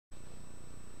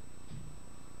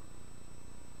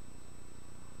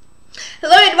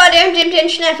I'm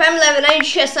International FM 11. I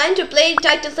just signed to play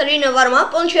Tykhon Arena warm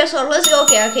up on chess or let's go.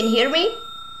 Okay, I can hear me.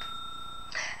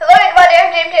 Hello everybody,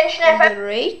 I'm International FM.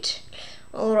 Great.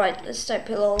 Alright, let's type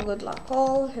hello, good luck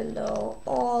all. Hello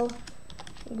all.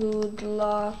 Good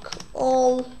luck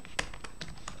all.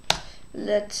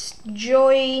 Let's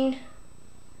join.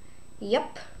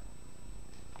 Yep.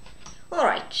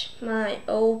 Alright, my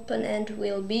opponent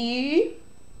will be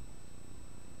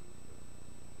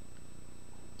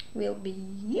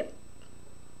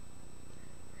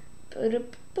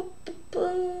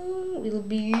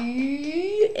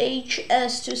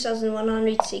HS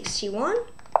 2161.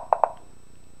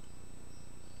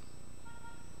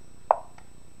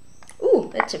 Ooh,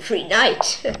 that's a free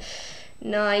knight.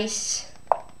 Nice.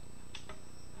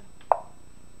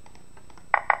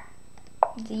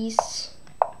 These,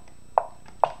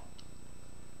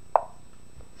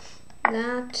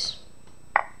 that,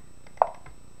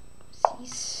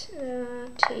 these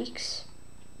takes.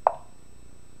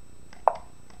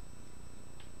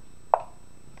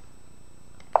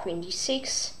 Queen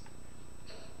d6.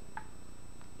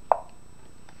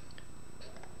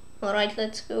 Alright,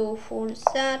 let's go for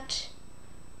that.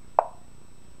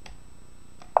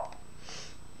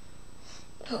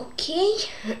 Okay.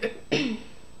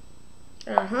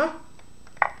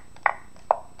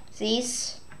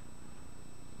 These.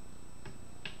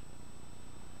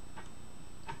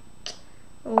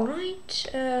 Alright,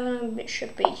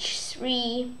 bishop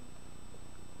h3.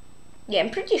 Yeah, I'm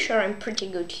pretty sure I'm pretty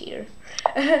good here.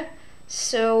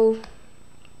 So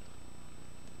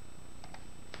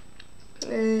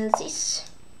this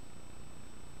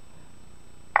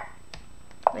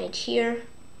right here.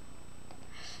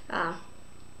 Oh,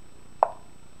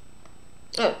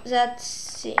 that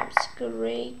seems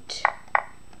great.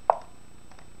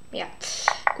 Yeah,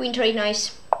 queen trade,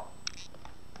 nice.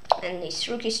 And this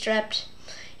rook is trapped.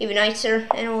 Even nicer,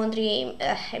 and I want the game.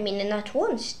 I mean, not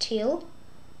one still.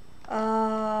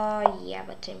 Yeah,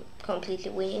 but I'm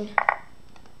completely winning.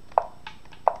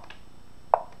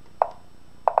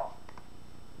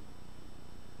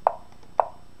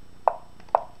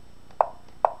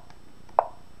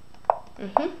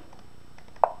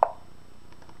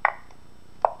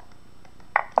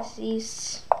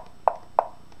 This.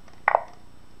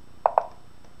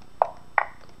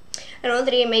 Around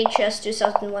 3 HS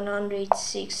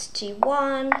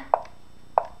 2161.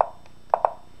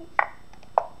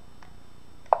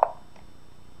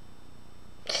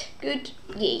 Good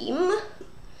game.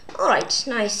 Alright,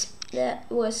 nice. That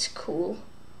was cool.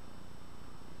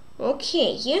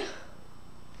 Okay.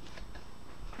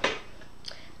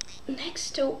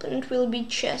 Next opponent will be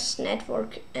Chess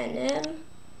Network NM.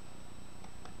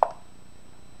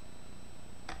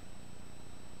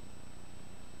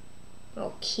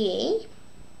 Okay.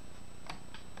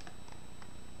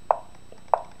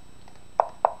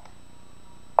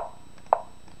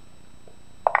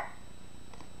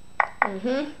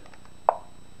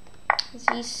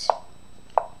 This,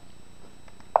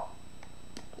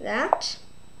 that.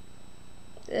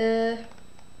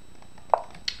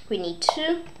 Queen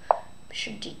e2,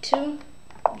 bishop d2,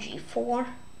 g4,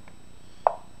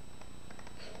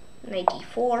 knight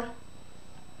d4.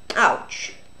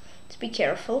 Ouch! Let's be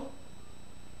careful.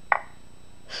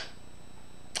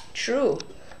 True.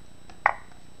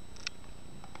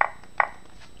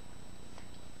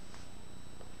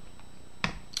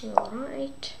 All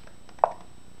right.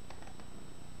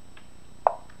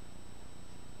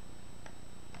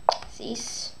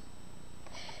 This.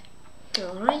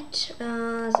 All right.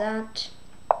 That.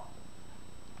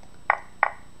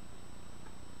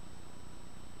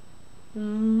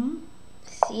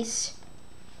 This.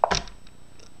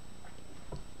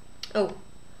 Oh,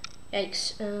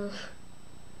 yikes.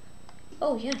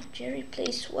 Oh yeah, Jerry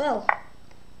plays well.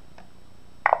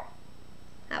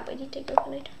 Why did he take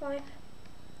over knight f5?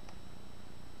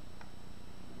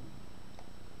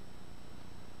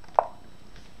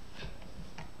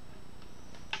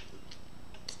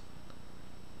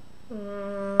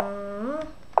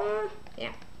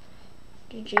 Yeah.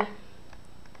 GG.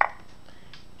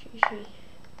 GG.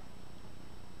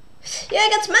 Yeah, I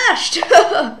got smashed!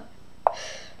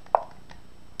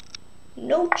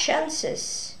 No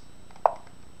chances.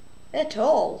 At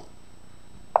all.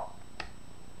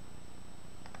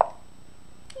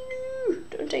 No,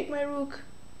 don't take my rook.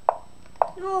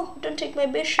 No, don't take my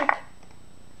bishop.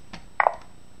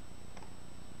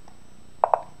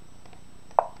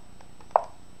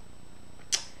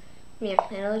 Yeah,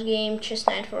 another game, Chess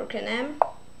Network NM.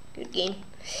 Good game.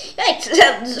 Yikes,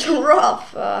 that's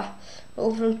rough.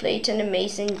 Wolfram played an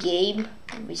amazing game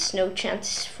with no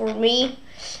chances for me.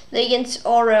 Against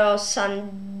Aura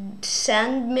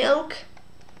Sand Milk.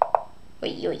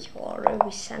 Oi, oi, or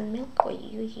with sand milk. Oi,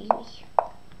 oi, oi.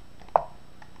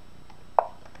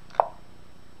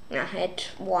 I had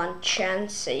one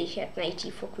chance. I had knight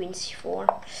e4, queen c4.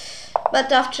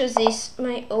 But after this,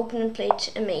 my opponent played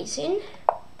amazing.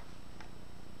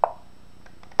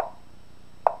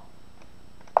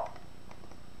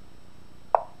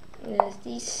 There's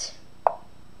this.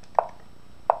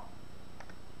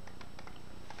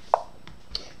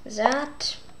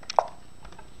 That.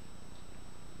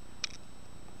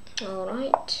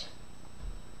 Alright.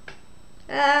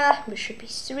 Bishop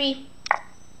e3.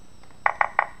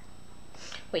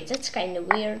 Wait, that's kind of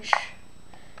weird.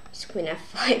 It's queen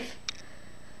f5.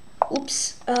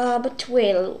 Oops. But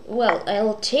well,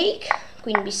 I'll take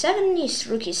queen b7. His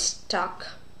rook is stuck.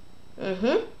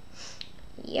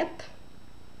 Yep.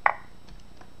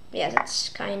 Yeah, that's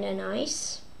kind of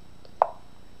nice.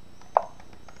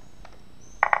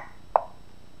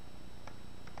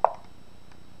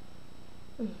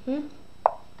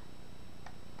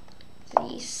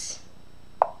 These.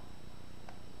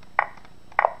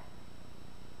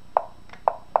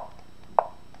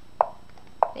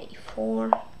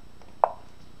 A4.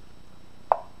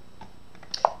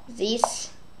 This.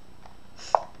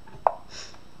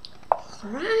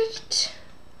 Right.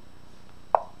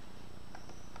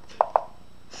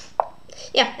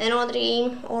 Yeah, another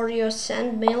game. Oreo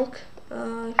sand milk.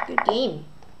 Good game.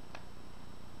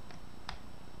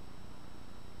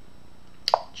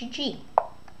 GG.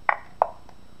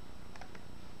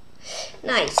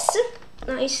 Nice.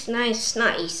 Nice, nice,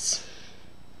 nice.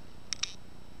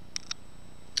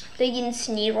 Against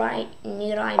Mehta.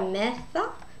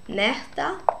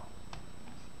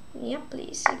 Yeah,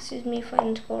 please excuse me if I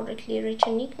don't correctly reach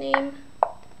a nickname.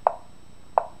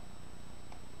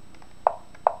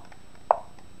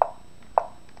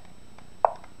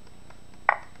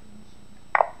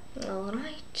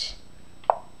 Alright.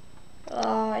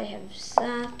 I have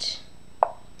that.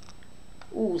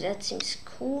 Ooh, that seems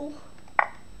cool.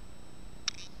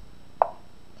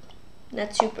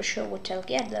 Not super sure what I'll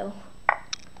get though.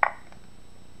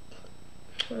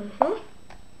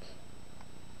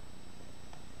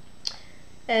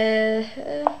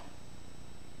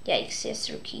 Yikes, yes,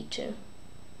 rook e2.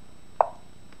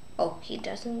 Oh, he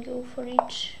doesn't go for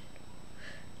it.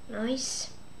 Nice.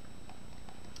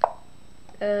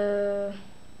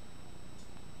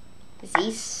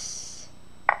 This.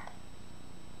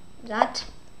 That.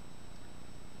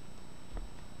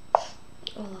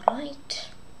 Alright.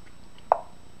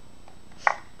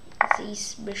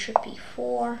 This bishop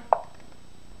e4.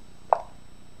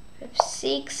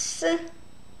 f6.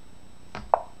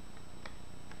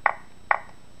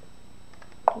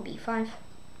 b5.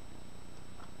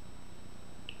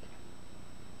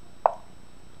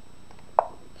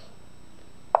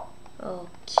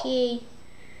 Okay.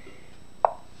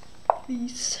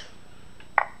 This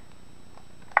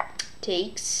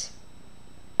takes.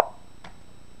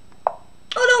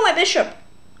 Oh no, my bishop!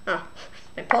 Ah,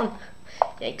 my pawn.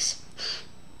 Yikes.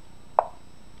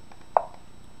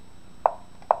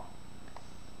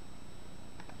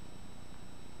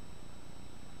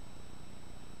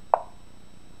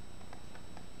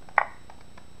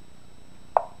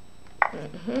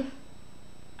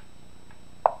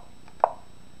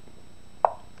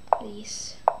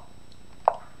 Please.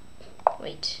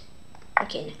 Wait.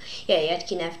 Okay. Yeah,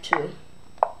 king f2.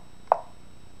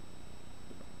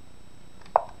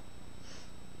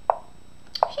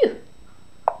 Phew.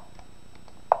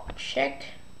 Check.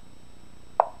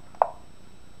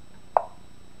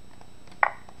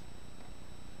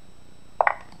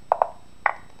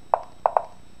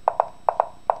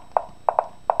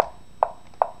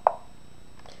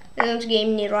 Another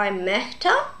game Nirai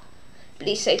Mehta.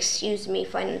 Please excuse me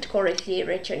if I don't correctly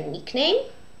read your nickname.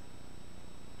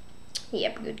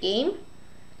 Yep, good game.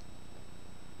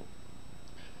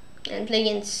 And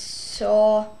playing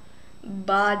so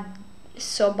bad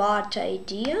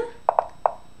idea.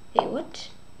 Hey, what?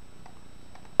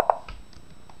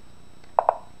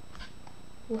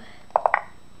 What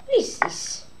is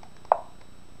this?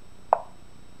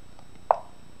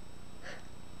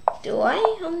 Do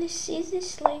I only see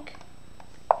this like?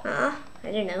 I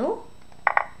don't know.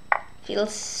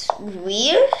 Feels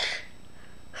weird.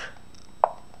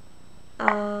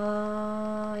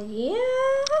 Yeah.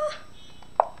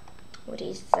 What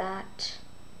is that?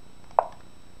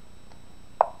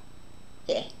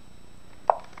 Yeah.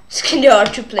 It's kind of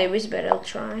hard to play with, but I'll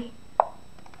try.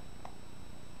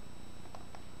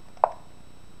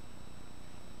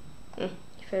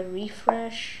 If I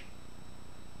refresh,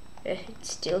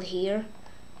 it's still here.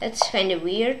 That's kind of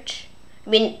weird. I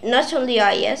mean, not only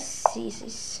IS sees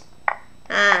this.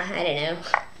 I don't know.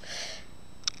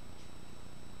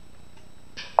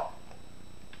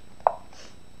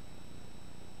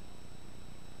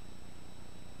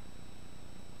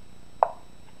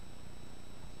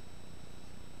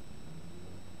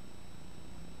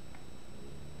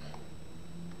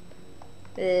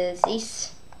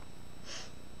 this.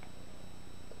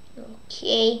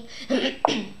 Okay.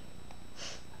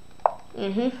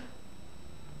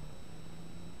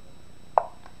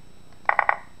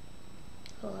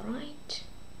 All right.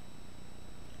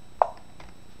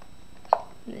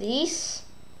 This.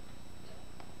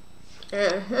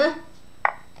 Ooh,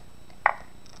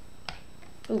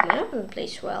 my opponent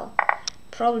plays well.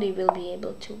 Probably will be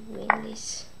able to win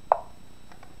this.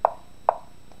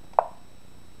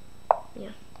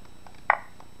 Yeah.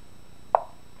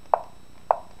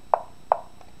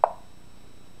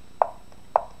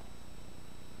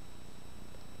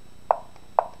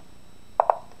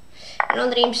 I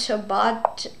don't dream so bad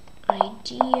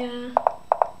idea.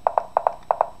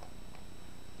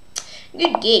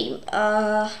 Good game.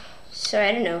 So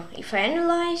I don't know. If I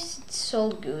analyze, it's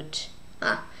all good.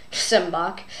 Some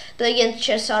bug. Play against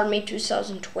Chess Army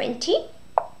 2020.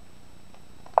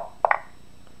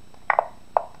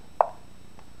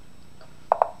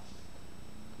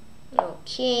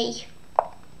 Okay.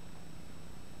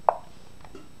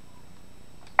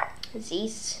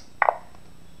 This.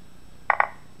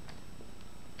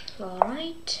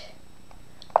 Alright.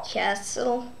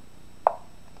 Castle.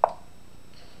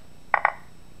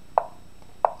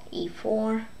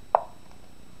 E4.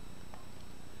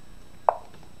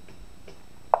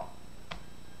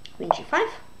 Queen G5.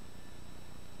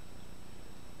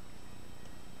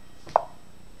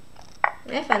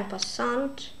 F and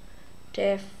passant.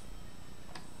 Def.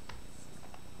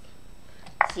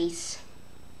 This.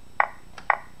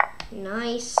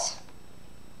 Nice.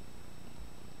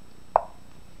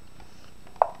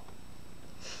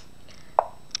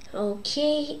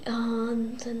 Okay,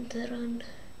 and then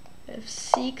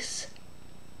F6.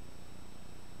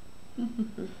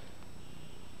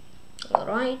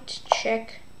 Alright,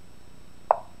 check.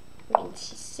 Queen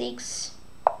C6.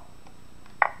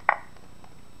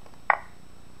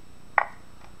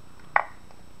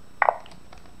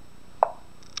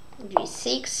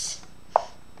 G6.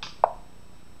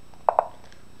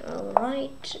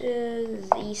 Alright,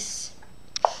 this.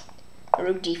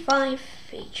 Rook D5,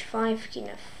 H5, King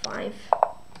F5.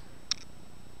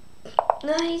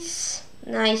 Nice,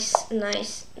 nice,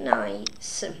 nice,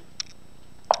 nice.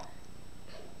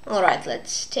 Alright,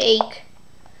 let's take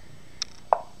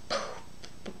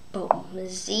boom,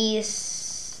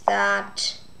 this,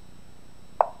 that,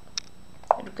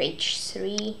 Rook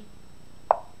H3,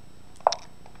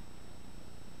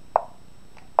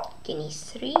 King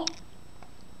E3,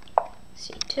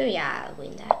 C2, yeah, I'll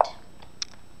win that.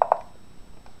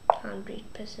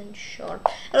 100% sure.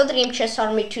 Another game, Chess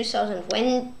Army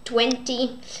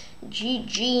 2020.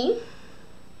 GG.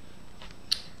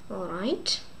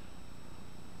 Alright.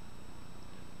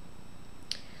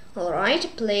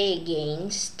 Alright, play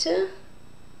against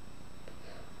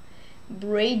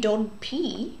Braydon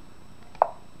P.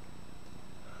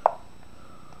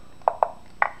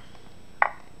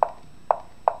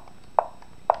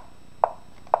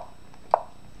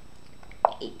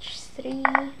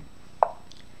 H3.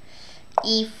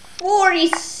 E4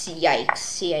 is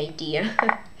yikes, the idea.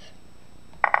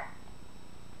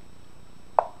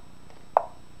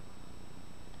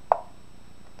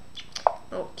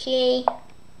 Okay.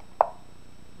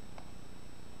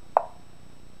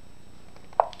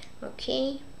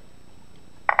 Okay.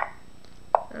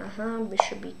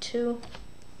 Bishop B2.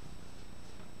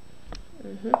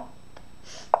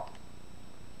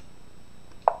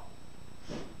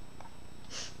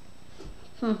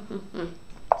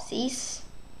 This.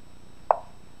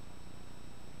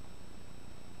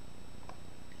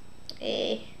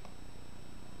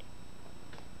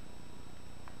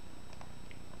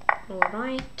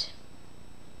 Alright.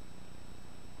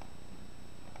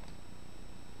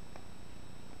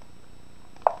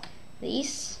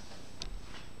 This.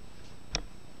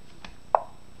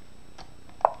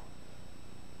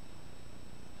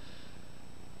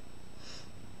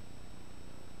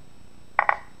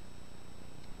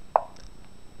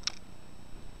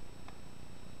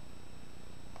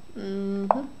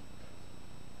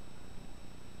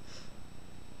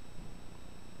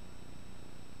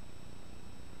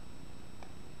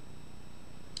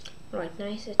 Right,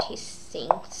 nice that he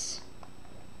thinks.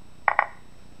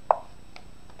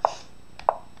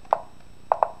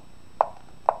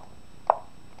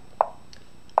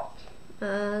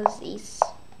 This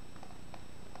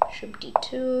Bishop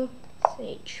D2,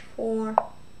 H4.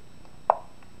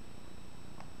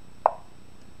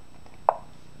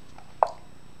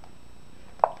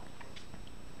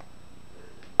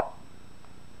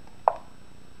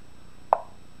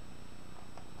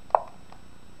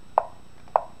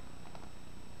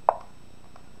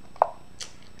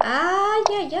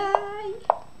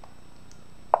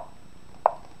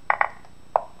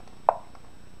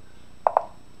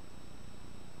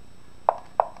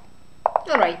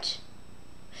 Alright.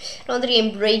 Another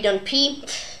game, Braid on P.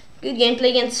 Good gameplay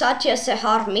against Satya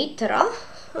Sehar Mitra.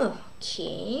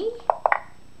 Okay.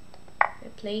 I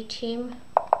played him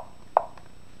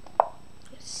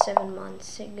 7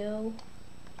 months ago.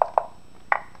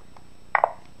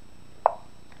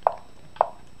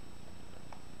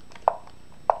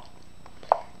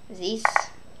 This,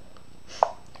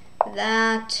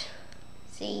 that,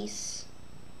 this.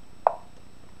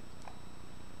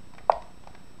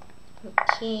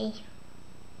 Okay.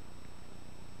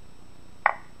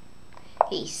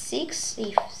 A6,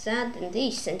 if that, then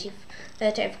this, and if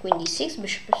that I have queen d6,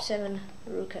 bishop f7,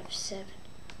 rook f7,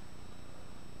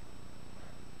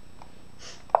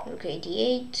 rook a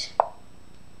d8,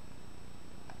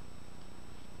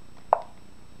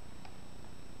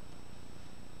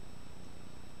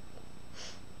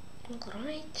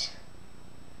 alright,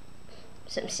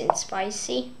 something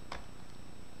spicy.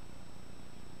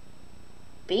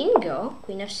 Bingo,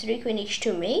 queen f3, queen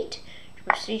h2 mate,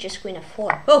 f3, just queen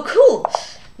f4. Oh, cool!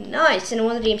 Nice, and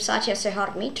one of the games Satya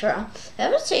Sehar Mitra.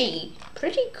 That was a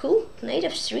pretty cool knight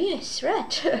f3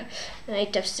 threat.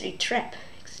 Knight f3 trap,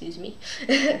 excuse me.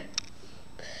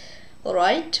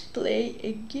 Alright, play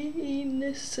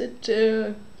again. Set,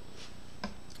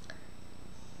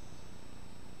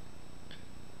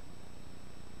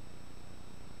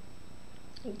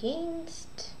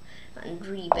 against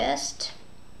Andrew Best.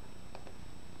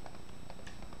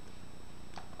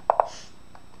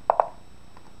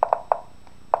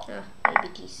 Maybe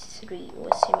d3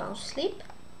 was a mouse sleep.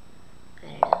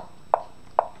 I don't know.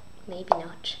 Maybe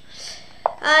not.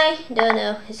 I don't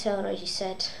know, it's already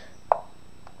said.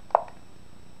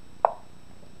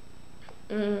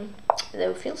 Though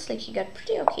it feels like he got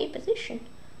pretty okay position.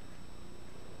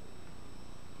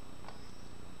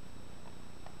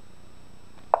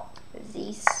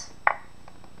 This.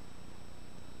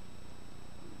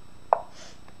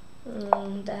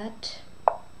 That.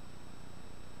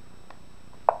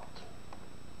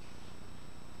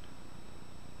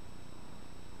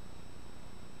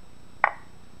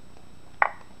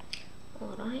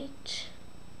 Alright.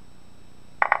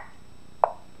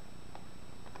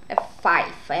 F5.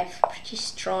 I have pretty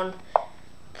strong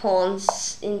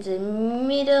pawns in the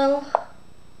middle.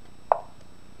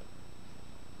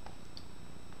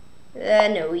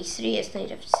 No, e3 is knight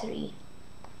f3.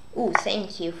 Ooh,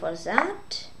 thank you for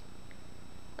that.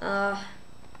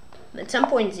 At some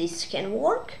point this can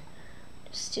work.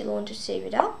 Still want to save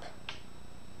it up.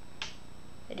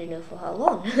 I don't know for how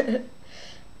long.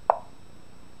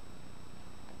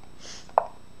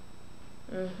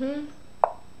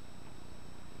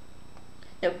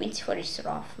 No, queen c4 is a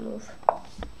rough move.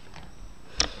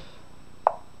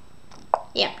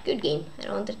 Yeah, good game.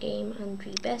 Another game,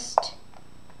 Andrew Best.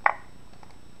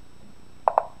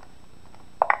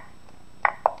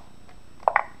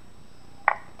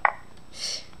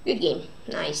 Good game,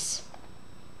 nice.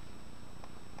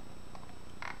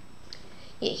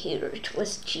 Yeah, here it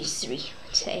was g3.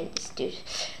 I understood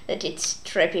that it's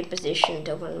trappy position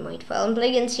that one might fall and play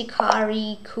against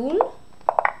Tykhon.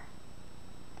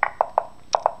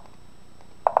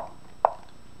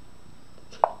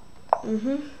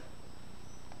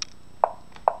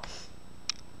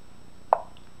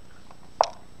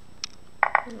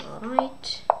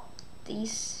 Alright,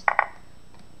 these.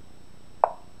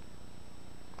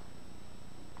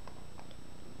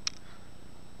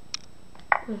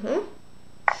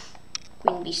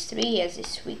 Queen b3 has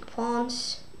its weak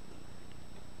pawns.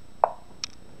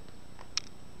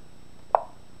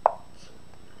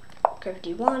 Rook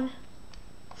d1.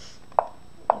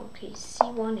 Okay,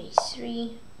 c1,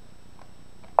 a3.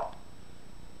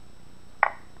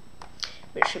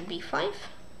 Bishop b5.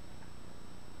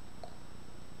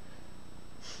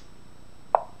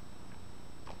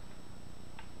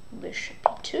 Bishop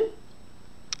e2.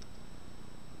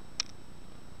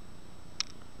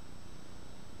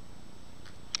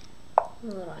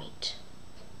 Alright.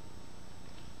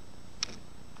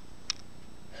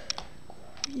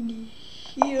 Queen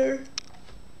here.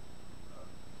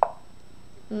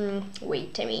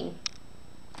 Wait, I mean,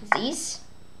 these.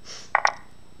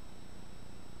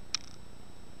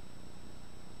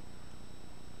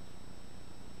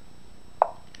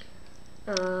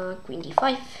 Queen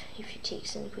d5, if he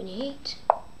takes in queen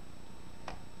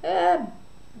a8.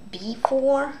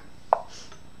 B4.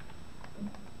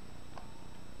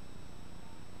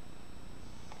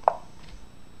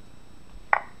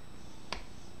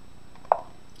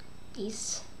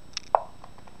 This.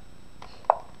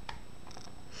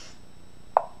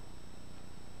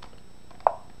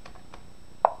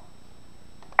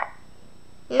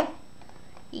 Yeah,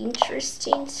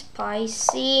 interesting,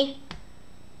 spicy.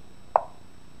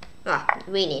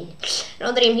 winning.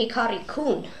 Another him Hikari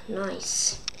Kun.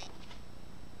 Nice.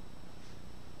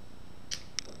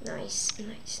 Nice.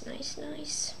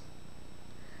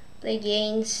 Play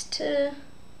against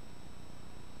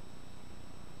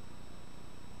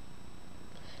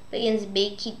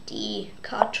Becky D.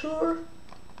 Couture.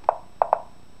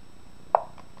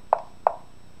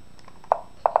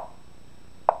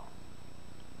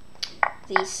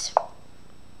 This.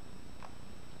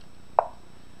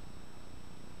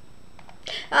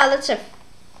 Let's have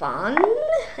fun,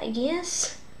 I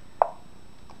guess.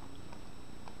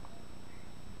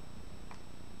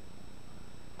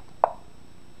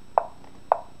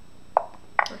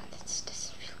 That doesn't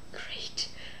feel great.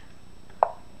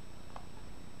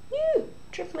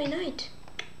 Trip my knight.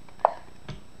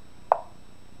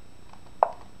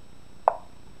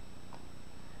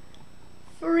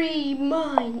 Free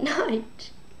my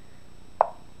knight.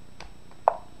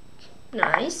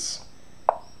 Nice.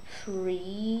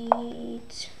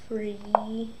 It's free.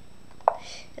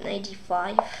 An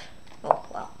 85. Oh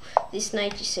wow, this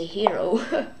knight is a hero.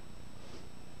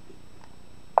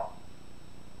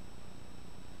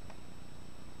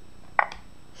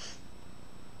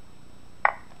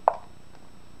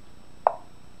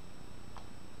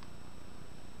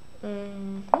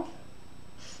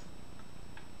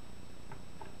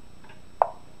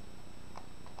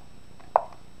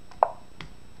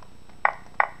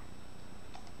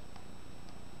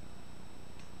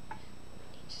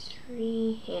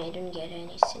 Yeah, I don't get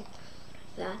anything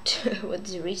like that.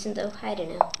 What's the reason though? I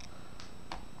don't know.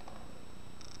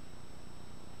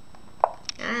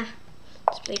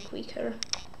 Let's play quicker.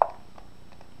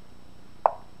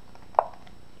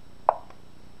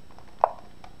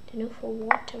 Don't know for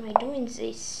what am I doing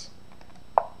this.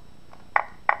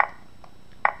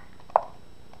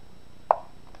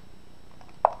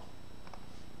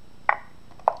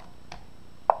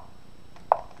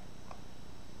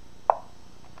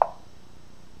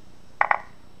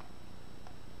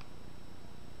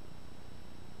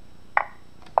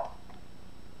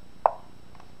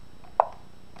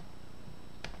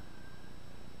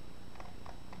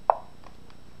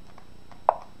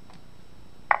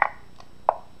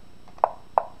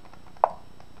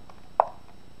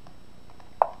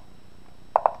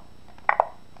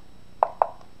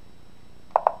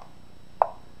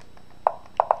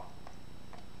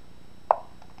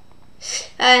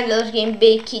 And another game,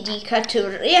 Becky D.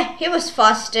 Couture. Yeah, he was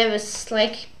fast. I was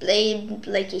like played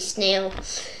like a snail.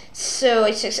 So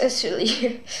I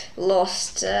successfully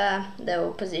lost.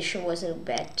 The position wasn't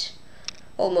bad.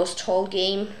 Almost whole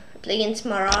game. Play against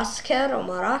Marasker or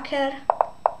Maraker.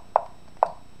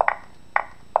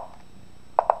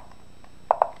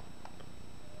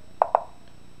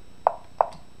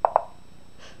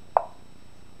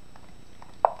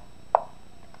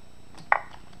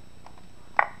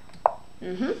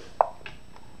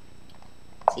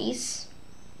 These.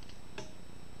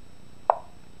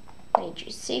 Knight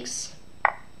G6.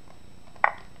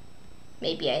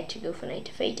 Maybe I had to go for Knight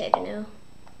of 8, I don't know.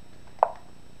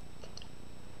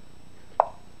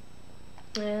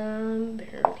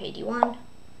 Rook d1.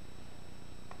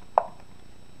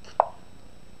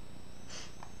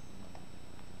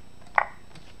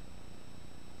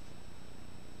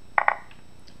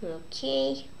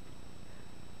 Okay.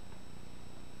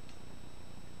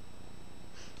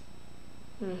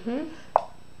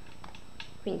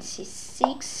 Queen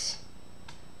c6.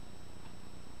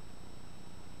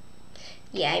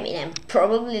 Yeah, I mean, I'm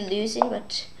probably losing,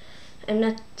 but I'm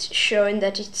not showing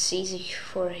that it's easy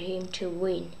for him to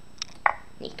win.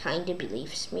 He kinda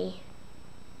believes me.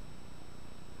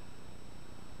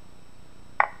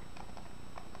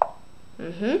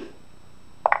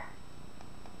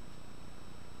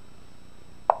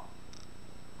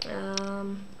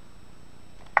 Oh,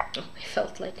 I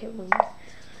felt like I won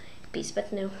piece,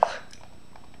 but no.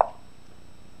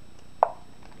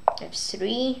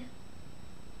 F3.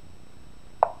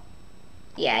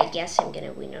 Yeah, I guess I'm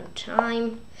gonna win on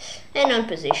time and on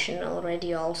position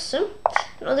already also.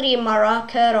 Another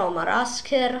Maraker or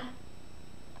Marasker.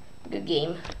 Good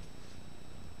game.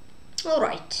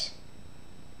 Alright.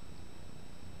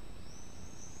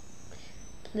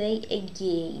 Play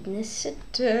against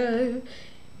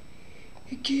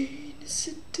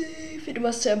it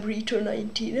must have Rito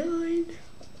 99.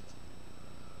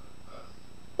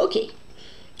 Okay,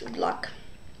 good luck.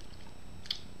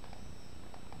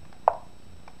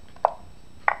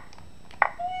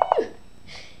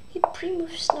 He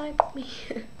pre-move sniped me.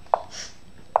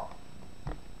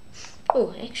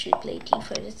 Oh, I actually played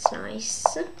d4, that's nice.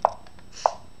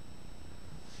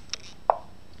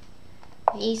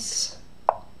 This.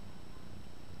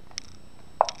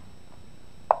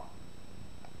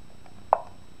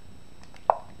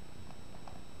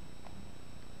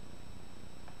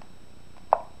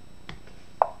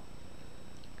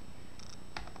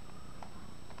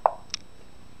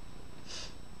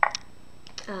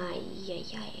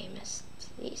 I missed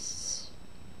this.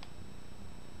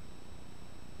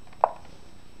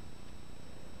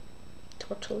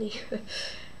 Totally.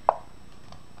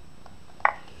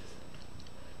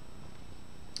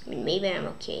 I mean, maybe I'm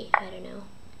okay. I don't know.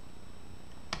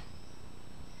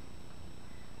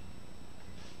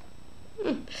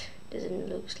 Doesn't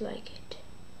look like it.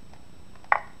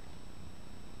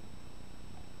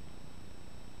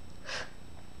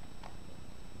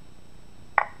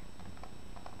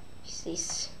 Is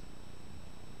this?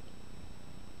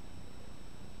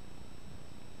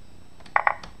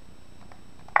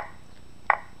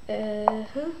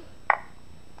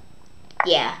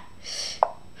 Yeah.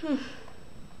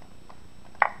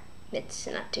 That's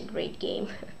not a great game.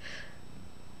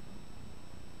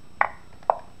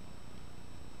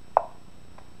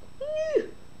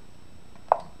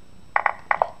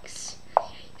 Yikes.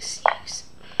 Yikes.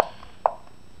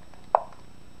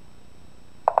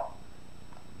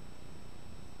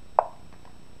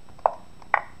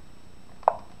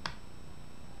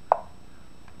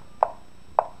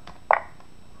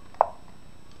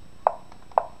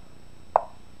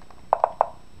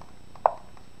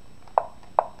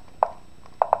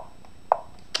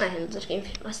 I handled this game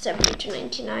must have been to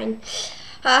 99.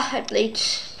 I played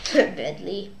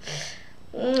badly.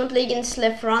 I played against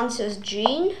LiveStream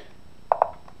Jean.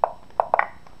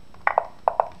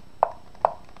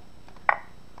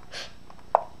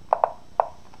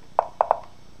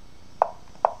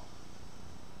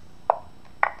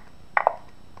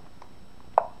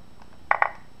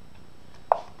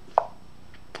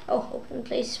 Oh, open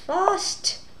plays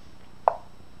fast.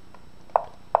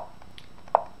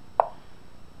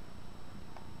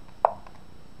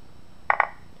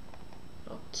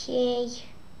 Okay.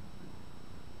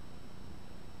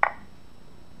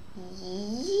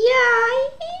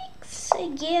 Yikes, I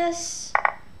guess.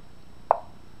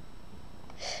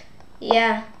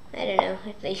 Yeah, I don't know.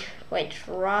 I play quite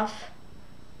rough.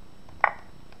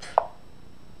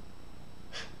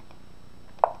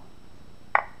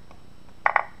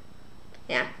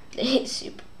 Yeah, play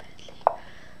super badly.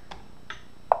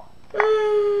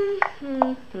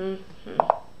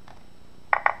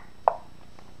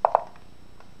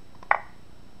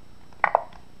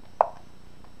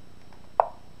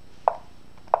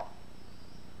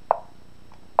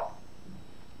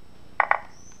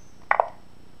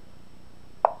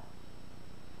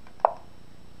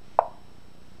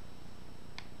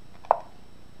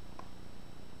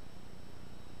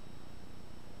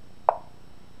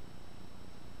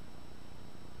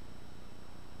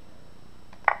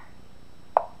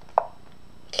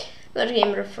 That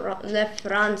game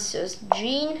LiveStream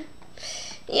Jean.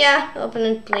 Yeah,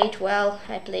 opponent played well.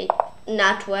 I played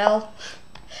not well.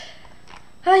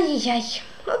 Ay.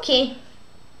 Okay.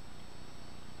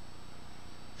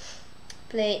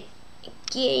 Play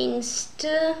against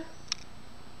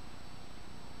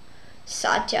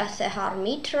Satya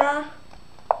Mitra.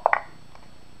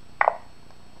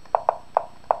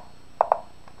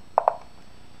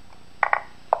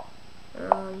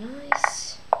 Oh,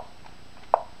 nice.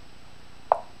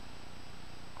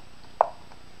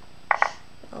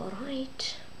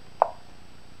 Alright.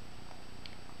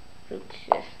 Rook,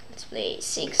 let's play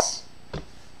 6.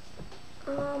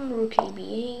 Rook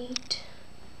b8.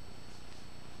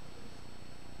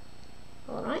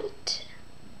 Alright.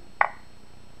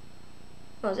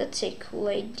 Oh, that's a cool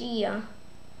idea.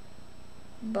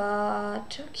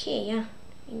 But okay, yeah,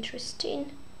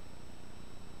 interesting.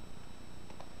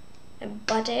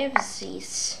 But I have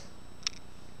this.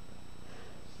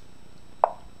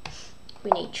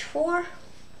 Queen h4.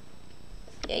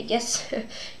 Yeah, I guess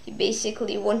he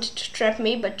basically wanted to trap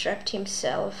me, but trapped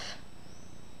himself.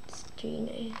 It's doing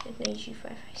at knight g5,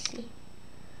 I see.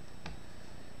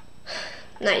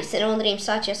 Nice, and on the name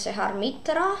Satya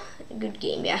Mitra. Good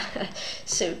game, yeah.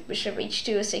 So bishop h2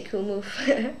 is a cool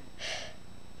move.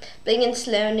 Playing in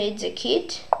slow needs a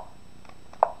kid.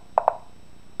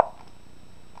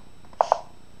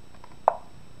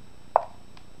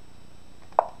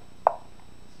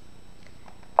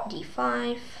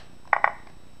 d5.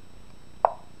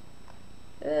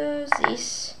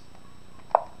 This.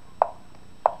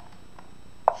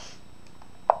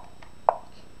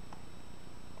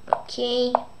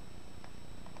 Okay.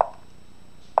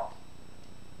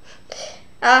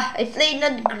 I played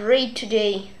not great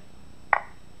today.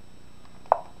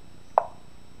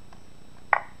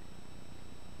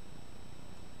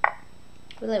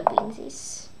 Will I win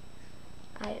this?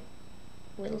 I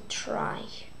will try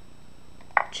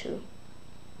to.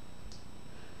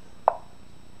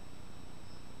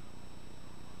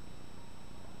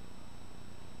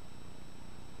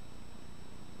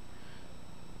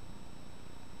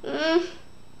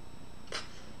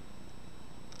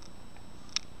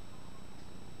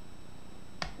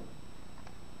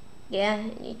 Yeah,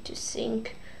 I need to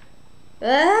sink.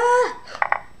 I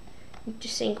need to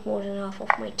sink more than half of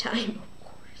my time, of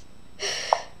course.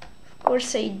 Of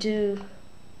course I do.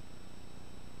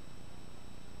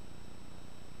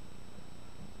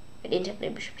 I didn't have play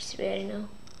bishop c3 now.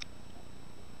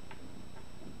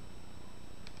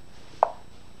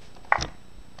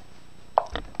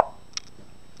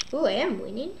 Oh, I am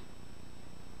winning.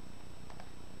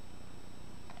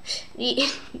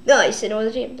 Nice, and all the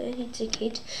hits a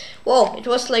hit. Whoa, it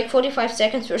was like 45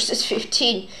 seconds versus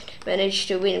 15. Managed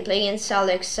to win. Play against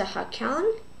Alex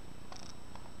Tykhon.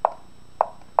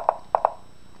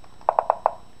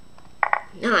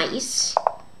 Nice.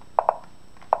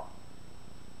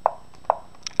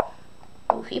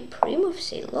 Oh, he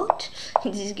pre-moves a lot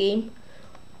in this game.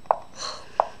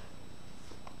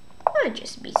 I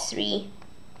just b3.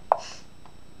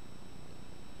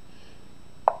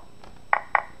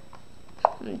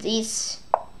 This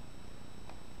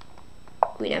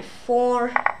queen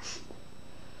f4.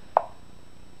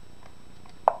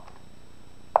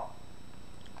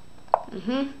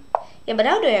 Yeah, but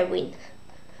how do I win?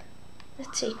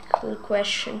 That's a cool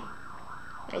question,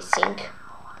 I think.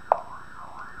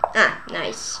 Ah,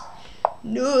 nice.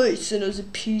 Nice, another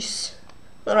piece.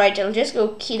 Alright, I'll just go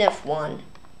king f1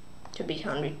 to be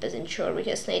 100% sure,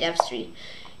 because knight f3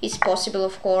 is possible,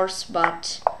 of course,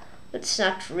 but let's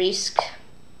not risk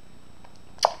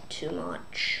too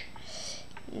much.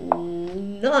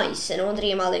 Nice, and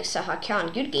Andrei Alex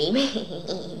Tykhon, good game.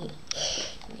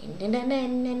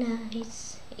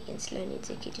 Nice. Against Leonid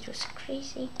Zekit, it was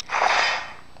crazy.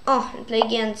 Oh, and play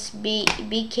against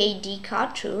BKD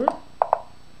Katur.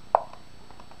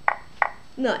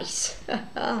 Nice.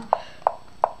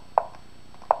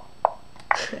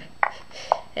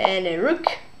 And a rook.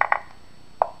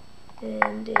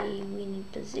 And a winning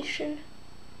position.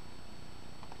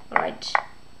 Alright.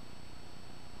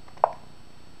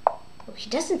 Oh, he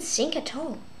doesn't sink at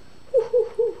all.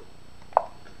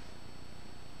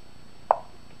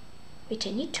 Wait,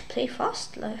 I need to play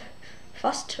faster.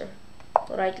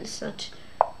 Alright, let's not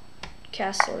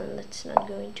castle and let's not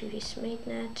go into his mate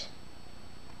net.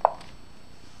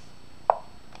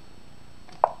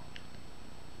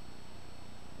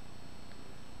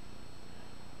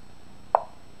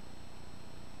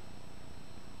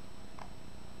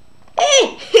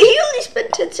 Hey! He only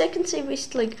spent 10 seconds, I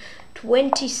wasted like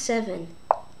 27.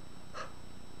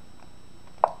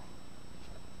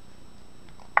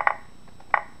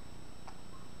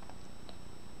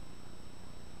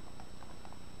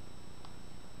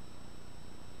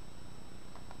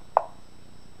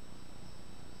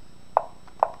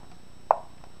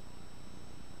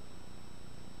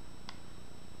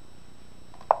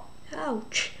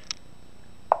 Ouch.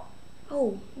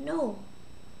 Oh no.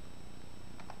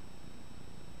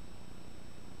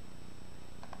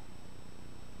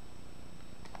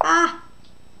 Ah!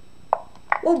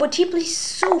 Oh, but he plays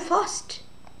so fast.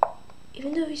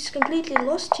 Even though he's completely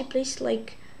lost, he plays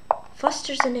like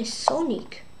faster than a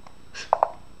Sonic.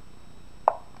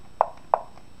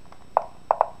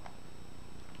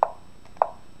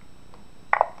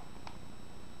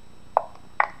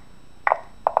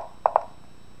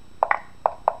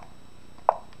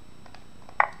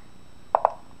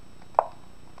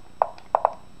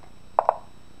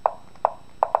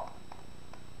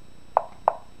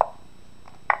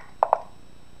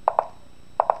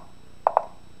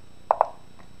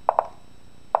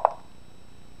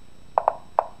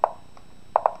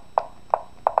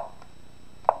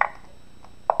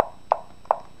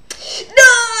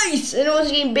 And it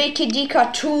was in BKD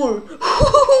Katur.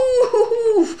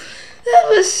 That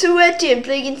was sweaty. I'm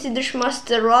playing against International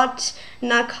Grandmaster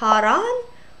Nakaran.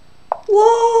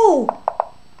 Whoa!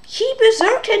 He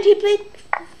berserked and he played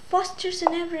faster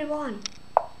than everyone.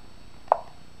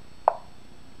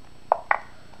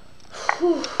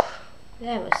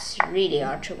 That was really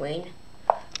hard to win.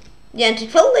 Yeah, and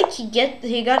it felt like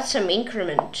he got some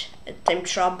increment at time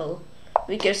trouble,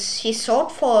 because he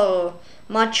sought for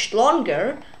much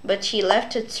longer, but he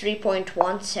left at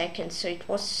 3.1 seconds, so it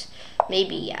was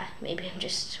maybe I'm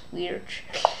just weird,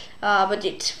 but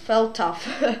it felt tough.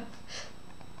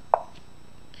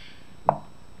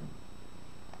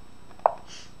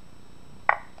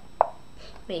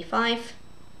 May 5.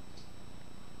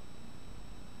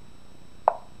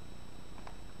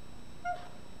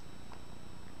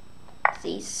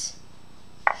 These.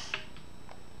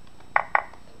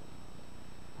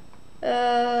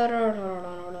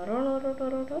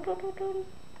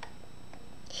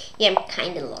 Yeah, I'm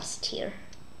kinda lost here.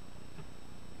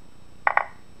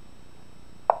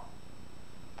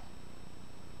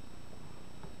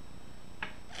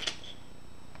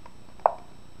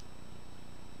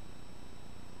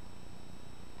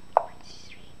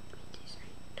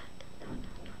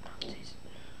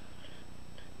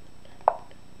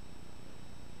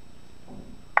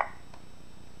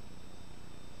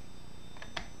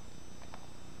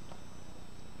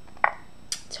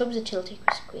 Let's hope that he'll take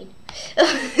his queen.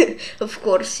 Of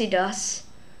course he does.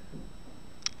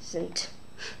 Isn't.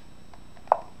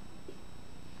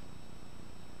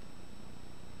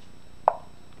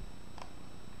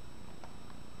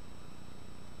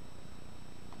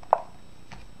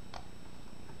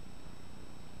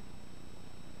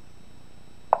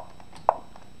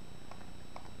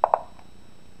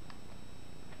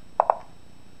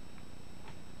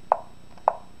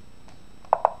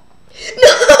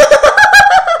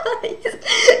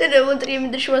 And I wonder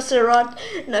if this was a rot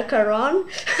Nakaron.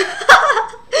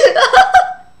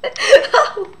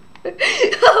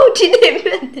 How did I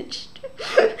manage to?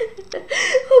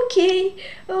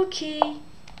 Okay.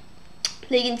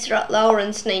 Against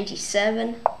Lawrence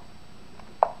 97.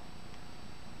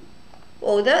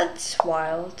 Oh, that's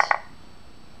wild.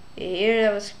 Here,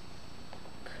 that was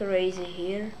crazy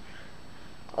here.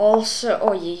 Also,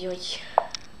 oh yeah.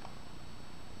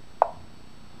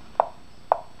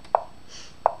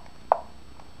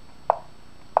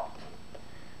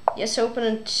 Yes,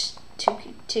 opponent take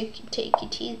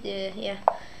it easy. Yeah,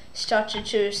 started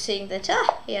to think that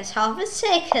he has half a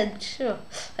second. Sure,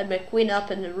 I have a queen up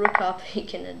and a rook up. He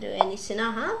cannot do anything.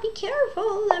 Be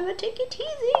careful. Never take it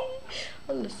easy.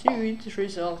 Let's see the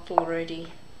result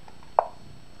already.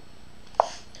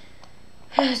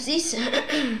 This.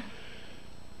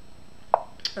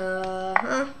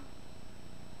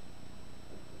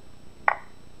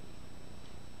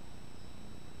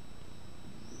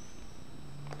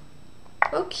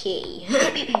 Okay.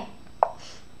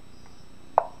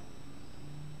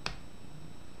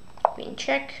 Queen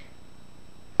check.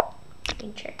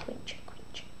 Queen check, queen check, queen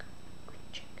check, queen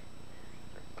check.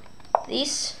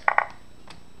 This.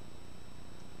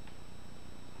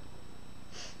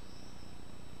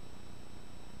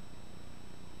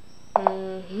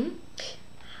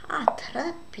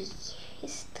 Trappy.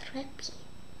 He's trappy.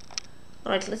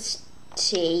 Alright, let's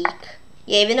take.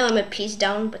 Yeah, even though I'm a piece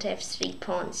down, but I have 3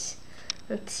 pawns.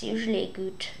 That's usually a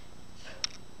good,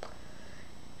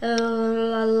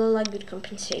 good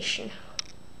compensation.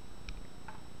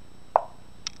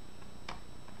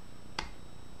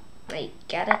 I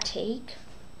gotta take.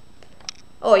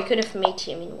 Oh, I could have made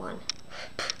him in one.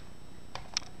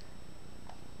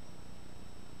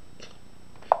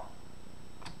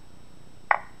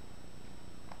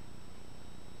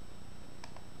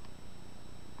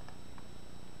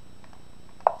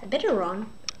 I better run.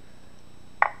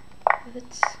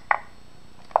 It's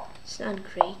not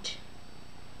great.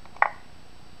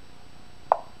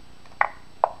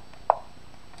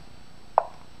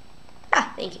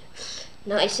 Thank you.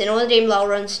 Nice. And all game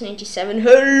Lawrence 97.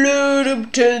 Hello,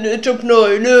 top 10, top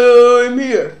 9. I'm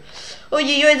here. Oh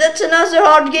yeah, that's another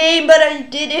hard game, but I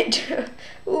did it.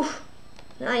 Oof.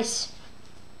 Nice.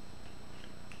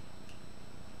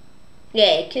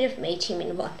 Yeah, I could have made him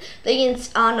in one.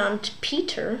 Against Anand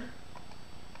Peter.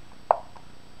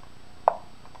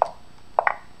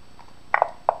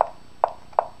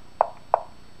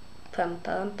 Pum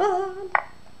pum pum.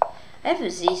 I have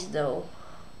these though.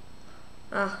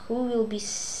 Who will be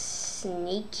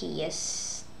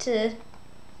sneakiest?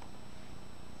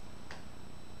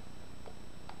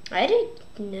 I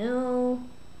don't know.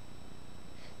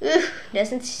 Ugh,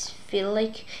 doesn't feel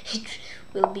like it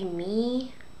will be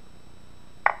me.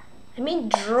 I mean,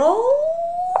 draw?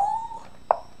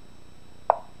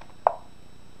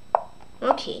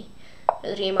 Okay.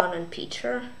 Raymond and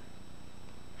Peter.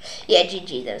 Yeah,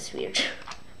 GG, that was weird.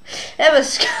 That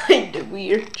was kind of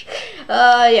weird.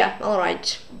 Yeah,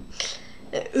 alright.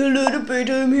 Hello, the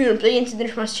beta, I'm here. Playing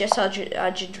International Chess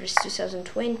Argentris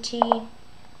 2020.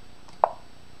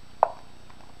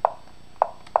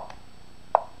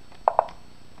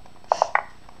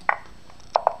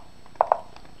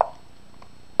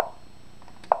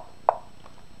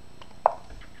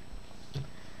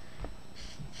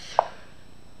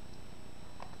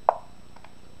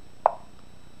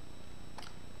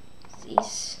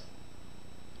 These.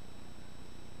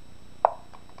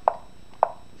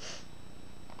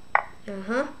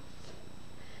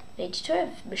 Knight to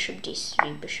have bishop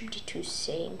d3, bishop d2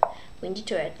 same. We need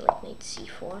to add like knight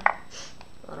c4.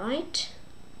 Alright.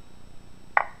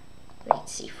 Knight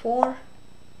c4.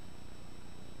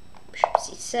 Bishop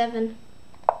c7.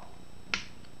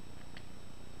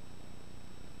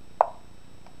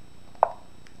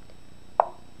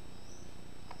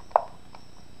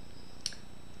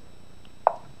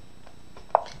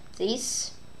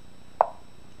 This.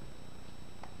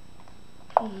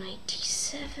 Knight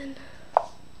d7.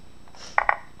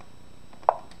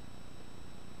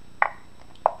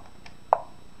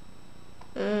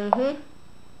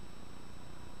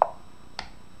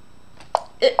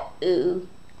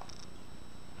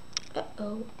 Uh-oh.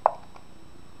 oh.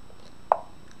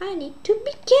 I need to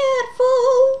be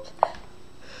careful.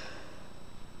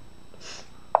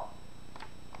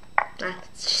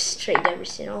 Let's just trade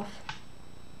everything off.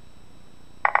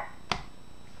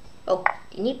 Oh,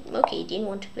 okay, didn't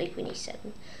want to play Queen e7.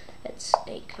 That's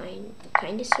a kind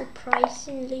of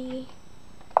surprisingly,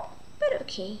 but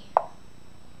okay.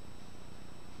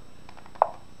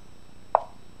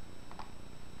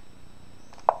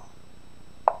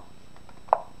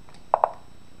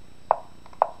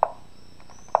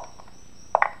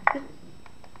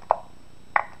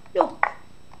 No,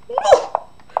 no,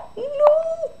 no.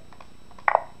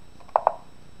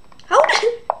 How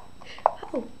did?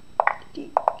 How?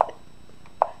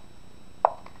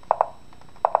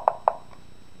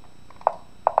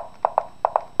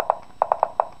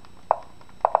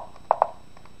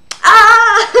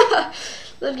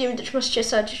 That game that was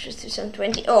just out just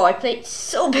 2020. Oh, I played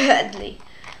so badly.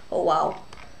 Oh wow.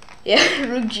 Yeah,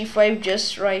 rook g5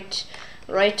 just right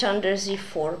under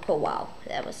z4. Oh wow,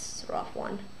 that was a rough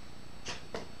one.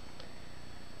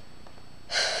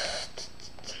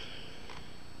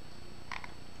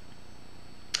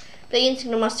 Playing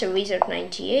Grandmaster Wizard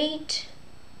 98.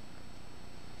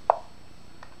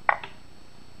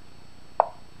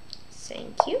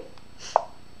 Thank you.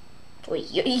 Oi,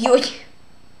 oi, oi.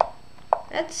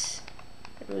 That's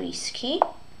risky.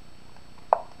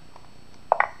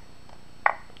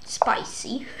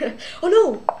 Spicy. Oh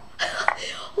no!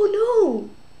 Oh no!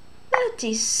 That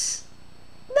is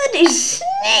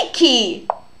sneaky!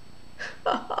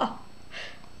 Oh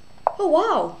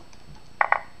wow!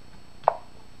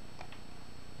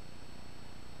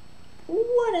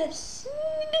 What a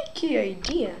sneaky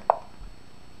idea!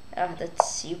 Ah, that's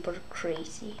super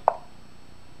crazy.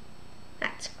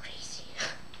 That's crazy.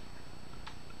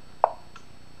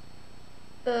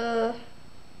 No,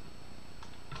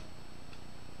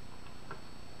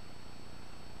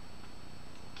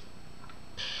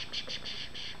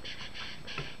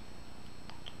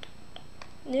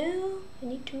 I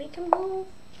need to make a move.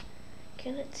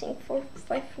 Cannot think for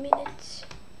 5 minutes.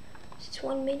 It's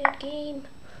 1 minute game.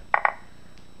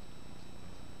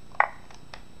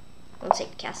 Don't say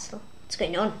castle. What's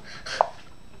going on?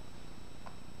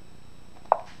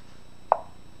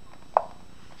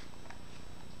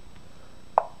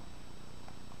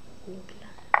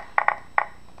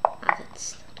 Ah,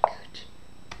 that's not good.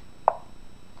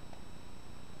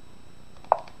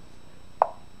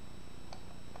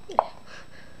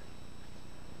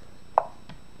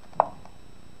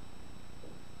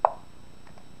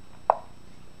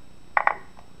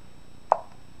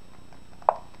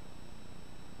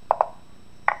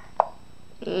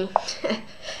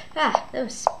 Ah, that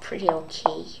was pretty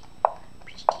okay.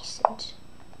 Pretty decent.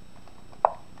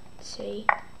 Let's see.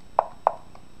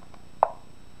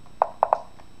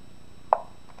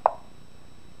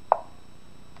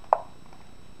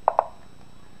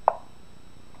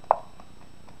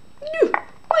 No,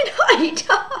 my knight!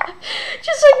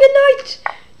 Just like a knight!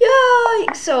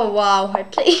 Yikes! Oh wow, I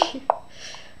play.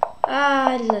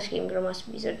 Ah, this last game, Grandmaster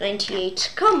Wizard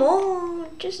 98. Come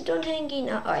on, just don't hang in.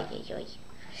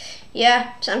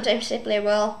 Yeah, sometimes I play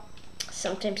well,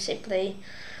 sometimes I play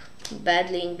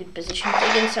badly in good position.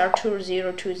 Against Arthur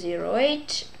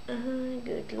 0208.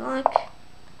 Good luck.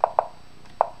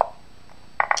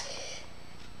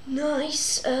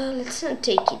 Nice. Let's not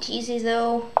take it easy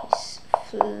though. He's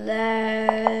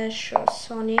Flash or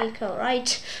Sonic,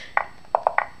 alright.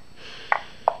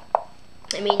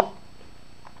 I mean,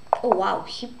 oh wow,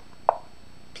 he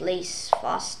plays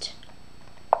fast.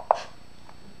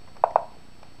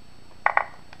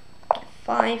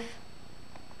 5,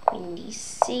 Queen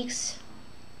d6.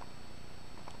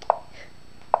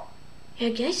 Yeah,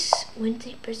 guys, when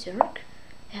they berserk,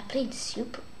 they're playing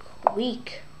super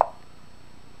quick.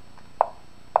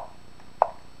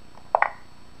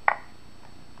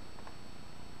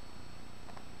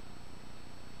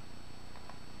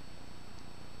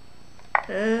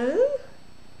 Huh?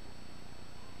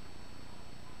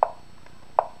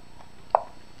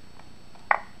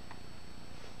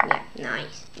 Yeah,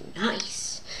 nice,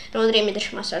 nice. Another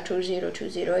International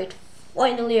 0208.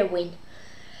 Finally a win.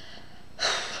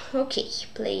 Okay,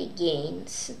 play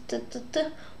against.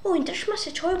 Oh, International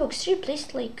Toybox 3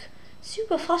 placed like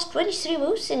super fast 23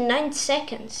 moves in 9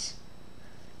 seconds.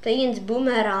 Play against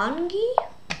Boomerangi.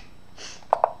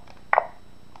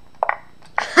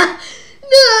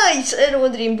 Nice!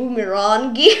 Another in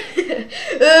Boomerangi.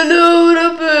 Hello,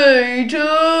 Rapate,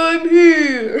 I'm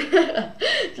here.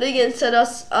 Play against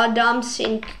Adam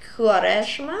Singh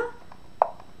Quaresma.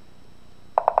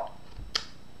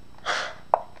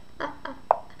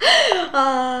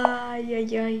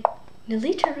 Ay. In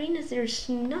elite arenas, there's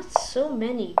not so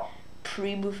many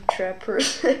pre-move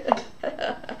trappers.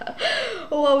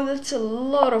 Oh, wow, that's a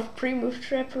lot of pre-move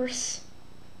trappers.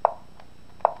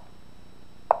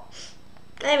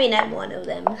 I mean, I'm one of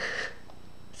them.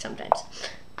 Sometimes.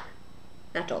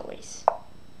 Not always.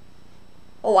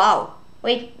 Oh, wow.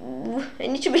 Wait, I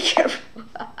need to be careful.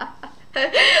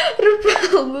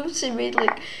 Repel moves, I made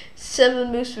like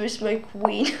 7 moves with my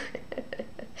queen.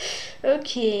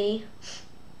 Okay.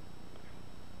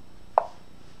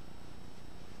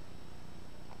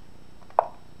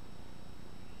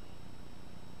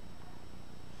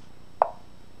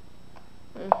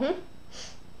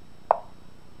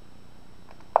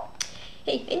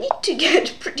 Hey, I need to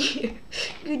get pretty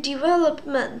good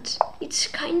development. It's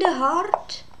kinda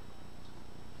hard.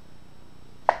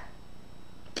 I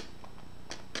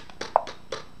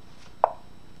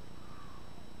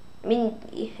mean,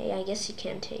 yeah, I guess you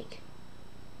can take.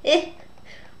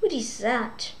 What is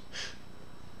that?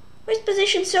 Why is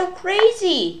position so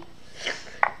crazy?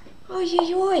 Oi,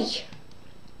 oi, oi.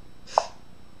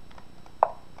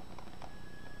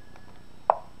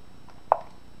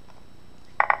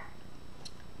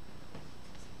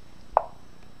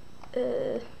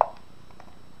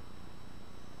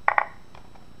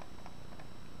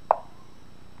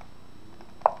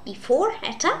 E4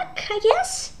 attack, I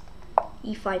guess?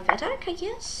 E5 attack, I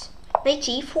guess? Knight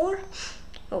E4?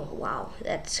 Oh wow,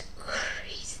 that's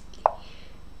crazy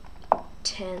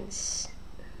intense.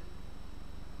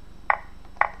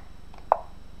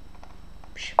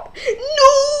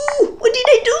 No! What did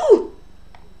I do?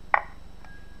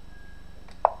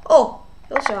 Oh,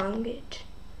 also hung it.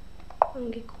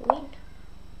 Hung a queen.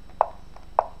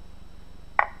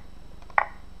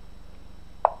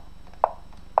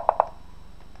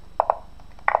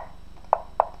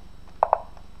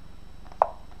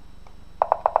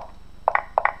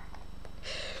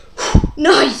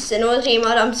 Nice! Another team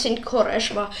Adams in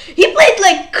Koreshma. He played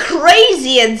like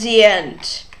crazy at the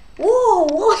end. Whoa,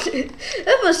 what?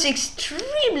 That was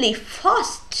extremely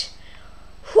fast.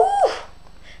 Whew!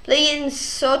 Playing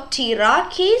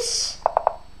Sotirakis.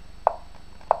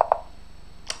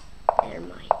 Never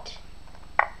mind.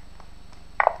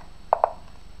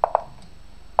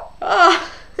 Ah!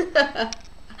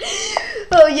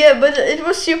 Oh yeah, but it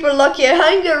was super lucky. I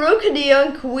hung a rook and a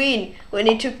young queen when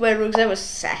he took my rooks. That was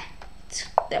sad.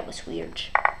 That was weird.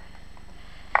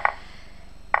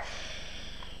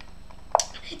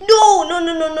 No!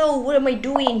 What am I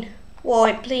doing? Whoa,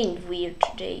 I'm playing weird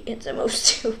today. It's almost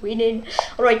still winning.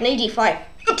 Alright, 95.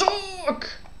 Attack!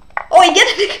 Oh, I get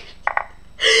it!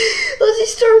 Oh,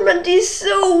 this tournament is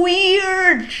so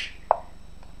weird.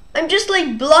 I'm just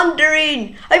like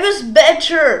blundering. I was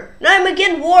better. Now I'm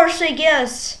again worse, I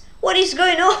guess. What is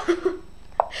going on?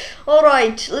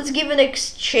 Alright, let's give an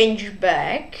exchange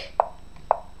back.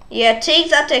 Yeah, take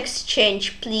that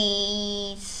exchange,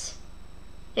 please.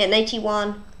 Yeah,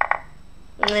 91.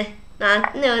 No,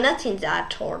 not in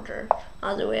that order.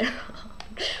 Other way around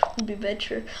would be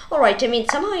better. Alright, I mean,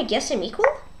 somehow I guess I'm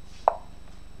equal?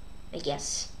 I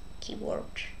guess. Keyword.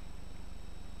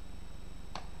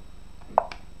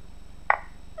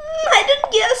 I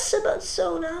didn't guess about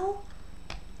so now.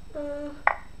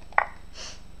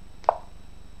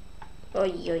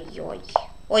 Oi, oi, oi.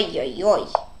 Oi, oi, oi.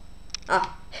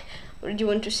 Ah, what do you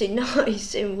want to say?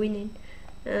 Nice, I'm winning.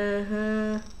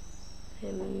 I'm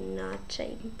not,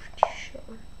 I'm pretty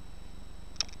sure.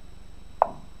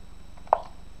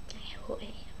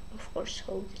 I of course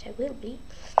hope that I will be.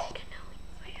 I don't know if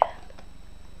I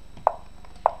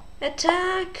am.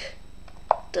 Attack!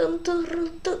 Dun dun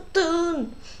dun dun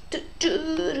dun dun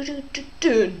dun dun dun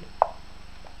dun.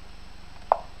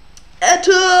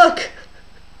 Attack!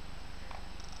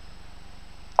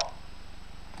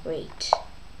 Wait.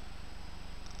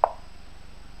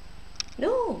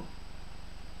 No.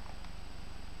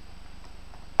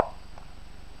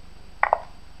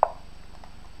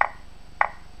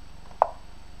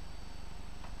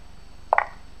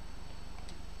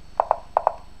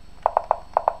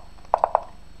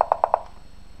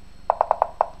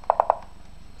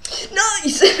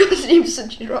 Nice! Seems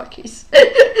such Rockies.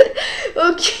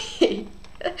 Okay.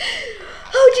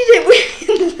 How did I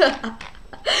win that?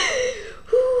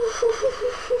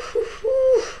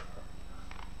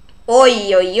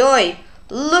 Oi, oi, oi!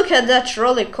 Look at that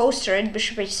roller coaster at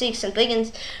Bishop h6 and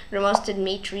Pagans remastered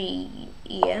Dmitri.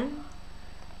 Yeah.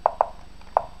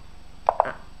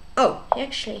 Oh,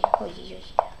 actually, oi, oi, oi.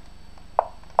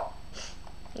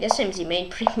 I guess I'm the main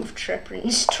pre-move trapper in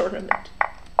this tournament.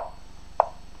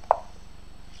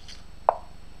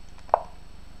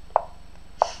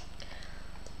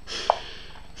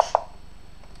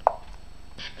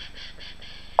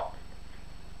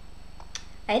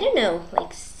 I don't know,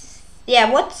 like, yeah,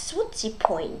 what's the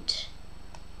point?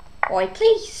 Oh, I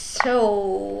play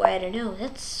so, I don't know,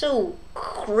 that's so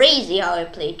crazy how I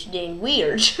play today, and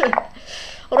weird.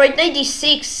 Alright,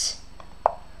 96.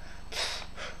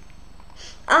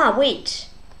 Ah, wait,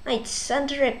 it's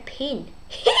under a pin.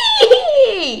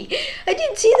 Hey, I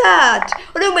didn't see that.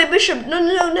 Oh no, my bishop, no,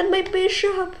 not my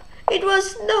bishop. It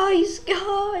was nice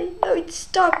guy. No, it's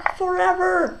stuck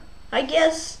forever. I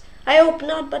guess. I hope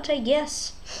not, but I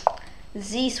guess.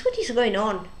 This, what is going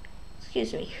on?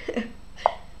 Excuse me.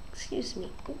 Excuse me.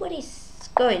 What is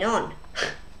going on?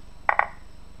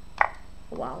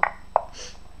 Wow.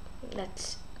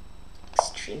 That's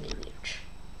extremely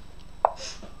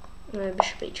weird.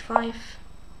 Bishop h5.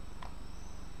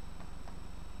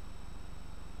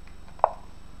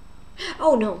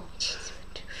 Oh no.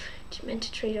 She meant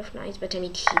to trade off knights, but I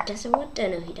mean, he doesn't want that.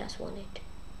 No, he does want it.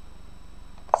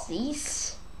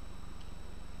 These.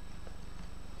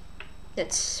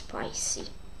 That's spicy.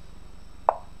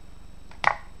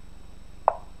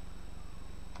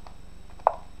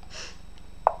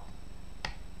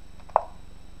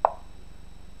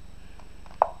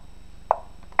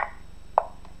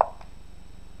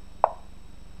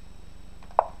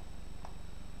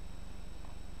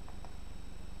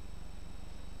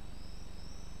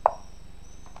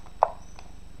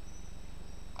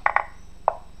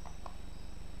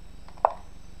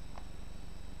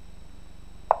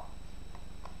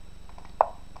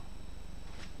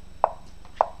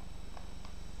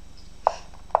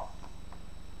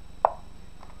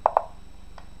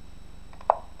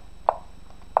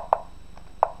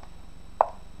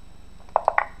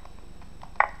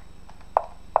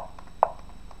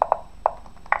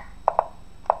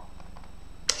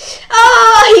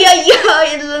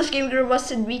 In the last game,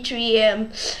 Grandmaster B3.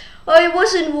 I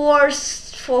wasn't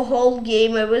worse for whole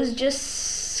game. I was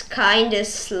just kinda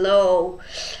slow.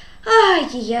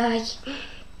 Yeah.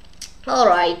 All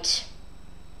right.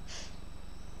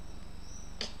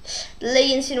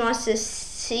 Legends in Master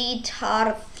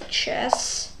C-Tar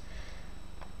chess.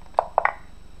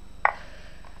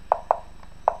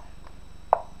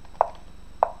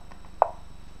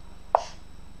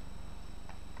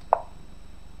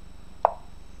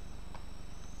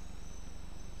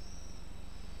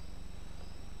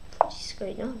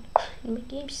 Going on in my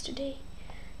games today?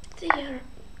 They are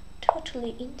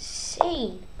totally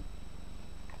insane.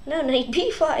 No, knight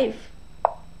b5.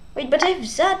 Wait, but I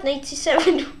have that knight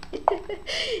c7.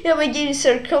 Yeah, my games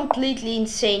are completely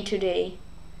insane today.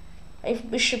 I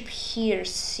have bishop here,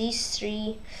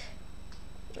 c3.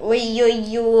 Oi.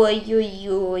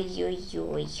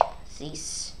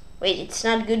 This. Wait, it's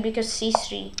not good because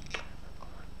c3.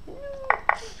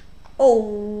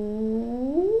 Oh.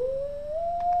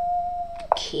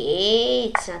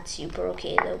 Okay, it's not super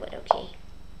okay though, but okay.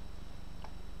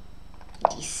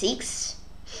 d6.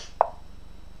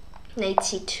 Knight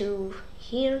c2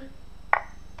 here.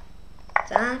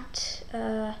 That.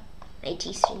 Knight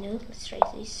e3, no, let's try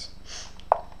this.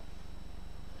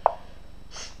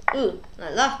 Ooh,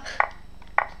 la.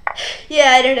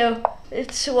 Yeah, I don't know.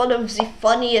 It's one of the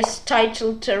funniest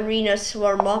titled arenas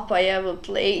warm-up I ever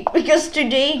played. Because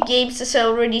today games, as I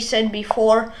already said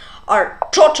before, are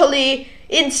totally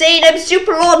insane. I'm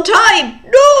super long time.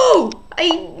 No,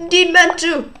 I didn't meant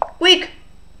to. Quick,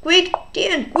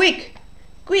 Tykhon, quick,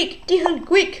 Tykhon,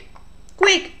 quick.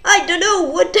 I don't know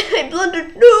what I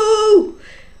blundered. No,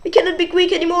 I cannot be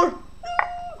quick anymore. No,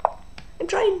 I'm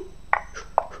trying.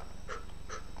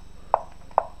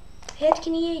 Head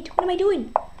king e8. What am I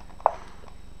doing?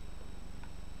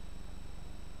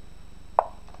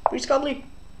 Please calmly.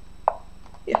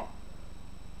 Yeah.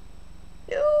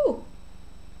 No.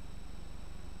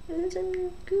 That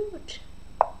isn't good.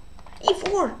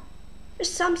 e4.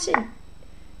 There's something.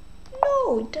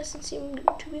 No, it doesn't seem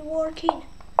to be working.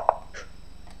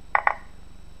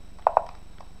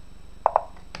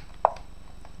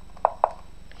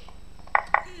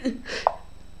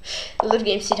 Little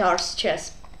game C-Tars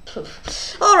chess.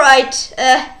 Alright,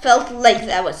 felt like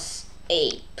that was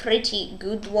a pretty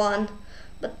good one,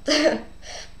 but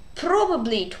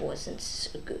probably it wasn't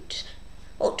so good.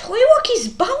 Oh, Toywalk is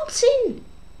bouncing!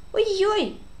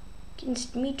 Oi,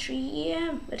 against Dmitry,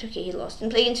 yeah, but okay, he lost.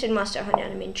 And playing Grandmaster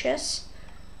Cherniaiev in chess.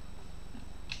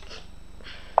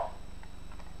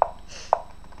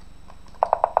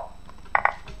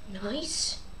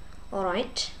 Nice.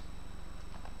 Alright.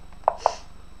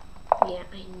 Yeah,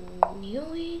 I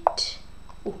knew it.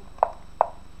 Ooh.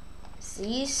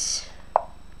 This.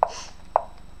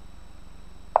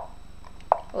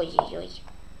 Oi.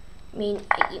 I mean,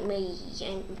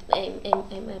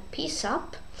 I'm a piece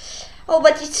up. Oh,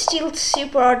 but it's still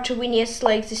super hard to win. Yes,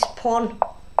 like this pawn.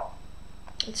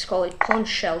 let's call it pawn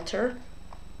shelter,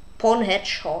 pawn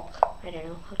hedgehog, I don't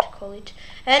know how to call it,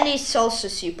 and it's also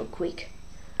super quick.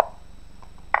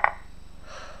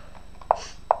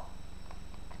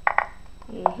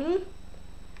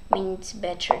 Means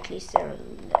better, at least there are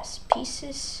less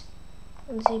pieces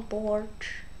on the board.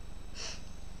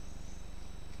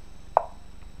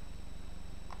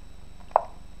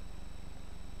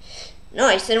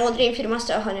 Nice, and one dream for the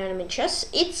master of enemy chess.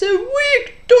 It's a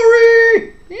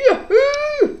victory!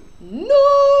 Yahoo!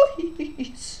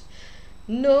 Nice!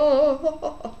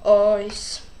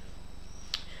 Nice!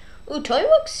 Ooh,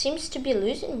 Toybox seems to be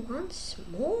losing once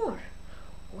more.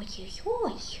 Oi, oi,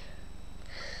 oi.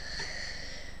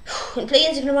 And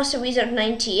playing the Grandmaster Wizard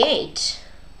 98.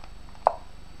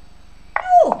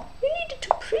 Oh, we needed to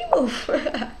pre-move.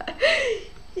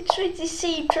 He tried the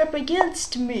same trap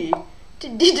against me.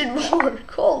 It didn't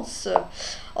work also.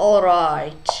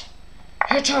 Alright.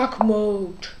 Attack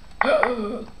mode.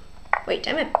 Wait,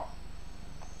 I'm a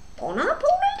pawn up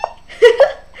already?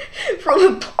 From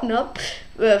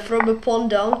a pawn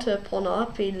down to a pawn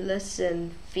up in less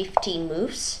than 15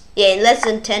 moves. Yeah, in less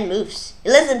than 10 moves.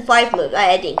 In less than 5 moves.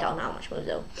 I didn't count how much moves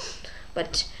though.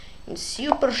 But in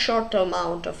super short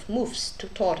amount of moves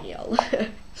tutorial.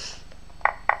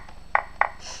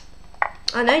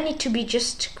 And I need to be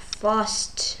just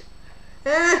fast.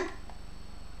 It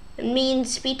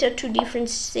means speed are two different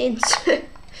things.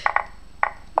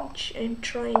 Which I'm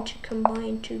trying to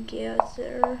combine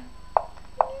together.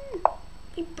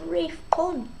 A brave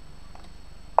pawn.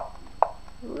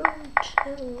 Learned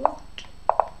a lot.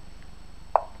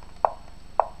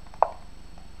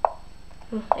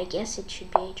 Oh, I guess it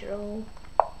should be a draw.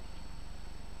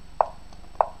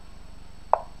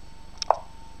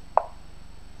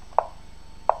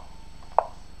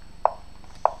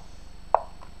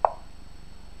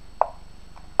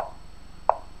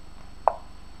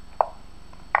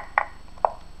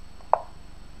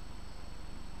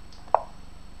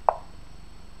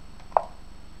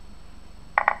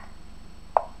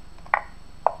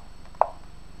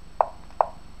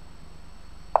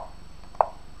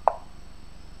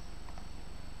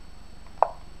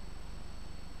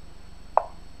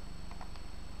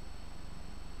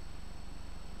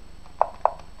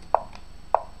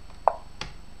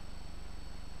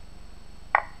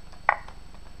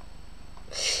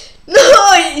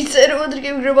 Nice! Another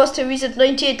game Grandmaster Wizard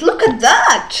 98. Look at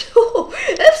that!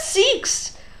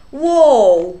 F6!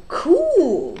 Whoa!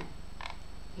 Cool!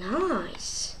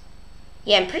 Nice.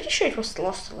 Yeah, I'm pretty sure it was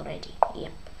lost already.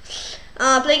 Yep.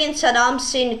 Play against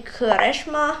Adams in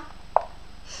Kareshma.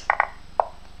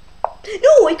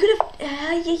 No, I could have.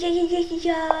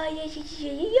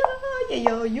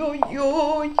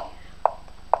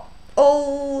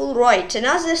 Alright,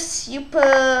 another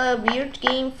super weird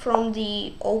game from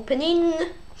the opening.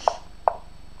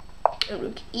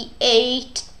 Rook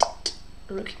e8,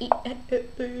 rook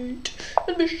e8,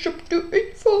 and bishop to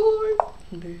a5,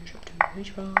 and bishop to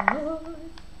h5.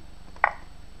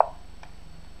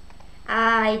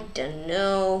 I don't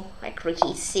know, like rook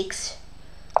e6,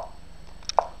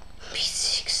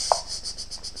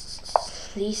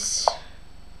 b6, this,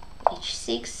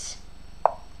 h6.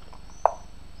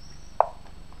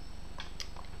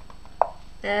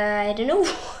 I don't know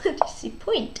what is the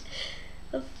point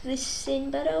of this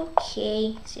thing, but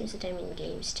okay. Seems that I'm in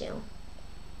game still.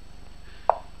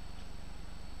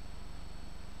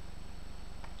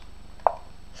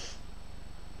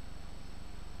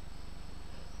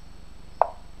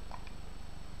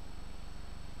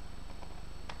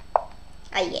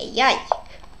 Ay ay ay.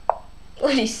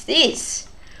 What is this?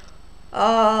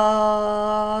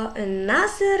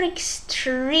 Another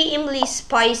extremely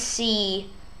spicy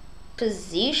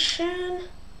position,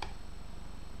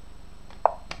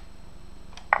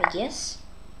 I guess.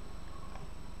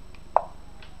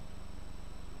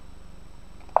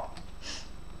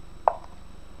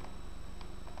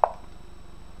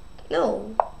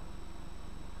 No.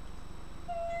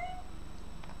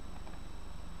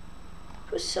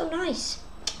 It was so nice.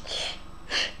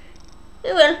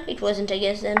 Well, it wasn't, I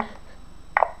guess, then.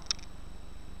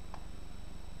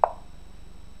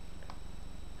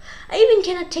 I even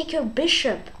cannot take your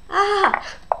bishop.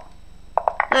 Ah!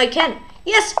 No, I can.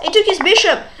 Yes, I took his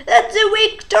bishop. That's a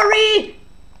victory!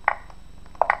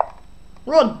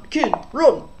 Run, king,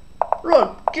 run!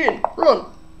 Run, king, run!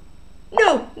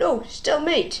 No, no,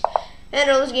 stalemate. And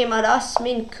all this game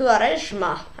Adasmin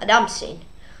Kuarejma Adamsin.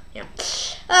 Yeah.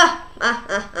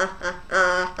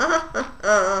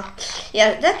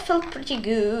 Yeah, that felt pretty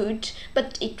good,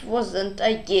 but it wasn't,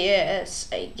 I guess.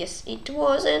 I guess it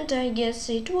wasn't, I guess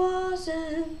it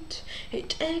wasn't.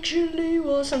 It actually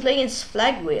was. I'm playing against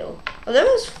Flag Wheel. Oh, that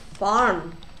was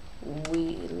farm.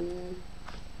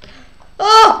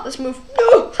 Oh, let's move.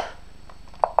 No.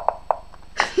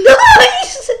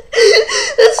 Nice.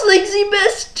 That's like the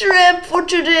best trap for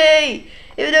today.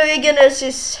 Even though again as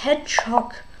this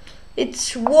hedgehog,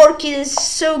 it's working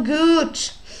so good.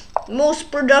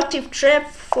 Most productive trap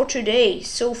for today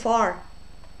so far.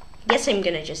 Guess I'm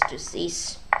gonna just do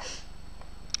this.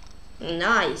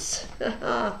 Nice.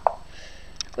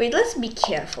 Wait, let's be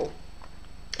careful.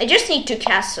 I just need to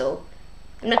castle.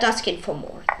 I'm not asking for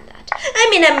more than that. I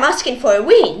mean, I'm asking for a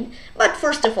win, but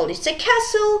first of all it's a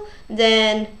castle,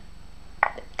 and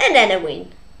then a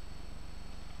win.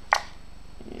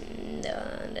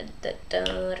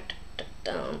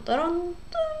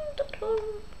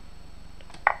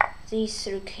 This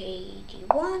rook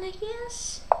d1, I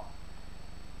guess.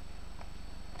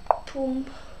 Boom.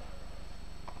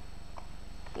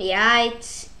 Yeah,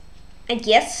 it's, I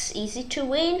guess, easy to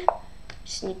win.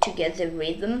 Just need to get the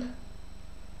rhythm.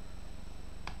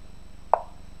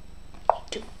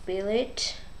 Need to feel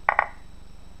it.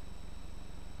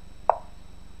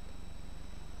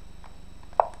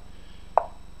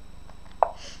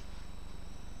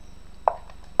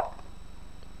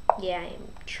 Yeah, I'm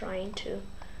trying to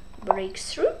break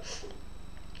through.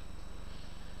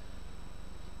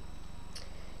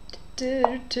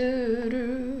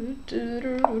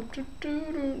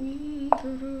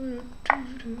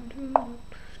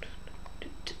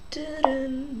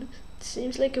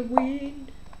 Seems like a win,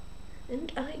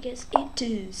 and I guess it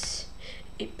is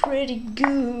a pretty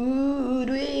good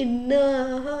win.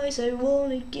 Nice. I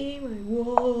won a game. I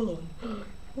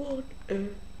won a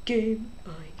game.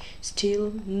 I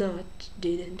still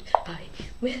didn't. I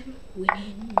will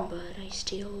winning, but I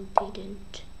still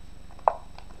didn't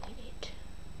win it.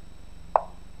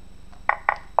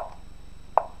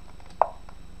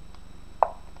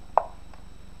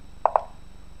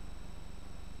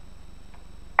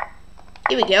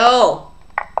 Here we go.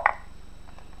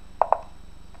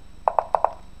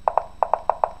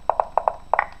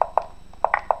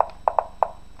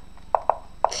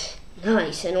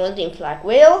 Nice, and one in flag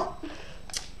wheel.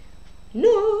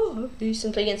 No,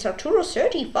 recently against Arturo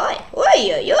 35. Oi,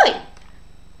 oi, oi.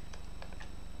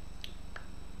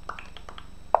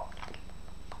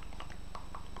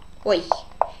 Oi.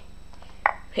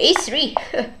 A3.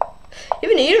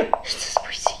 Even here. It's a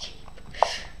crazy game.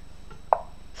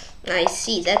 I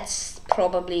see, that's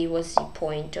probably was the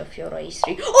point of your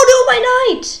A3. Oh no, my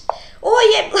knight! Oh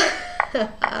yeah.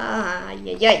 Ah,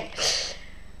 yeah, yeah.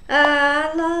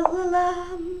 La la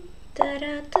la. Da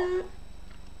da da.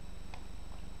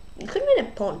 It could be a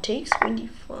pawn takes queen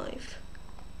d5.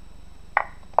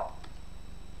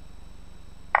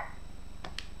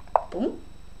 Boom.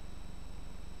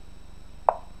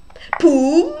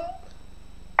 Boom.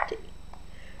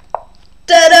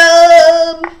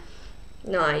 Ta-da!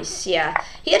 Nice, yeah.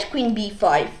 He had queen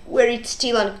b5, where it's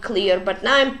still unclear, but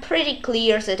now I'm pretty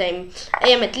clear that I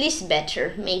am at least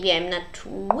better. Maybe I'm not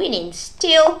winning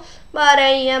still, but I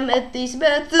am at this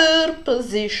better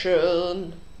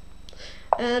position.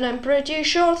 And I'm pretty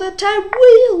sure that I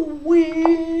will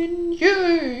win.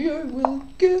 Yeah, I will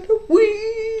get a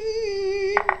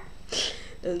win.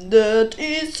 And that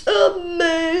is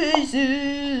amazing.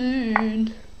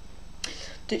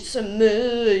 It's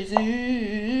amazing.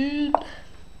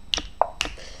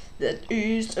 That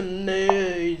is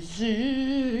amazing.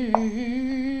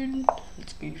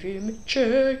 Let's give him a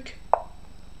check.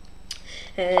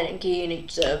 And king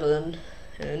h7.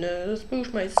 And let's push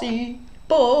my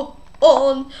c4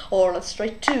 on. Or let's try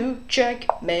to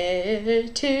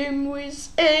checkmate him with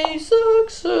a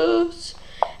success.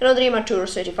 Another game at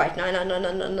 235.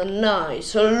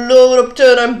 Nice. Hello, up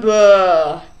 10, I'm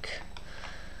back.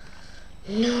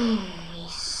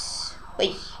 Nice.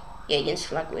 Wait. Yeah, against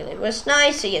Flagwheel it was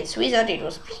nice. Against Wizard it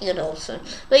was pretty good also.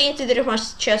 Playing into the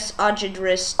Rematch Chess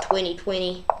Address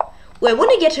 2020. Well, I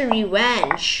want to get a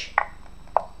revenge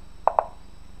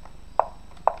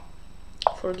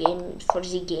for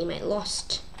the game I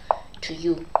lost to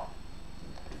you.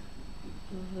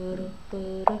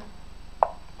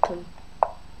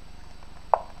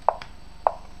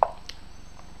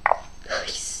 I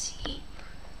see.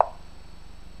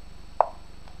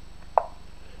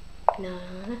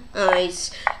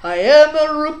 Nice. I am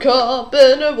a rook up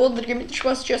and I won the game. It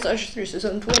was just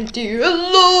 2020.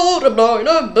 Hello, I'm 9,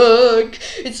 I'm back.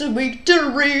 It's a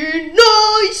victory.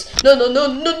 Nice. No,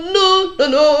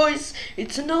 nice.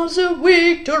 It's another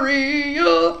victory.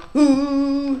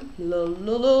 Yahoo. La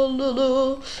la la la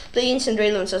la. Play Instant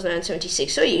Railroad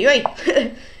 1976. Oh yeah.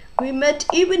 We met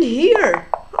even here.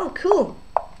 Oh cool.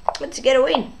 Let's get a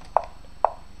win.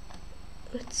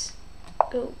 Let's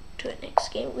go to the next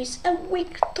game with a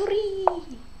victory.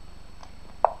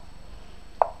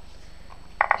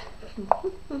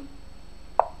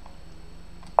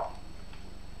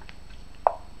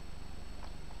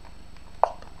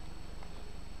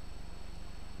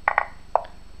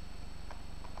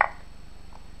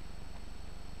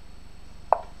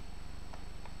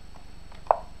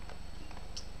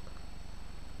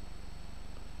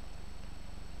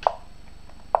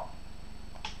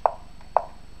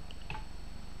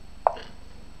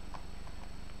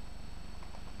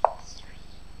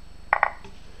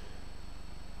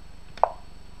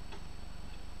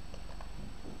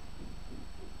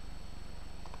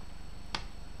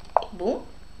 Boom.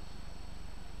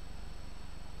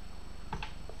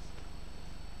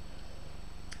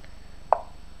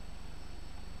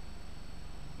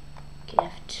 Okay,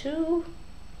 F2.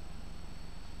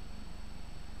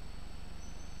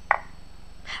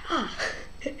 Ah,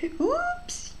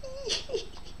 oops.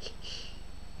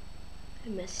 I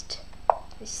messed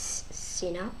this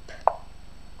scene up.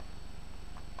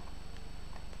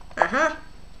 Have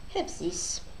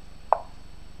this.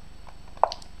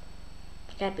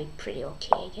 That'd be pretty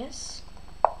okay, I guess.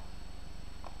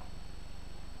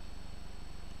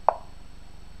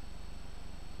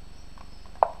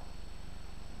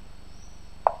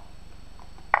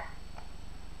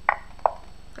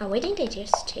 Oh, why didn't they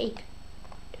just take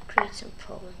to create some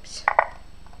problems?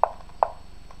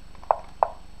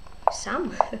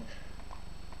 Some.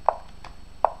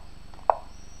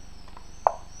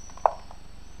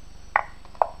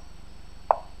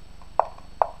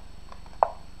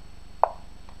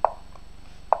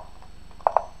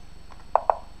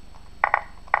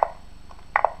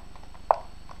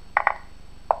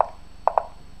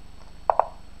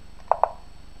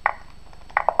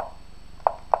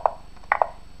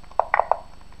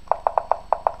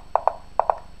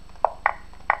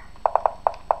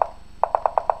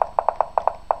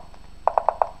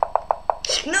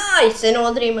 Nice! And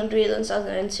all Dream Madrid on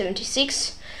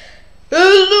 1076.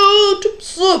 Hello, Tip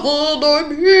 7,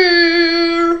 I'm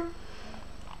here!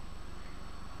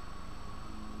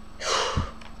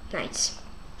 Nice.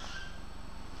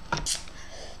 That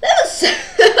was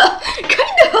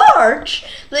kinda hard!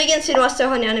 Play against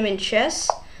Cherniaiev on anime chess.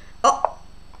 No.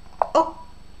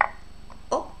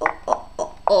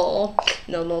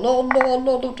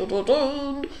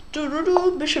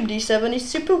 Bishop d7 is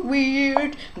super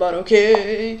weird, but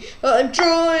okay. I'm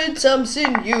trying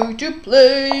something new to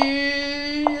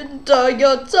play, and I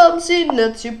got something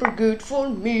that's super good for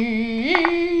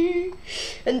me,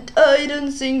 and I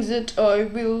don't think that I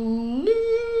will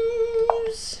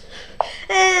lose.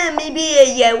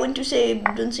 Maybe I want to say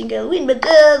I don't think I'll win, but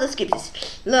let's skip this.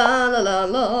 La la la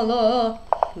la la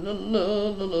la la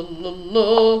la la la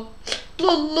la.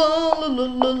 La la la la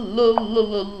la la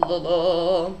la la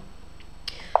la.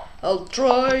 I'll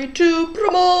try to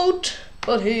promote,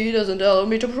 but he doesn't allow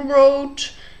me to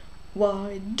promote.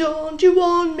 Why don't you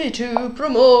want me to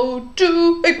promote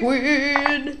to a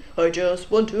queen? I just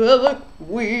want to have a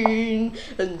queen,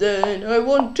 and then I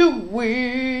want to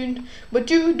win.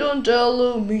 But you don't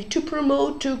allow me to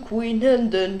promote to queen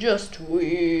and then just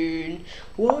win.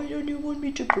 Why don't you want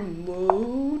me to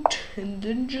promote and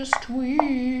then just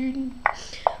win?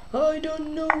 I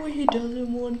don't know why he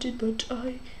doesn't want it, but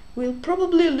I will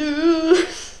probably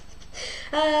lose.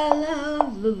 La la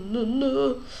la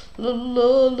la la la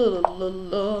la la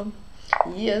la.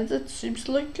 Yeah, that seems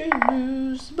like I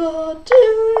lose, but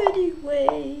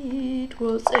anyway, it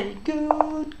was a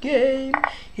good game.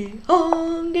 He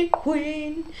hung a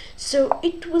queen, so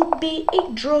it will be a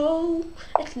draw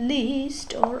at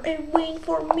least, or a win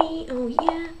for me. Oh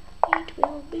yeah, it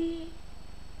will be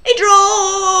a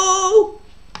draw.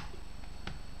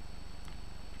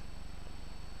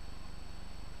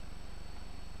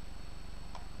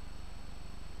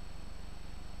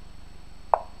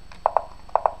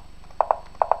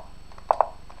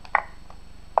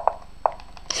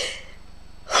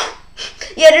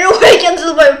 Yeah, I don't know why I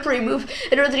cancelled my pre-move.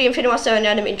 I don't think I'm finna an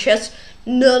anime chess.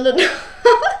 No. Look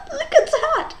at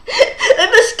that.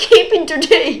 I'm escaping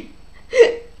today.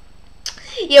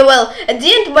 Yeah, well, at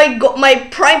the end, my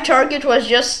prime target was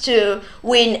just to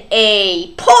win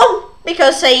a pawn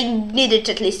because I needed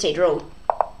at least a draw.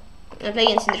 I play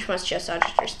against International Chess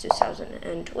Auditors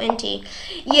 2020.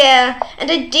 Yeah, and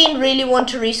I didn't really want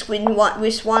to risk with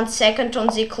 1 second on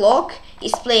the clock.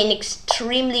 He's playing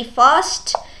extremely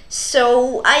fast.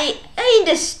 So I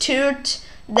understood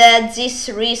that this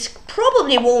risk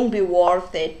probably won't be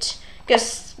worth it,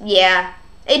 because yeah,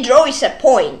 a draw is a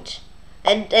point,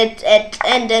 and at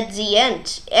the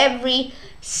end, every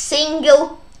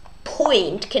single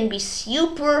point can be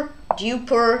super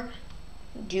duper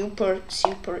duper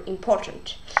super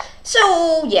important.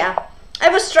 So yeah, I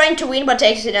was trying to win but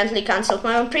I accidentally cancelled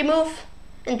my own pre-move,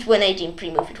 and when I didn't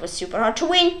pre-move it was super hard to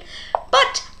win,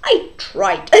 but I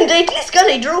tried and I at least got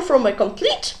a draw from a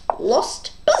complete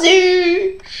lost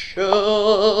position.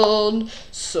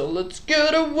 So let's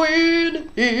get a win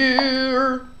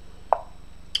here.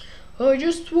 I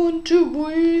just want to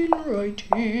win right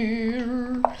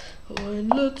here, and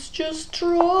let's just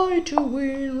try to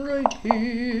win right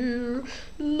here.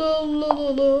 La la la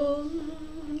la,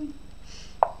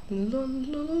 la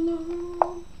la la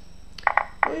la.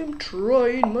 I'm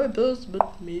trying my best,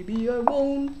 but maybe I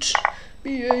won't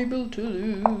be able to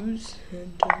lose,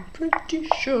 and I'm pretty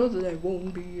sure that I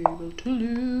won't be able to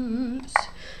lose.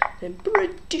 I'm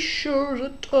pretty sure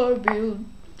that I will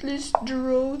at least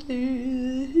draw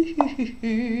this.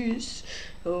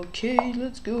 Okay,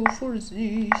 let's go for this,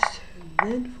 and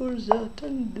then for that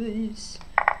and this.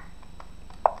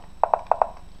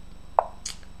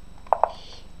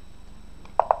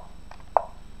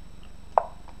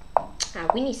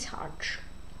 Win is hard.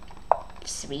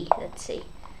 3, let's say.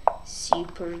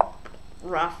 Super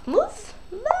rough move.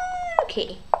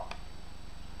 Okay.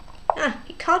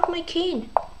 He caught my king.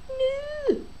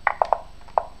 No.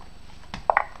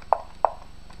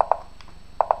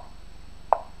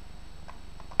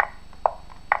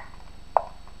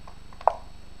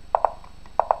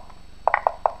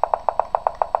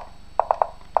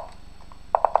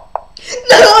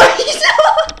 What is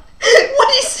that?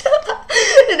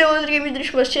 And I was giving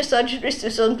this was just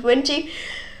 2020.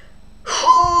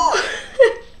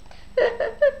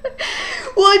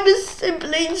 Why must I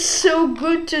playing so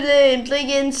good today? I'm playing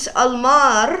against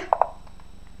Almar.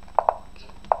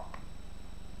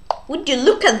 Would you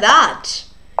look at that?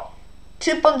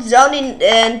 2 points down in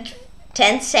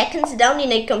 10 seconds down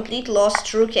in a complete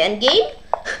lost rook endgame.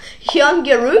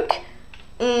 Younger rook.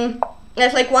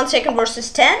 That's like 1 second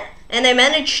versus 10, and I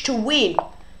managed to win.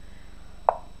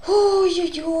 Oh,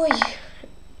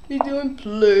 I'm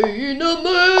playing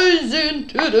amazing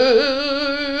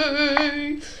today.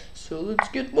 So let's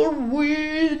get more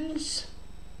wins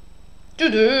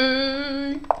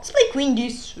today. Let's play Queen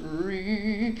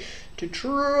D3 to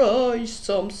try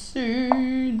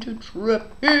something to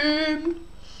trap him.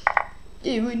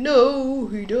 Even though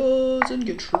he doesn't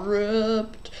get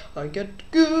trapped, I get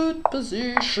good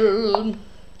position.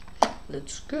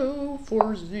 Let's go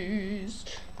for this,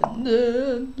 and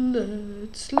then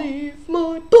let's leave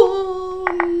my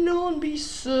pawn on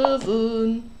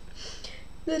B7.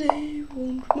 That he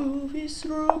won't move his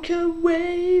rook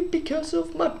away because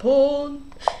of my pawn.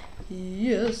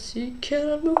 Yes, he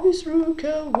cannot move his rook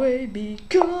away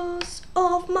because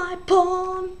of my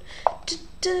pawn.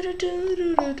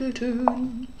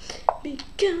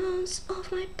 Because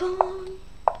of my pawn,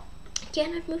 he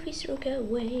cannot move his rook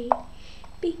away.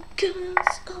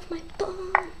 Because of my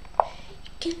pawn, he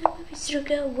cannot move his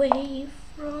rook away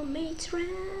from its rank.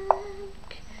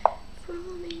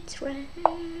 From its rank.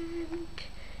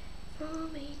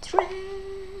 From its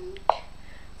rank.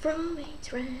 From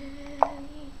its rank.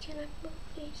 He cannot move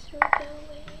his rook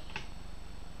away.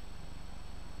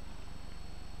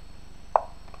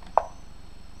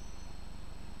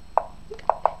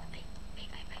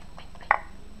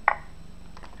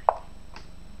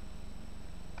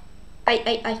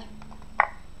 I.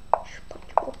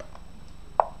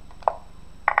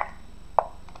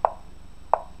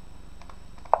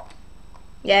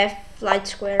 Yeah, flight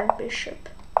square bishop.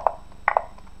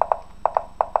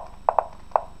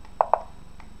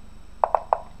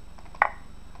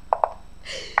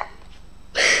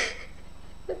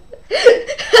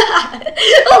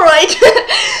 Alright.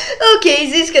 Okay,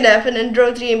 this can happen and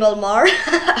draw 3 in Belmar.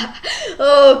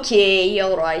 Okay,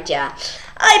 alright, yeah.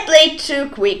 I played too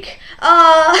quick.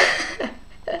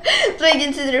 Played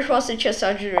into the International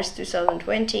Grandmaster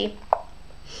 2020.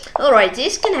 Alright,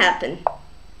 this can happen.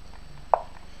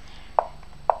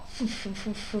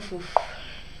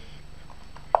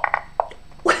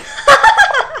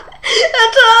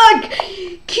 Attack!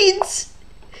 King,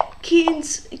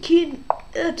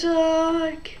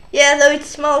 attack! Yeah, though it's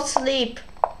small sleep.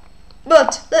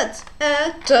 But let's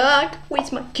attack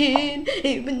with my king.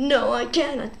 Even though I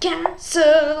cannot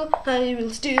cancel, I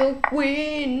will still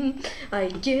win. I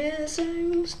guess I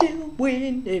will still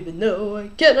win. Even though I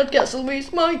cannot cancel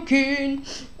with my king,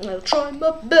 I'll try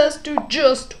my best to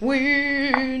just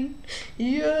win.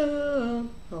 Yeah,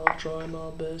 I'll try my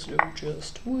best to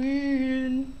just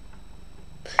win.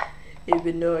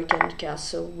 Even though I cannot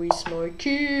cancel with my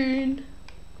king,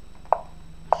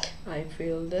 I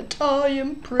feel that I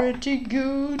am pretty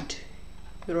good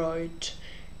right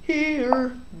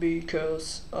here,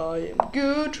 because I am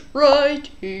good right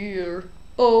here.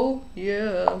 Oh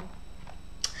yeah.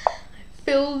 I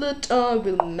feel that I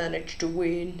will manage to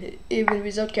win, even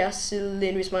without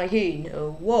castling with my king.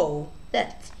 Oh whoa,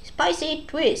 that's a spicy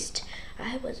twist.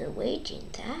 I wasn't waiting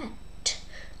that.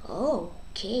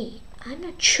 Okay, I'm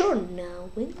not sure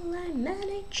now. Will I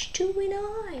manage to win?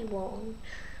 I won't.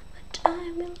 But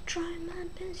I will try my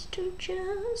best to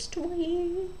just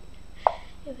win.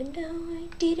 Even though I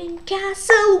didn't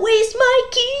castle with my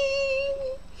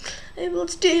king, I will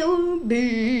still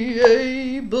be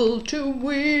able to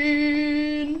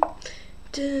win.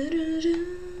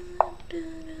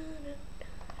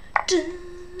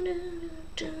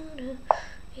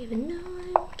 Even though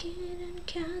I didn't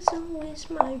castle with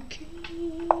my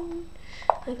king,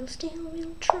 I will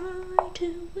still try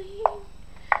to win.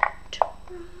 Try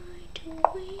to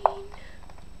win.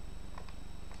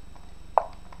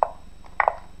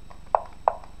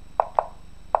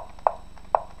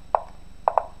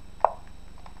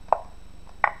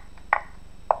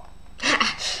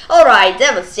 Alright,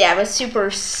 that was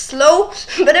super slow,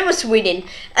 but I was winning.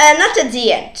 Not at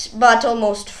the end, but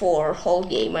almost for whole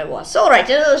game I was. Alright,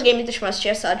 another game in the Smash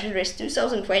Chess Race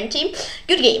 2020.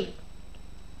 Good game.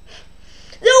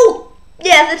 Though,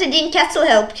 yeah, that I didn't castle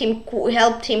helped him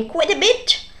quite a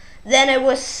bit. Then I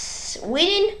was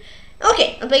winning.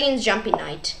 Okay, I'm playing Jumping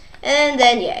Knight. And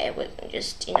then, yeah, it wasn't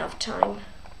just enough time.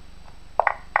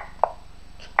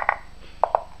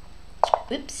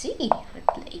 Whoopsie, I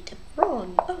played a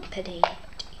wrong opening.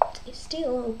 It is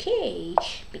still okay,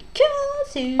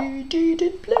 because he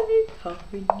didn't play how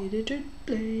he needed to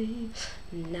play.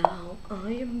 Now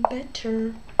I am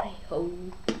better, I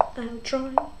hope.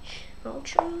 I'll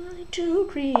try to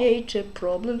create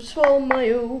problems for my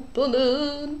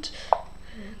opponent.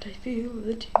 And I feel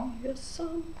that he has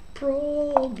some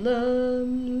problems.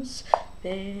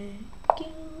 Thank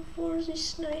you for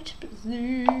this nice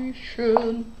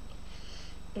position.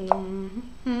 I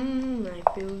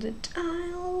feel that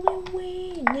I'll be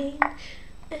winning,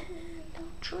 and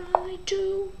I'll try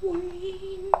to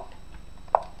win.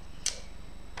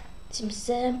 Seems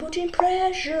I'm putting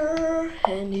pressure,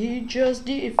 and he just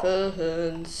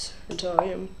defends, and I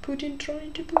am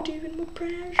trying to put even more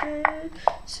pressure,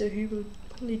 so he will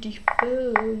only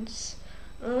defense.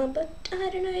 But I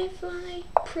don't know if my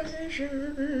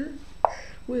pressure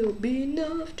will be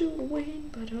enough to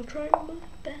win, but I'll try my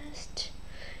best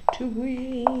to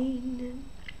win.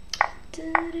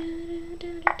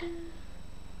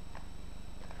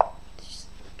 Just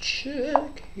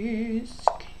check his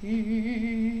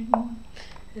skin,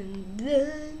 and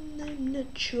then I'm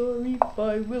not sure if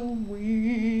I will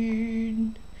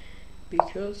win,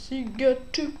 because he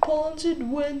got 2 pawns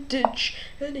advantage,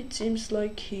 and it seems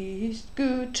like he's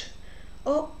good.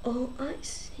 I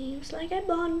seems like I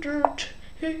blundered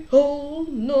a whole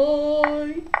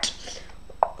night.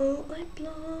 I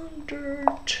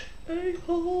blundered a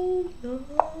whole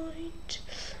night.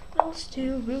 I'll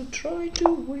still will try to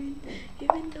win,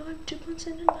 even though I'm 2 points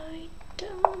and a night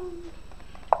down.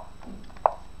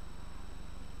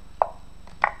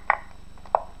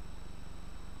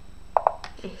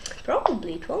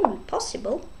 Probably it won't be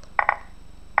possible.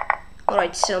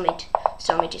 Alright, stalemate.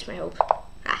 Stalemate is my hope.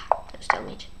 No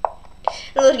stalemate.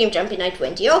 Another game, Jumping Knight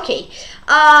 20. Okay,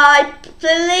 I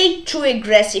played too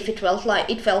aggressive. It felt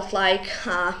like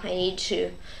I need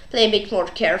to play a bit more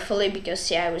carefully, because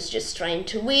yeah, I was just trying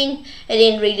to win. I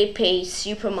didn't really pay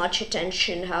super much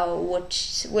attention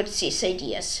what's his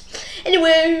ideas.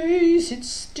 Anyways, it's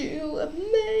still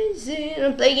amazing.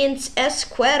 I'm playing against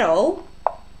Esquero.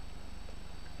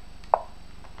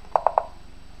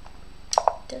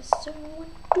 Doesn't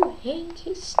want to hang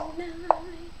his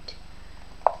knight,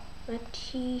 but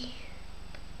he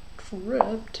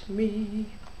trapped me,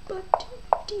 but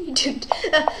he didn't.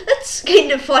 That's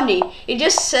kind of funny. He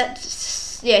just said,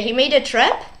 yeah, he made a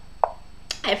trap.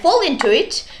 I fall into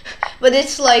it, but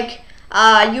it's like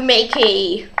you make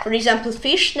a, for example,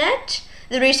 fish net.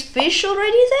 There is fish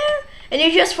already there, and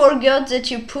you just forgot that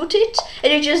you put it,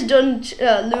 and you just don't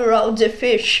lure out the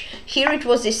fish. Here it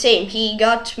was the same. He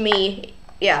got me,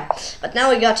 yeah, but now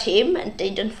I got him, and they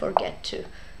don't forget to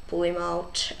pull him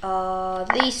out.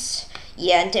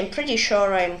 Yeah, and I'm pretty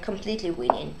sure I'm completely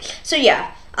winning. So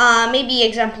yeah, maybe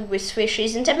example with fish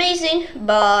isn't amazing,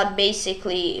 but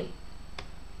basically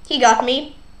he got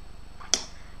me.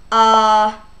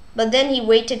 But then he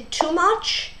waited too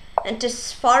much, and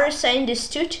as far as I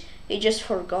understood, he just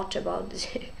forgot about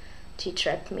it. He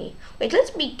trapped me. Wait,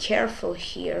 let's be careful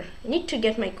here. I need to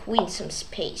get my queen some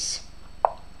space.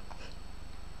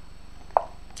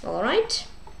 Alright.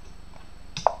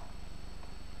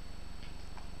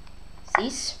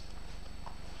 This.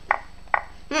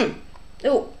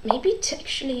 Oh, maybe it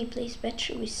actually he plays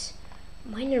better with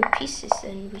minor pieces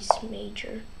than with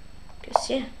major. Because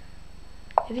yeah,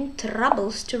 having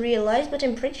troubles to realize, but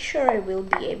I'm pretty sure I will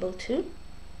be able to.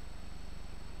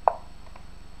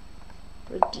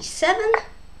 Rook d7.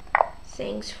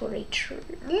 Thanks for a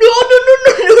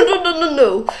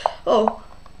no. Oh,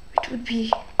 it would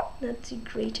be not the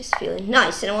greatest feeling.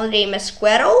 Nice, and already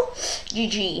Mesquero.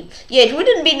 GG. Yeah, it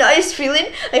wouldn't be nice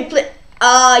feeling. I play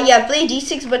I played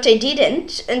d6, but I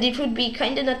didn't, and it would be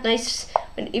kinda not nice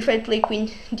if I play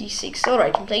queen d6.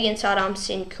 Alright, I'm playing against Adams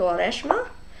in Quaresma.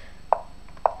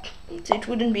 So it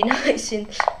wouldn't be nice in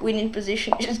winning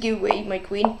position, just give away my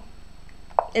queen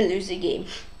and lose the game.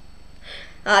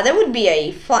 That would be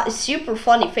a super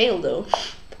funny fail though.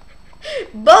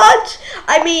 But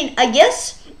I mean, I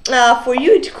guess for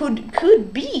you it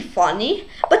could be funny,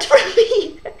 but for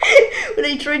me, when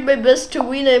I tried my best to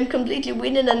win, I'm completely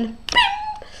winning, and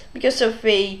because of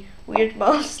a weird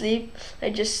mouse sleep, I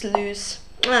just lose.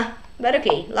 But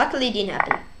okay, luckily it didn't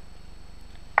happen.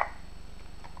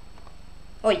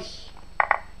 Oi.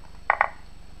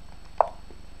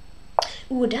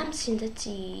 Ooh, Damson, that's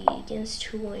against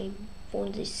who I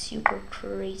won this super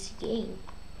crazy game.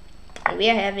 And we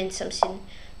are having something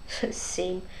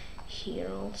same here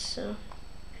also,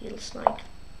 feels like.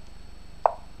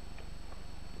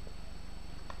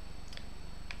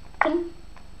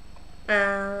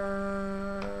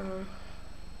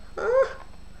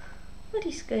 What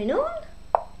is going on?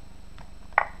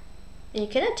 And you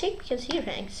cannot take because here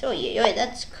hangs. Oh yeah,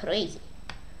 that's crazy.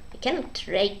 I cannot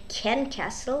trade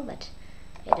castle, but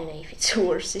I don't know if it's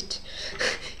worth it.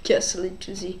 Castle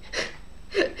into the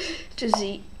to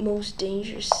the most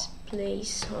dangerous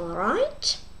place. All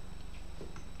right.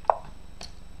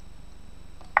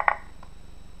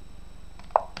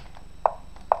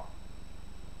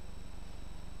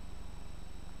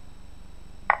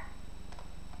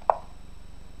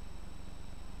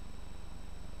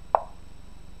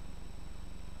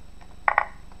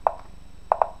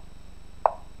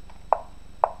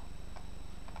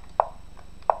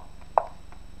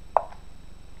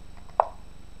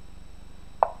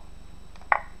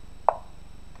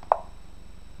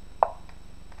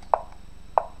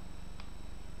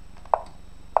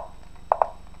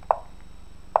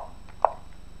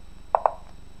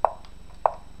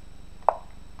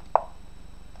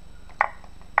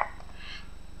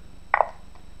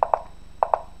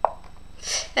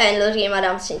 And looking at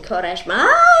Madame Sincourage,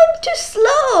 I'm too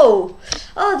slow.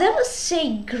 Oh, that was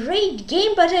a great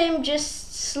game, but I'm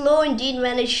just slow and didn't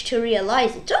manage to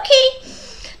realize it. Okay,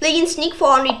 playing Sneak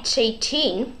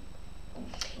 418.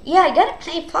 Yeah, I gotta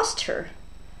play faster.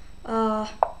 Because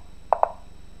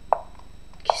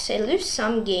I lose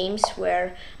some games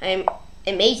where I'm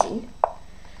amazing.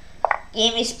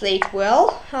 Game is played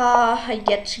well, I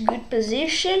get good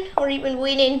position or even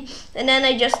winning, and then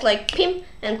I just like pimp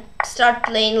and start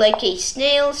playing like a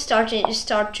snail, start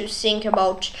to think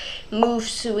about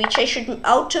moves which I should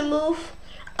auto move,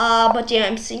 but yeah,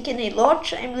 I'm thinking a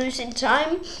lot, I'm losing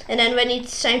time, and then when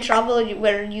it's time travel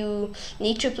where you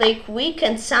need to play quick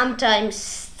and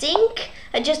sometimes think,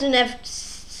 I just don't have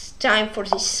time for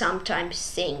this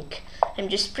sometimes think. I'm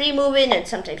just pre-moving and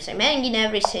sometimes I'm hanging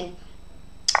everything.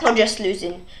 Or just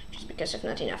losing, just because of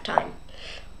not enough time.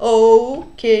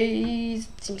 Okay, it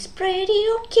seems pretty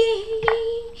okay.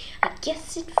 I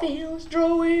guess it feels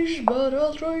drawish, but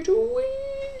I'll try to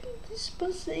win this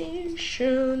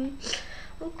position.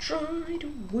 I'll try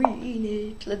to win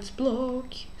it. Let's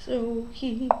block so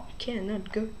he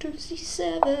cannot go to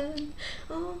c7.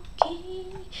 Okay,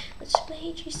 let's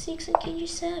play g6 and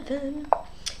kg7.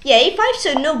 Yeah, a5,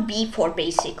 so no b4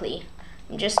 basically.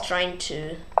 I'm just trying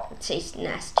to, let's say,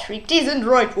 strict isn't the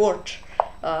right word.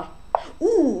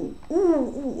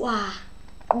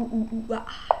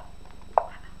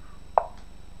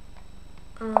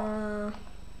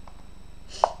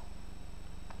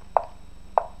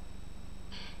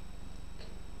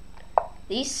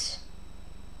 This,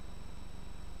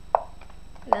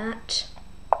 that.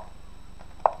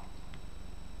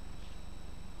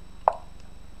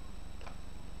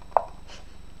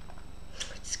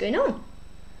 What's going on?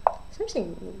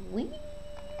 Something weird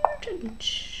and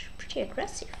pretty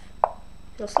aggressive,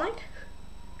 feels like.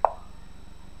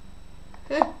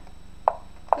 No.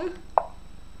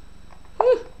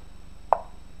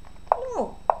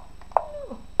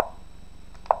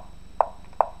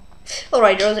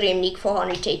 Alright, Rotary Nick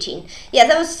 418. Yeah,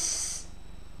 that was...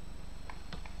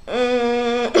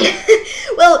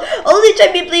 well, all the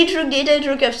time we played Rook Data,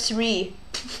 Rook F3.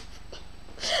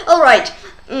 Alright.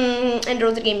 And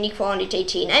draw the game Nick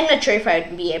 418. I'm not sure if I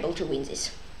would be able to win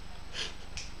this.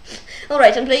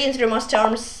 Alright, I'm playing against Grandmaster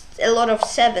Arms a lot of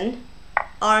 7.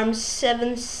 Arms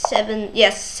 7,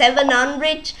 yes,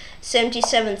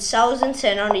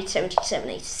 777,777,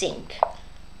 I think.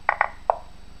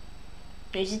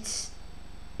 Is it?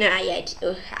 Nah, yeah, it's,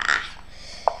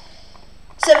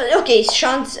 7, okay,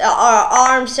 chance,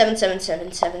 arm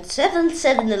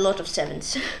 77777, a lot of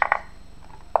 7s.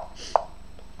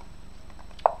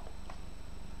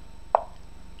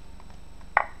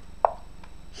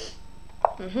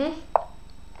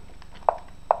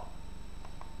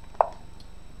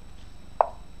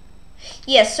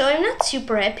 Yeah, so I'm not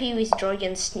super happy with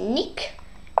Dragon Sneak,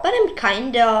 but I'm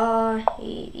kinda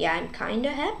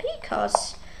happy,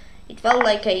 cause it felt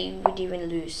like I would even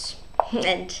lose.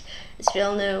 And as we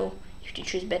all know, you have to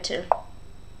choose better.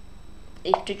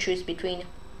 You have to choose between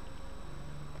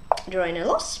draw and a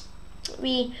loss.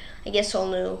 We, I guess, all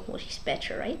know what is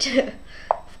better, right?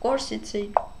 Of course, it's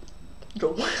a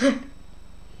draw.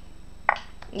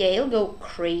 Yeah, he'll go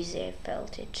crazy. I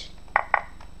felt it.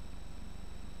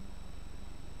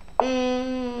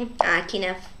 King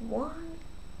F1.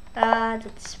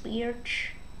 That's weird.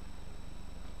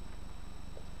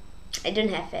 I don't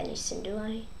have anything, do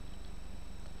I?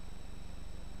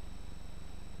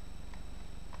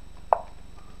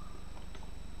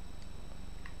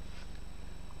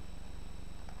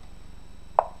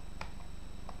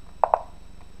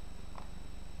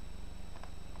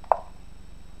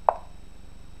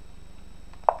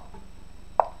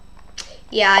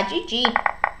 Yeah, GG.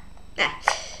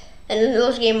 And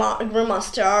those game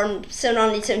Grandmaster are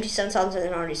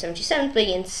 777,777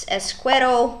 begins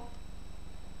Esquero.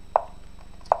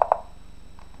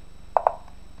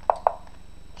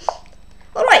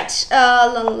 Alright,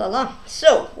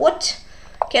 So, what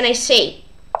can I say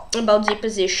about the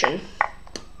position?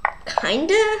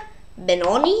 Kinda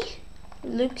Benoni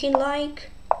looking like.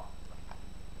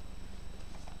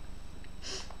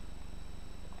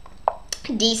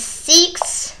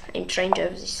 D6. I'm trying to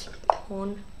have this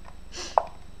pawn.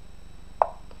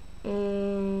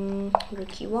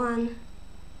 Rookie 1.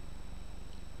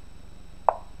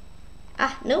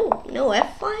 No,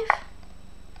 F5.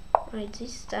 Right,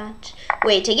 this, that.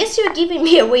 Wait, I guess you're giving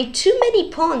me away too many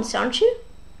pawns, aren't you?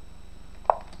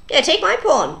 Yeah, take my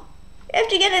pawn. You have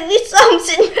to get at least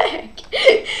something back.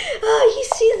 Oh, he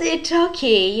sees it.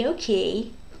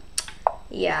 Okay.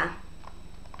 Yeah.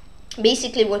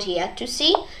 Basically what he had to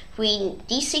see, queen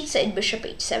d6 and bishop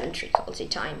h7 trick all the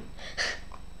time.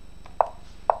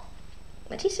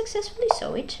 But he successfully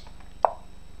saw it.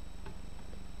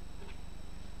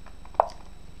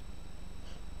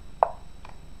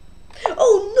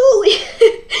 Oh no!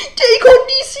 Take on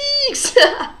d6!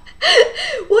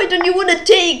 Why don't you want to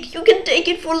take? You can take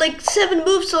it for like 7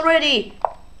 moves already.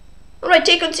 Alright,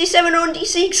 take on c7 on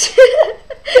d6.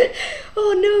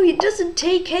 Oh no, he doesn't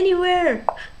take anywhere.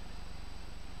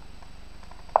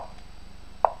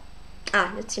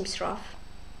 That seems rough.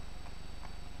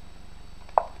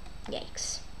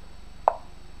 Yikes.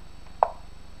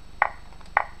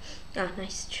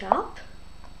 Nice job.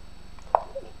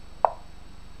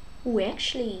 Ooh,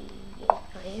 actually, I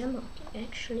am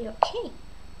actually okay.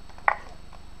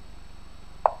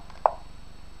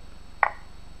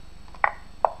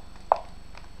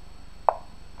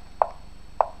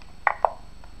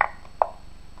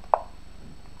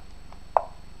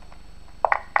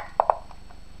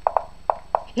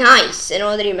 Nice,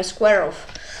 another Masquerov.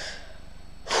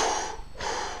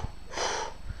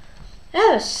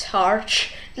 That was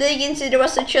harsh. Leggings, there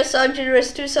was a Chess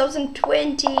Angeles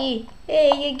 2020.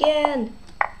 Hey, again.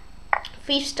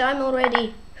 5th time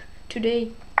already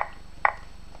today.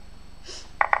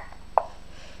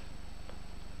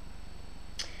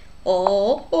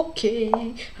 Oh,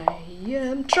 okay, I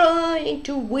am trying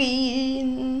to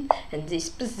win, and this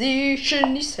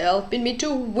position is helping me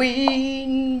to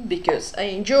win, because I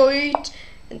enjoy it,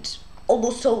 and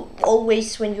also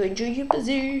always when you enjoy your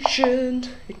position,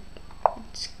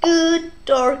 it's good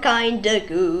or kinda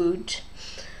good.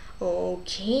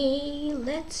 Okay,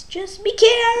 let's just be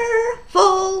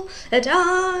careful that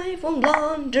I won't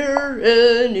blunder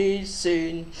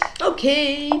anything.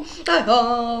 Okay, I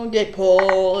hung a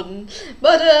pawn,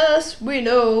 but as we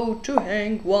know, to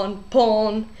hang one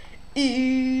pawn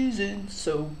isn't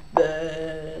so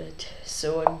bad.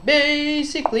 So I'm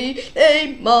basically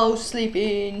a mouse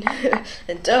sleeping,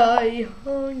 and I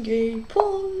hung a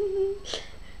pawn.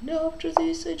 And after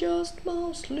this I just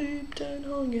mouse slept and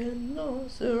hung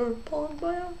another pawn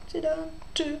by accident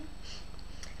too.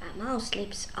 Mouse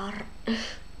sleeps are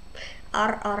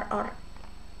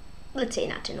let's say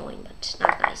not annoying, but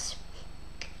not nice.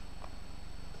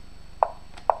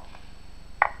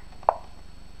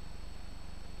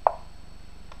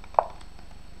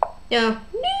 Yeah.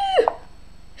 No!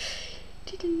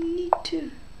 need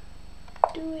to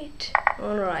do it.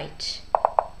 Alright.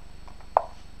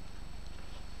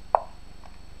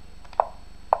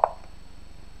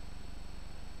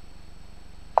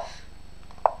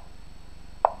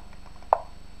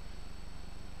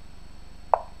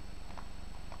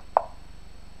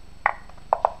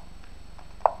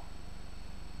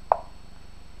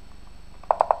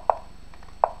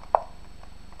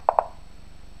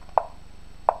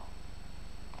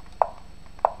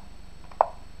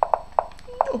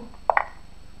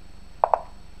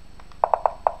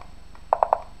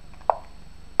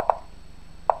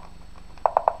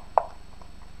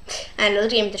 And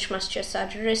LiveStream Dishmaster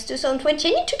Saturdays 2020.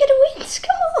 I need to get a wins.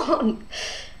 Come on.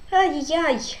 Ay,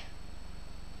 ay.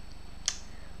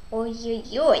 Oi, oi,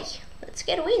 oi. Let's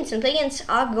get wins and play against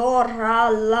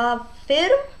Agora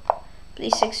Firm.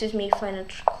 Please excuse me if I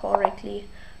not correctly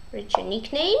read your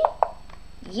nickname.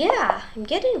 Yeah, I'm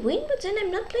getting a win, but then I'm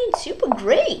not playing super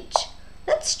great.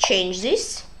 Let's change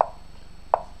this.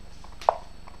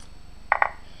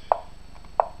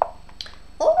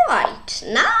 Alright,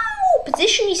 now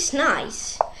position is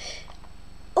nice.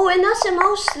 Oh, and that's a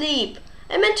mouse sleep.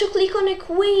 I meant to click on a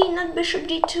queen, not bishop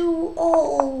d2.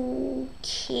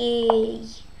 Okay.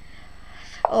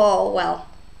 Oh, well.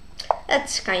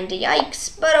 That's kinda yikes,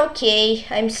 but okay.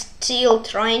 I'm still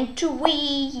trying to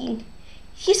win.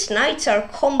 His knights are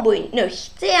comboing. No,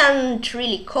 they aren't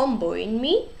really comboing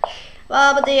me.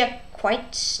 But they are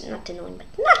quite, not annoying, but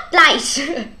not nice.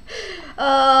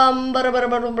 How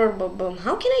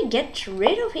can I get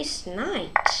rid of his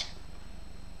knight?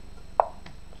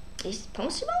 Is it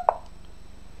possible?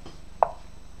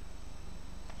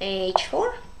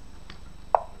 H4.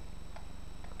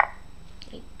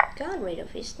 I got rid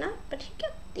of his knight, but he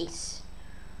got this.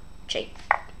 Which I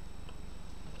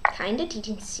kinda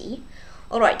didn't see.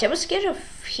 Alright, I was scared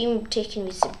of him taking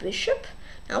with the bishop.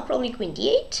 Now probably queen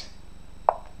d8.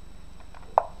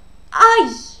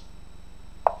 Aye!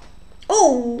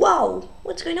 Oh, wow!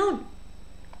 What's going on?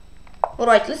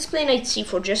 Alright, let's play knight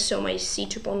c4 just so my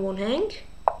c2 pawn won't hang.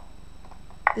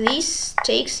 This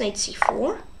takes knight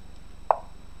c4.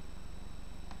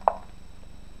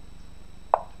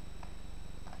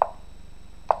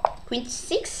 Queen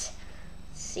c6.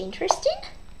 It's interesting.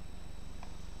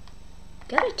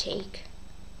 Gotta take.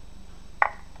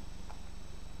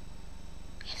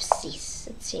 f6.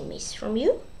 That's a miss from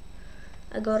you.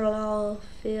 I got a lot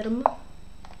firm.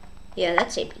 Yeah,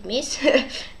 that's a big miss.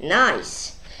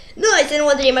 Nice. Nice, and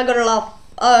one dream I got a lot.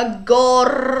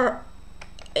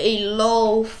 A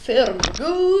low firm.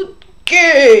 Good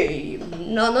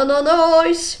game. No,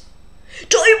 nice.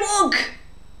 Toy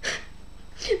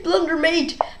Blunder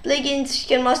mate. Play against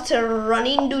Grandmaster, run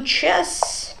into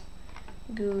chess.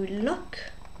 Good luck.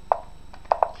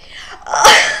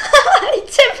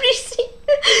 It's everything.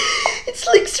 It's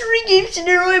like 3 games in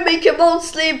a row I make a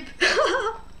mouse slip.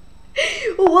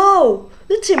 Wow,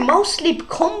 that's a mouse slip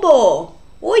combo.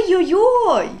 Oi, oi,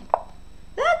 oi.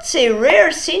 That's a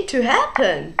rare thing to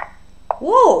happen.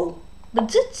 Whoa,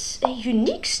 but that's a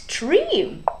unique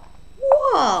stream.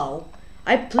 Wow,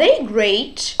 I play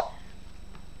great.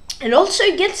 And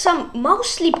also get some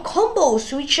mouse slip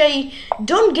combos, which I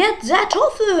don't get that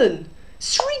often.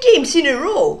 3 games in a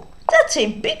row. That's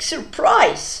a big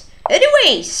surprise.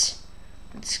 Anyways,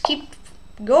 let's keep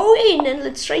going and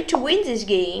let's try to win this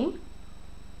game.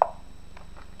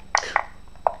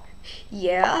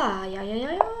 Yeah.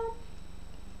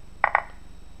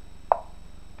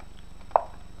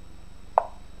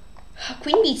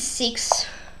 Queen b6.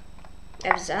 I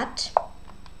have that.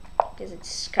 Because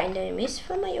it's kind of a miss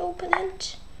for my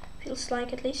opponent. Feels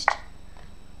like, at least.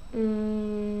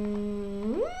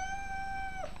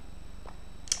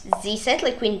 Z set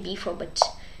like queen b4, but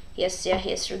yes, yeah, he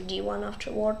has rook d1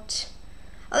 afterwards.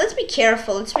 Let's be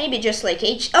careful. It's maybe just like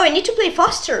h. Oh, I need to play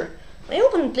faster. My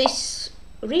opponent plays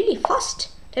really fast.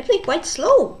 They play quite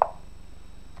slow.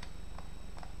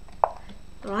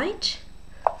 Right?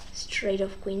 Straight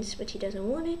off queens, but he doesn't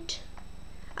want it.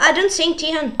 I don't think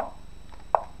Tykhon.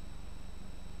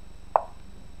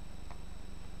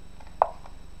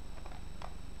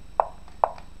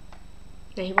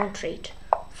 No, he won't trade.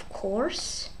 Of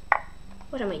course.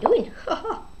 What am I doing?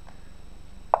 Haha.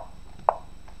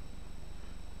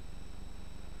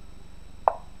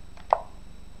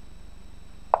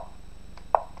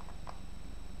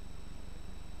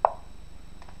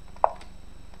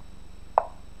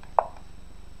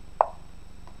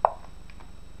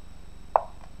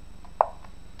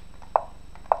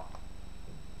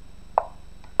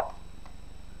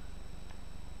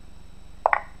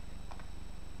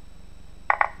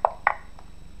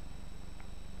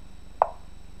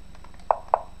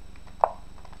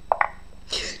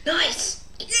 Nice!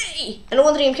 Yay! And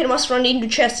one dream can must run into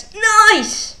chess.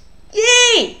 Nice!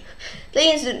 Yay!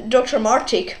 Playing Dr.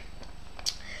 Martik.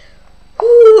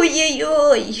 Ooh, yay,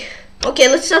 yay. Okay,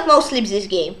 let's not mouse sleep this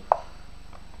game.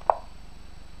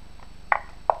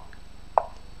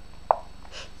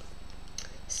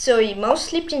 So he mouse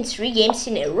slept in 3 games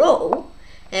in a row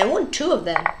and won 2 of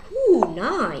them. Ooh,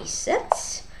 nice.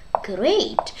 That's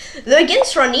great. Though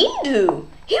against Ranindu,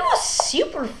 he was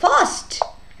super fast.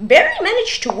 Barely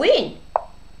managed to win.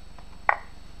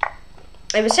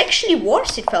 It was actually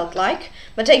worse, it felt like.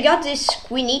 But I got this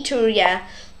Queen E2, yeah.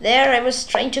 There I was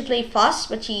trying to play fast,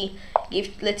 but he,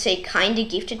 let's say, kinda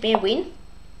gifted me a win.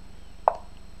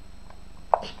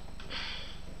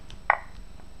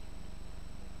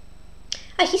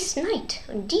 Ah, he's knight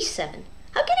on D7.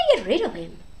 How can I get rid of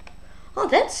him? Oh,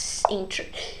 that's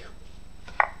interesting.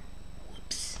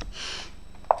 Whoops.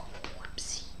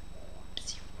 Whoopsie.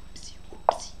 Whoopsie, whoopsie,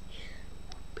 whoopsie.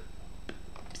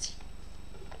 Whoopsie.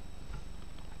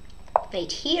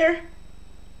 Right here.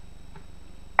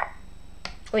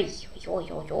 Oi, oi,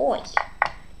 oi, oi.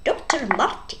 Dr.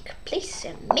 Martik plays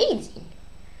amazing.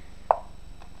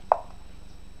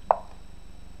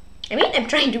 I mean, I'm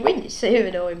trying to win this,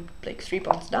 even though I'm like 3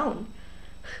 points down.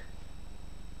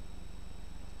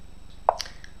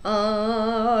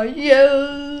 I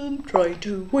am trying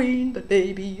to win, but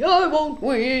baby, I won't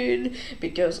win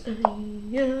because I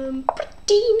am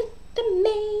pretty not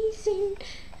amazing,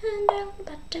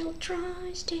 but I'll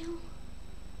try still.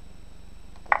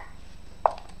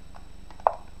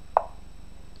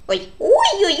 Oi,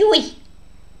 oi, oi, oi.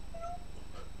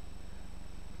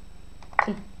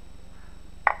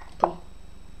 Boom.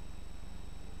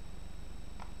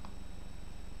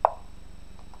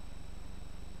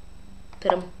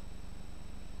 Put him.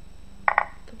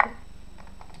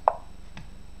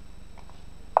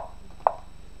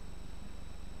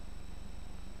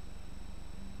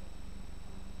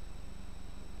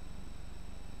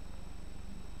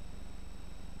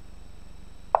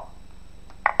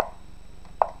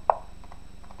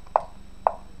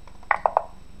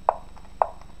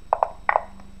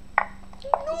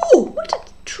 No! What a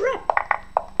trap!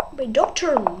 By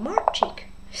Dr. Martik.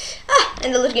 Ah,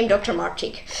 and the late game Dr.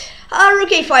 Martik. Rook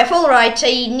a5, alright,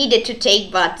 I needed to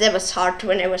take, but that was hard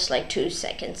when I was like 2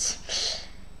 seconds.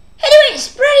 Anyways,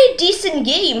 pretty decent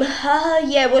game.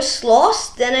 Yeah, I was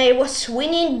lost, then I was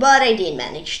winning, but I didn't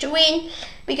manage to win,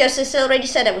 because as I already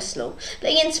said, I was slow.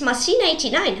 Play against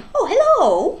Machine89. Oh,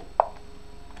 hello!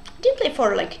 I didn't play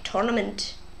for like a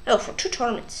tournament. Oh, for 2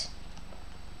 tournaments.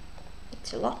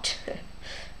 It's a lot.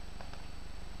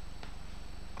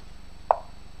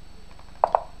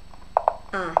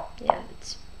 Yeah,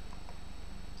 it's...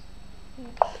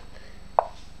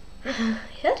 I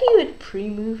thought he would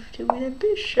pre-move to win a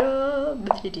bishop,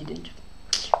 but he didn't.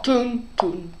 Dun,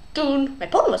 dun, dun. My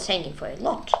pawn was hanging for a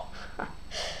lot.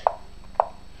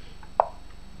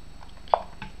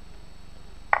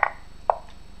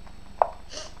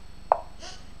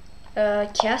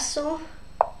 Castle.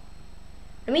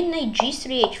 I mean, knight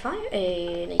g3,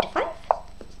 h5, knight f5?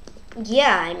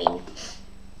 Yeah, I mean,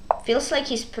 feels like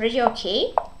he's pretty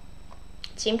okay.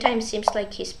 At the same time, seems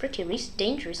like he's pretty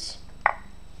dangerous.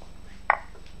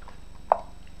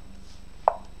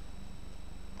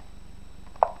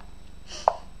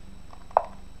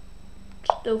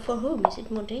 Though for whom is it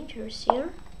more dangerous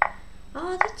here?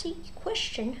 Ah, that's a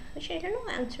question which I don't know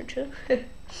the answer to.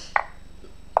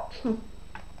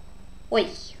 Oi.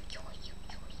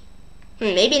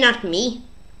 Maybe not me.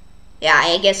 Yeah,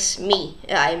 I guess me.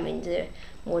 I'm in the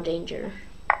more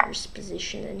dangerous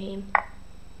position than him.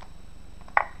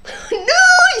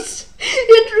 Nice!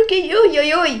 Hit yo yo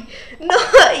yo.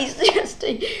 Nice! Just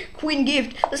a queen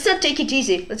gift. Let's not take it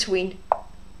easy. Let's win.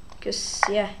 Because,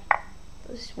 yeah,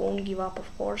 this won't give up,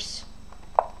 of course.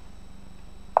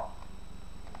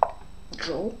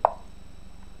 Draw.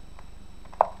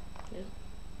 Yeah.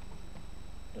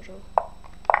 Draw.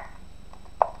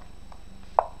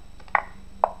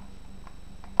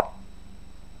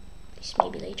 This may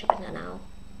be later, but not now.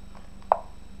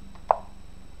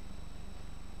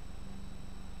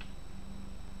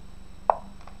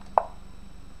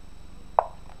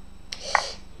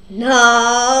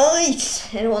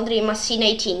 Nice! And wondering Machine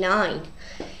 89.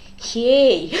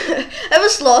 Yay! I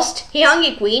was lost. He hung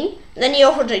a queen, then he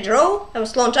offered a draw. I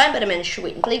was long time, but I managed to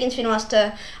win. Play against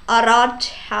Finmaster Arad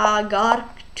Hagar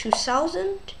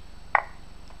 2000.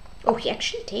 Oh, he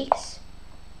actually takes.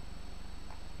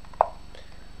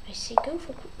 I say go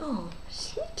for queen. Oh,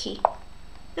 sneaky.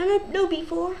 No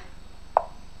b4.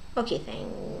 Okay,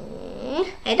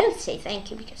 thank. I don't say thank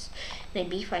you because knight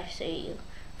b5, so you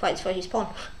fights for his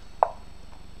pawn.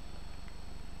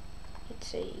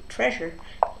 it's a treasure.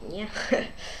 Yeah.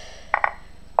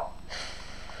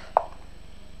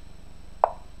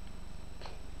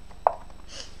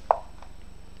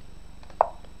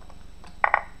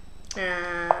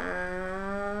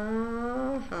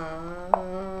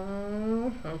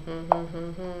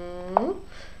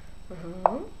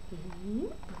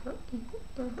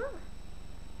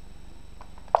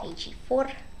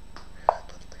 AG4.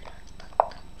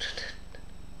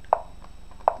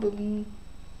 Boom.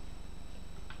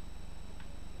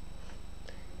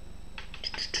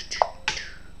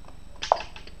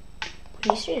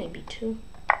 Queen E3 and B2.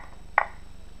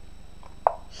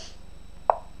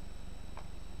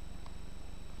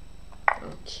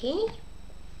 Okay.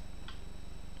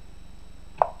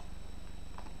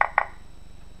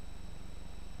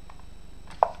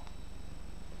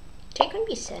 Take on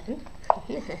B7.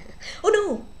 Oh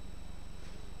no!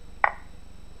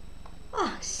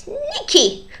 Ah,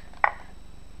 sneaky!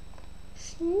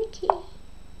 Sneaky.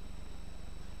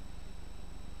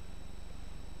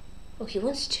 Oh, he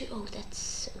wants to. Oh,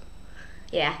 that's.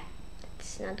 Yeah,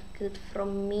 that's not good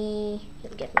from me.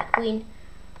 He'll get my queen.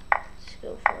 Let's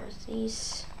go for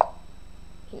this.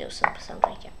 He knows something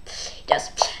like that. He does.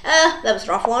 That was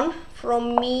a rough one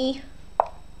from me.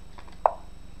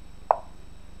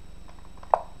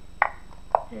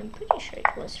 I'm pretty sure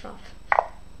it was rough.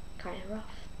 Kind of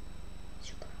rough.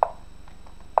 Super rough.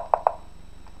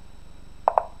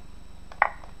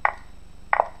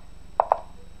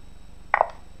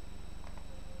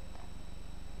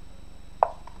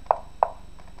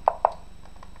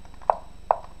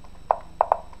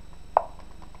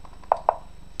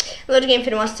 Load game for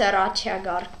the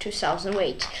Cherniaiev 2000.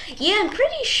 Wait. Yeah, I'm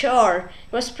pretty sure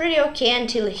it was pretty okay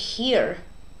until here.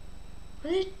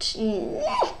 Was it?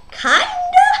 Kinda?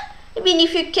 I mean,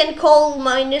 if you can call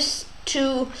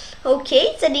 -2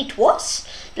 okay, then it was.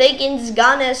 Play against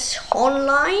Ganesh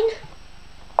online.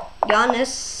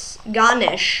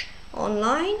 Ganesh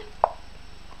online.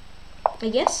 I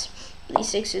guess.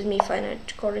 Please excuse me if I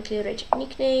not correctly read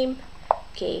nickname.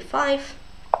 Okay, 5.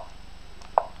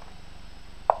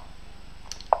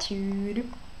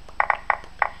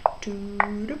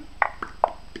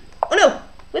 Oh no!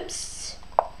 Whoops!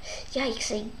 Yikes!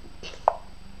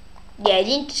 Yeah, I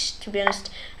didn't, to be honest.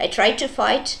 I tried to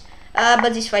fight,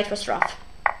 but this fight was rough.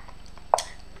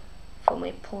 For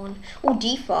my pawn. Oh,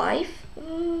 D5.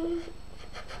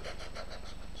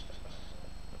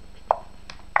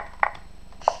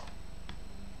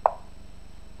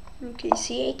 Okay,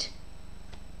 C8.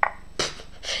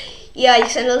 Yeah, I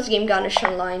sent this game Ganesh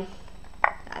online.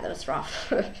 That was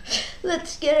rough.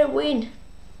 Let's get a win.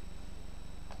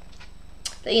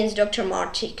 Against Dr.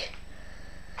 Martik.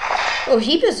 Oh,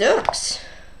 he berserks.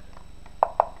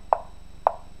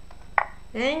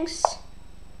 Thanks.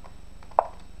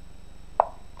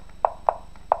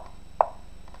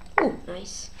 Oh,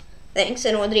 nice. Thanks,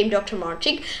 and one dream, Dr.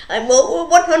 Martik. I'm over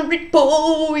 100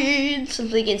 points. And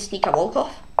play against Nika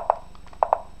Volkov.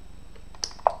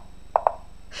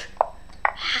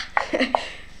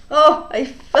 Oh, I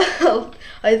fell.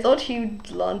 I thought he would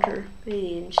launder.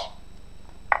 Range.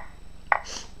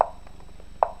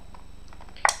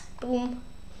 Boom.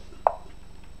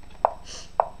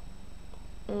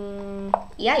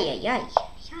 Yeah.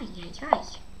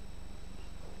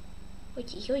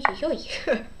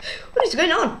 What is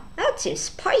going on? That's it.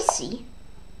 Spicy.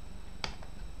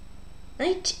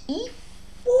 Knight E4?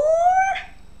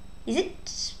 Is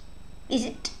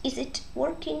it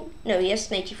working? No, yes,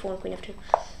 Knight E4, Queen F2.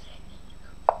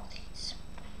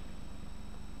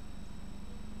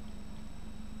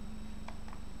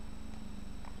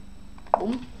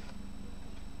 Boom.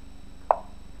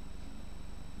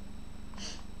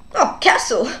 Oh,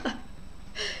 castle!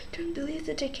 Don't believe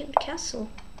that I can castle.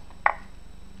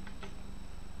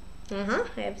 I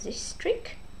have this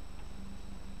trick.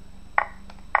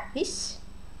 This.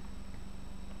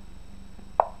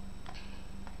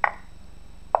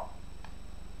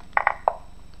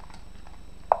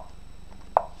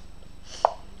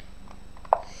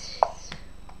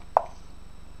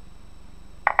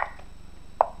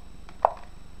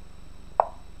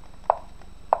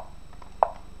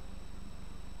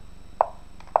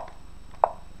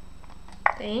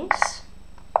 Thanks.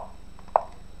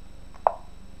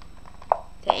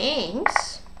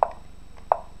 Thanks.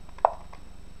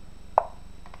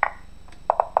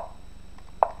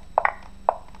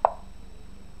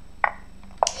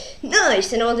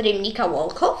 Nice, another name, Nika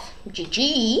Volkov.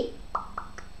 GG.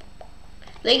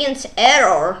 Legends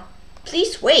error.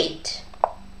 Please wait.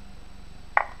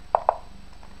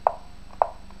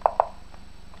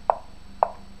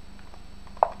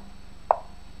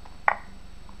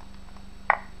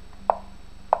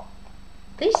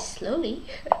 slowly.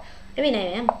 I mean, I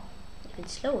am even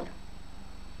slower.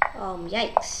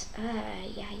 Yikes.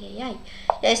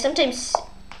 Yeah, sometimes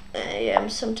I am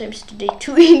sometimes today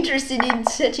too interested in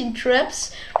setting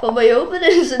traps for my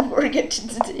opponents and forget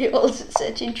to also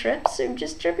setting traps, so I'm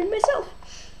just trapping myself.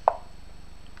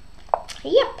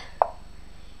 Yep.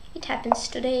 It happens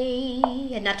today,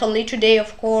 and not only today,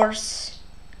 of course.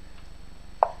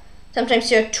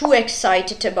 Sometimes you're too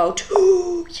excited about,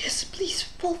 oh yes, please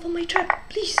fall for my trap,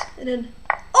 please, and then,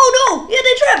 oh no, yeah,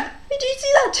 the trap. Did you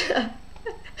see that?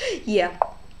 Yeah.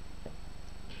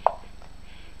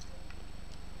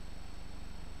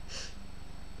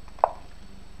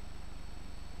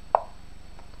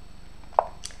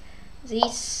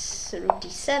 This rook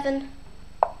d7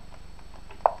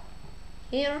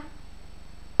 here.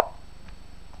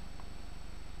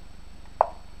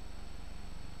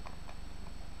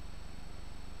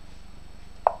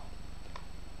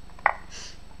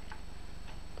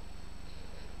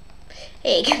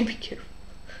 Hey, gotta be careful.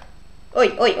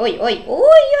 Oi, oi, oi, oi, oi,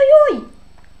 oi, oi.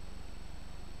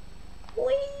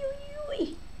 Oi, oi,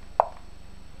 oi.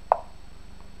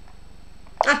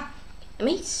 Ah, am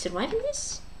I surviving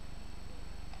this?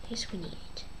 Yes, we need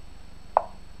it.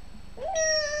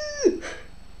 No!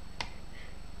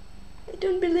 I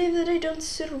don't believe that I don't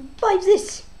survive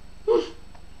this.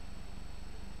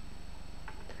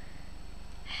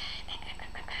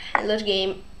 Alert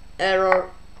game error.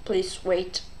 Please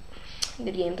wait.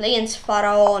 Good gameplay and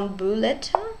Pharaon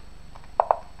bullet.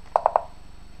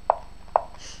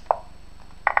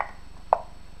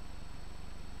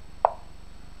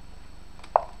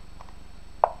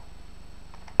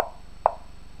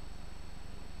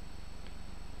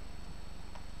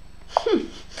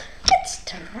 Let's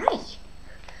try.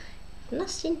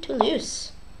 Nothing to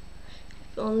lose.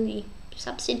 Only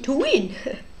something to win.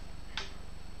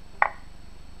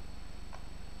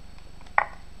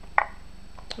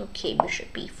 Okay,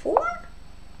 bishop b4,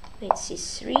 knight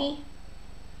c3,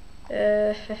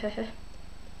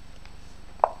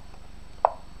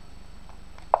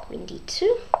 queen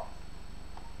d2,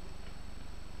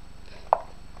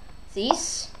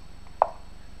 this,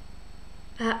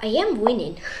 I am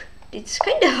winning. It's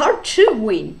kind of hard to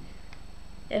win.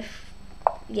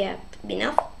 Yeah,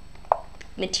 enough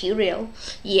material.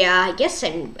 Yeah, I guess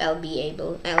I'll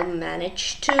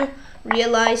manage to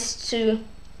realize two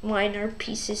minor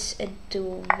pieces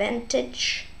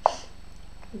advantage.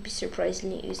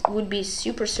 Would be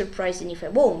super surprising if I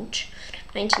won't.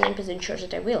 99% sure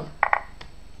that I will.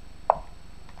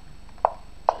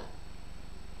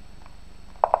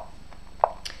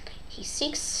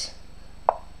 e6.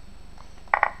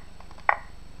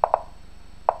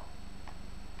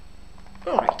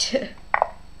 All right.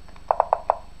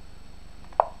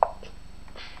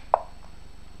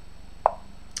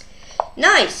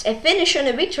 Nice! I finished on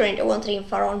a victory in the 1-3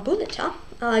 Pharaon bullet, huh?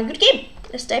 Good game!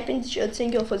 Let's type in the chat.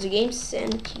 Thank you all for the games.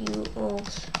 Thank you all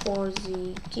for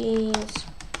the games.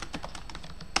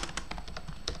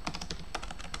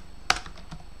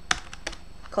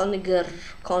 Conger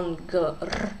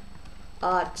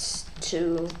Arts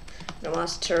to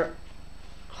Grandmaster.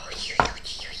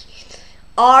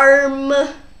 Arm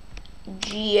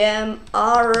GM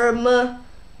Arm.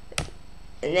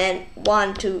 And then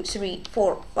 1, 2, 3,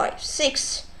 4, 5,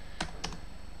 6.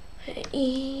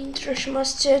 International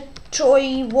Master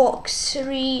Toy Walks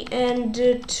 3 and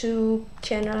 2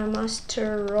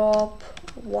 Cherniaiev Rob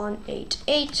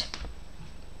 188.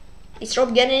 Is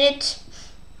Rob getting it?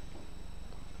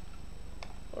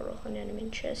 Or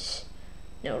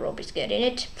no, Rob is getting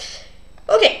it.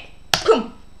 Okay,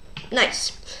 boom.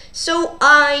 Nice. So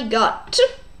I got,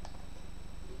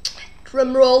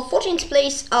 drum roll, 14th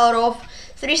place out of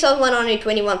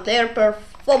 3,121 player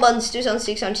performance,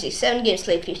 2,667 games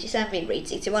played, 57 win rate,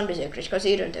 61 berserk critical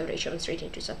 0 and average of straight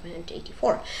into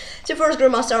 784. So first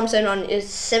Grandmaster Arms is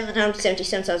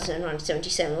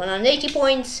 777,177, 180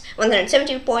 points,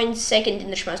 170 points. Second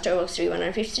International Master Works 3,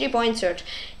 153 points. Third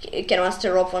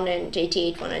Grandmaster Rob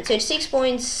 188, 136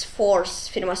 points. Fourth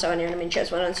Finmaster Anime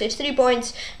Chess 133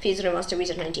 points. Fifth Grandmaster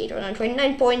Wizard 98,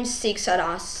 129 points. Sixth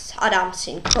Adams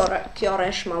in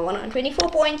Kioreshma 124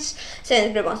 points.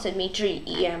 Seventh Grandmaster Dmitry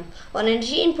EM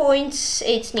 119 points.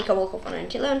 8th Nika Volkov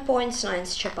 111 points.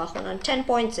 9th Chepach 110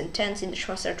 points. And 10th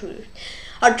International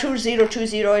Artur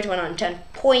 020 at 110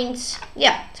 points.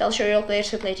 Yeah, so I'll show you all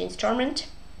players who played in the tournament.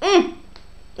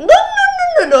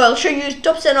 No, I'll show you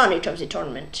top 10 on it of the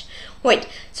tournament. Wait,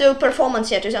 so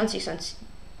performance, yeah, 2,600.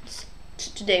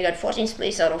 Today got 14th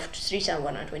place out of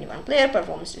 3,121 player,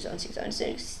 performance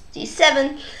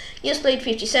 2,667. Years played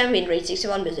 57, win rate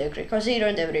 61, berserk record 0,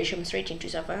 and average rating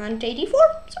 2,584.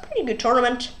 It's a pretty good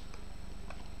tournament.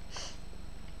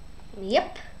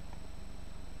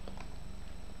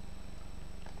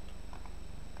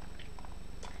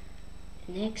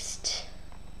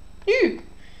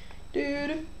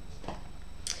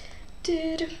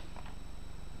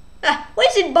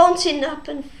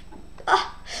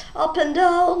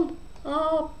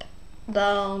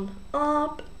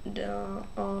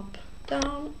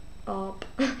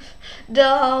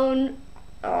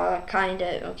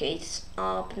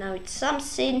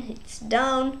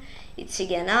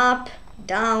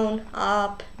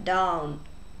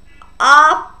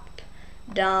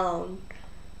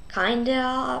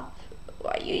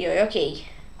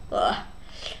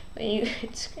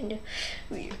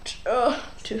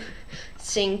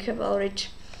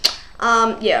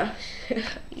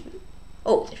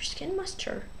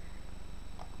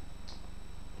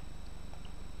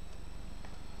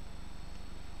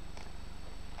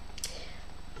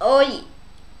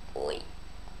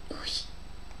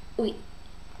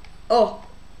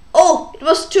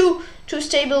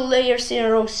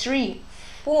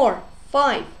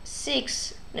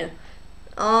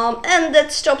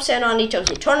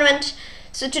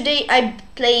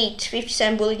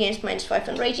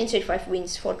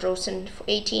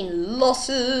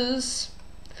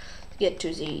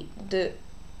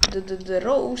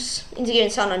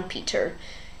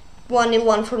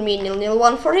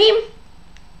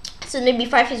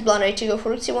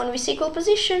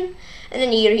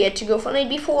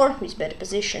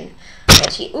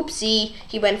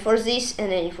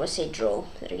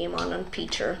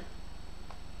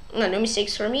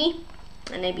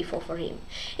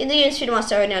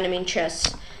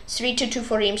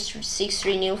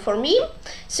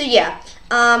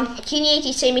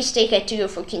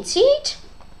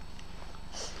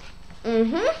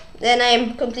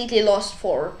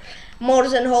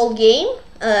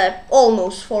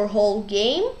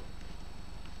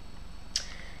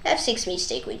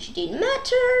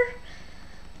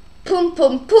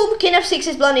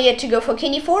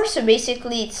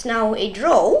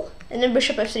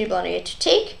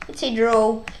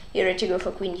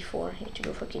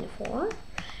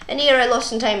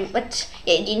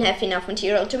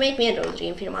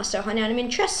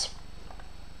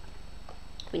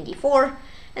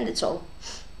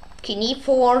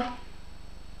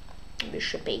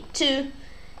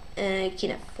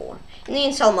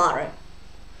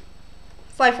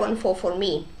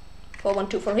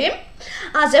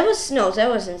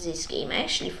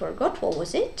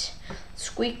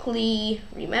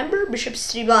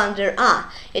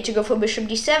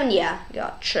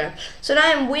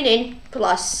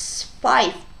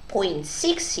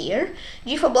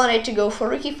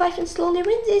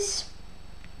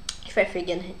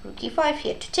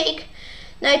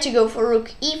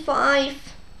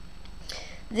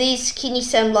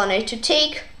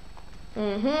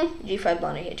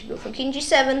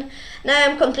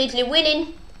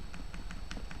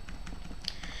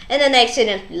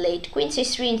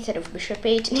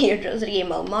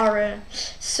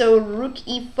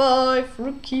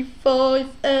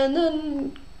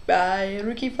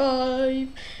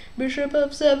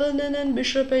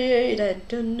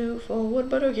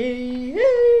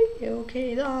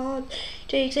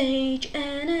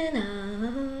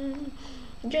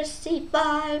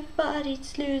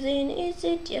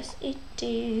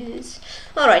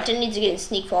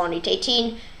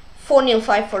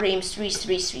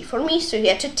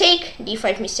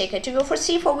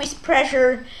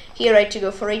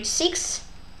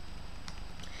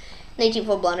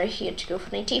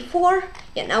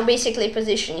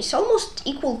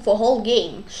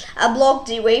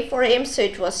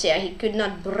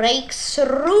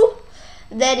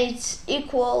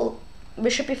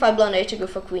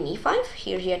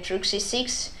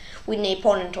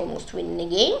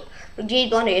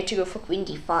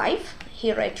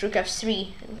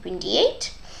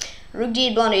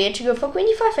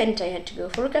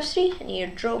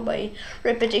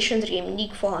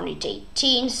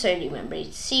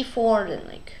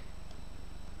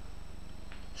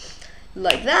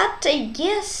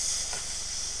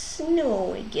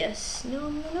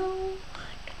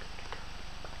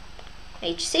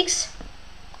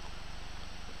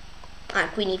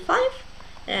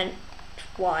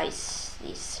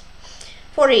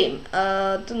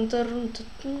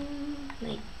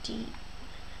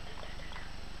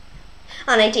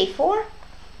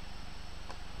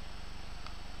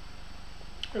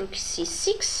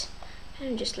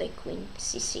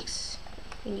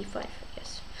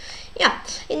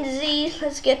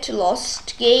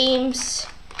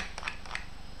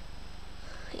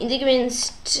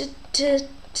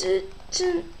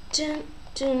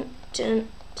 10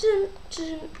 Dun,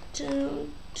 dun,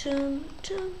 dun, dun,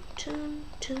 dun, dun,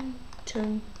 dun,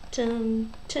 dun,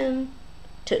 dun, dun.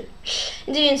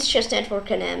 In the end, chess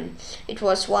network, and it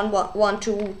was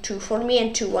 1-1-2-2 for me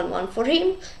and 2-1-1 for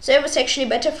him. So it was actually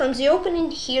better from the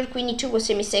opening. Here queen e2 was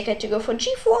a mistake. I had to go for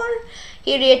g4.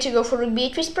 Here he had to go for rook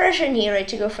b8 with pressure. And here I had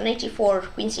to go for knight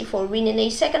e4, queen c4, winning a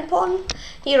second pawn.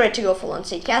 Here I had to go for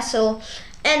onside castle.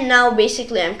 And now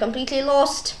basically I'm completely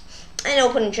lost. And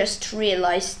opponent just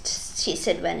realized his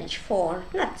advantage for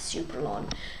not super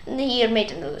long. And here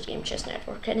made another game chess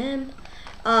network, and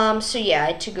so yeah,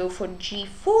 I had to go for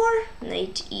g4,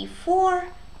 knight e4,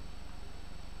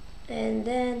 and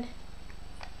then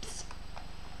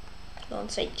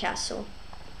onside castle,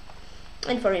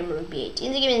 and for him rook b8.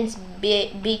 In the game it's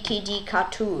BKD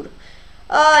Katur.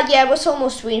 Yeah, I was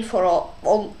almost winning for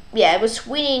I was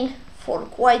winning for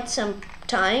quite some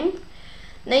time.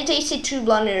 Knight ac2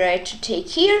 blunder I had to take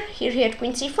here. Here he had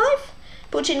queen c5.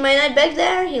 Putting my knight back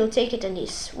there, he'll take it and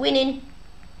he's winning.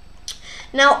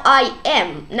 Now I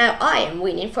am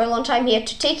winning. For a long time he had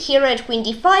to take here at queen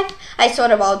d5. I thought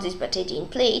about this but I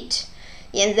didn't play it.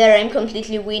 And there I'm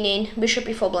completely winning. Bishop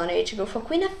e4 blunder, I had to go for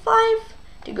queen f5.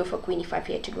 To go for queen e5,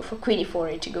 he had to go for queen e4,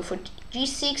 I had to go for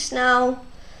g6 now.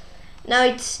 Now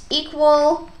it's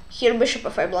equal. Here bishop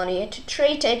f5 blunder, I had to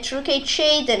trade. I had rook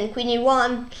h8, then queen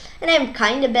e1, and I'm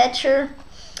kinda better.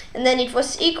 And then it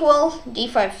was equal.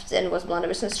 d5 then was blunder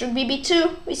versus rook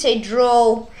bb2. We say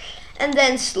draw. And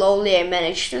then slowly I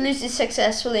managed to lose this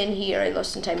successfully, and here I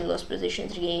lost in time and lost position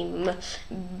in the game.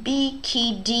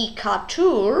 BKD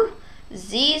Katur.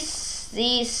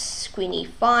 This queen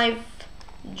e5,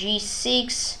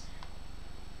 g6,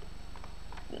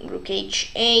 rook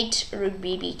h8, rook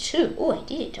bb2. Oh, I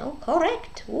did it all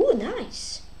correct. Oh,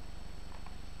 nice.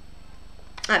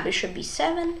 Bishop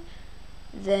b7,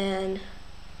 then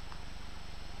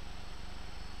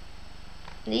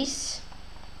this,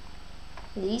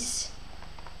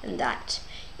 and that.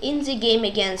 In the game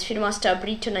against Grandmaster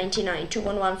Brito 99,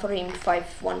 2-1-1 for him,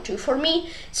 5-1-2 for me.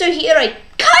 So here I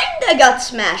kinda got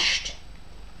smashed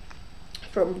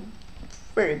from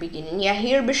very beginning. Yeah,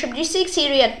 here bishop g6,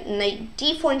 here he had knight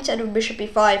d4 instead of bishop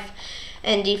e5,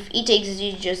 and if he takes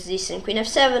just this and queen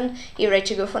f7, here I had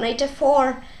to go for knight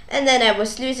f4, and then I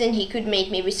was losing. He could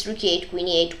mate me with rook e8, queen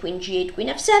e8, queen g8, queen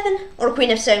f7, or queen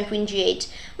f7, queen g8,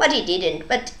 but he didn't.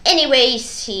 But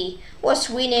anyways, he was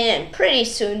winning, and pretty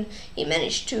soon he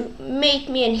managed to mate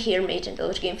me, and here mate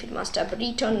another game with Master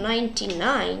Brito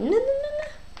 99.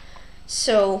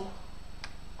 So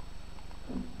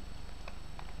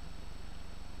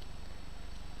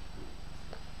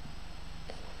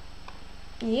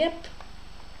yep.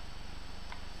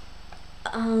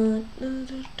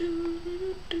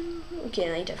 Okay,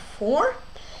 knight f4.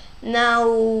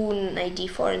 Now knight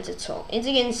d4, and that's all. It's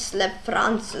against Lev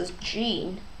Francis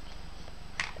Jean.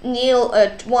 Nil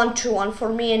 1-2-1 for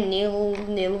me, and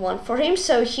nil 1 for him.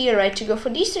 So here I had to go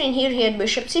for d3, and here he had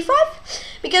bishop c5,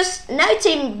 because now it's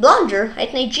a blunder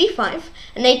at knight g5,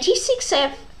 and knight e6 I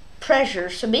have pressure.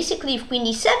 So basically, if queen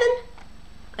d7,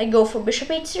 I go for bishop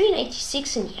h3, knight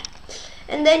e6, and yeah.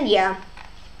 And then yeah,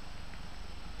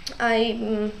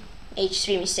 I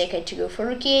h3 mistake. I had to go for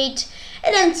rook e8,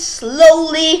 and then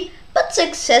slowly but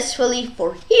successfully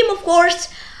for him, of course,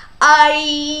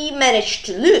 I managed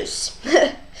to lose.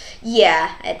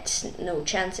 Yeah, I had no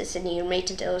chances, and here mate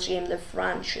tells game the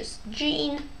Francis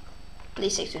Jean.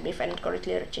 Please excuse me if I didn't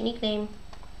correctly write your nickname.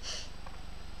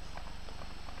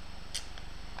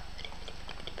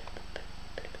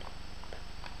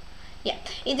 Yeah,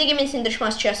 in the game is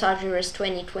International Grandmaster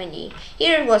 2020.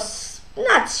 Here it was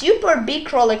not super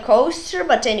big roller coaster,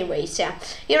 but anyways, yeah.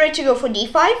 Here I had to go for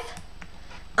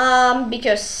d5.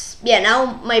 Because yeah,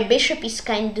 now my bishop is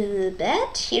kinda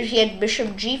bad. Here he had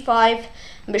bishop g5,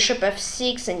 bishop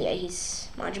f6, and yeah, he's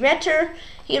much better.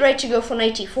 Here I had to go for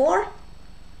knight e4,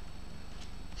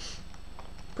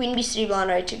 queen b3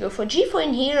 blunder. I had to go for g4,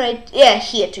 and here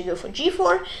he had to go for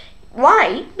g4.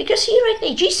 Why? Because here I had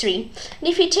knight g3, and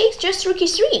if he takes, just rook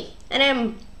e3, and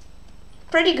I'm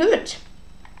pretty good.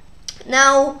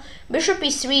 Now bishop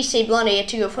e3, say blunder. I had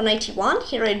to go for knight e1.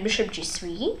 Here I had bishop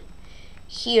g3.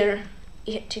 Here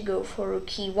you had to go for rook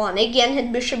e1. Again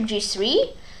had bishop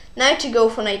g3. Now I had to go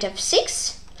for knight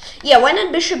f6. Yeah, why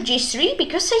not bishop g3?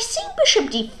 Because I think bishop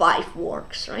d5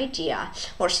 works, right? Yeah,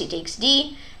 or c takes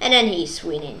d, and then he's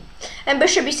winning. And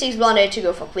bishop e6 blunder, I had to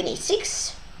go for queen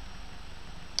a6.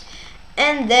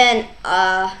 And then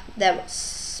that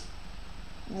was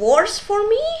worse for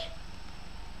me.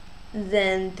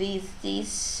 Then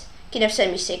these king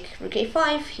f7 mistake, rook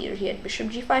a5. Here he had bishop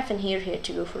g5, and here he had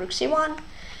to go for rook c1.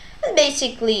 And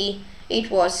basically it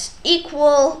was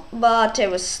equal, but I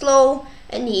was slow,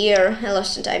 And here I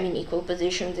lost some time in equal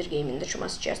position. The game in the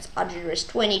Thomas just address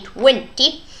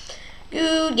 2020.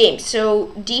 Good game. So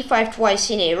d5 twice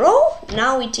in a row.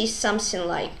 Now it is something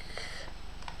like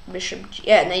bishop G,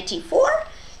 knight e4,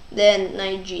 then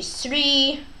knight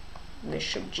g3,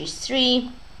 bishop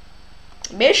g3,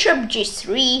 bishop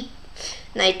g3,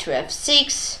 knight to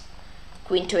f6,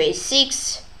 queen to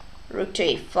a6, rook to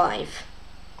a5,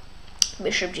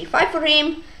 bishop g5 for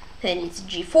him, then it's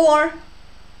g4,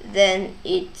 then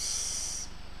it's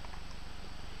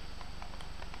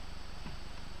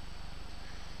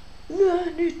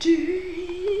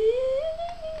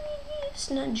it's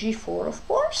not g4, of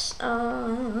course.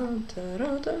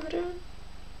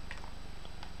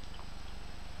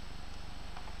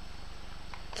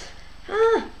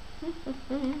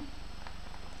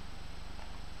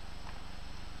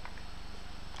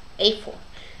 A4.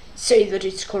 Say that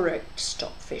it's correct,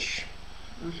 Stockfish.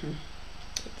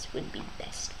 It would be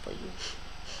best for you.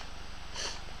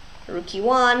 Rook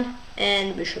e1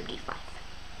 and bishop d5.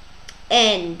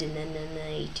 And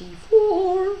knight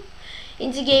e4.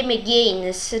 In the game again,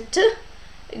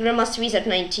 Grandmaster Wizard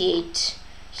 98.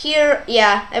 Here,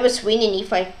 yeah, I was winning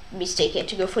e5 mistake. I had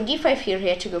to go for d5 here, he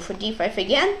had to go for d5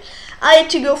 again. I had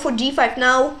to go for d5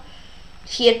 now.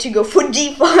 He had to go for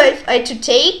d5. I had to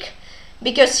take,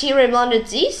 because here I blundered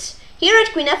this. Here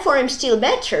at queen f4 I'm still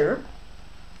better.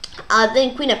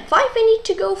 Then queen f5 I need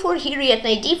to go for. Here he had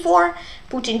knight d4,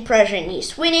 putting pressure and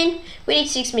he's winning. Queen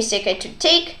h6 mistake I had to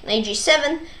take, knight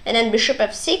g7, and then bishop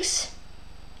f6.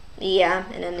 Yeah,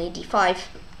 and then knight d5.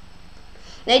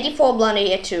 Knight d4 blunder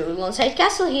here to longside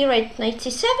castle. Here at knight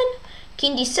c7,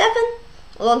 king d7,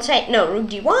 longside, no, rook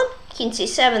d1, king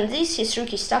c7, this, his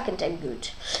rook is stuck and I'm good.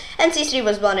 And c3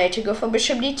 was blunder to go for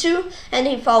bishop d2, and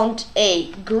he found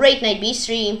a great knight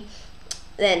b3,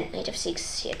 then knight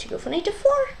f6, he had to go for knight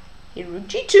f4, here rook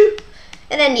g2,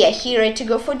 and then yeah, here I had to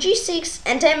go for g6,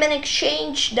 and I'm an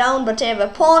exchange down, but I have a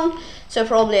pawn, so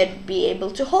probably I'd be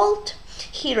able to hold.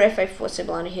 Here f5 was a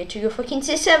blunder, here to go for king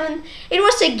c7. It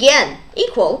was again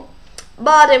equal,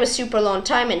 but I was super long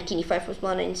time, and king e5 was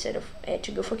blunder instead of I had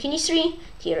to go for king e3.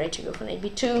 Here I had to go for knight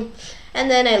b2, and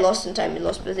then I lost some time, I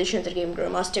lost position. The game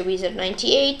Grandmaster Wizard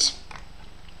 98.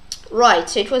 Right,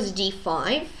 so it was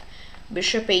d5,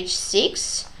 bishop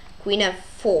h6, queen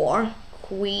f4,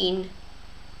 queen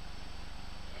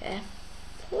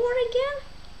f4 again.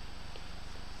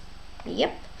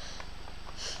 Yep.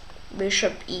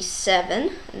 Bishop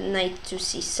e7, knight to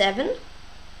c7.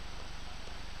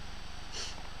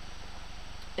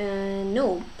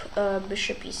 Nope.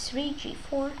 Bishop e3,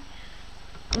 g4.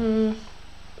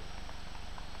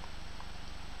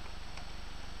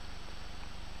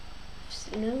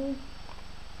 No.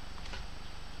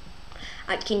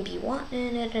 King b1.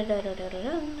 Knight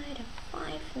f5.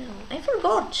 No, I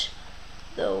forgot.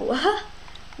 Though.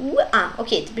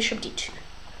 Okay, it's bishop d2.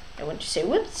 I want to say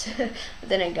whoops,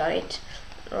 then I got it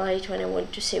right when I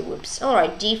want to say whoops.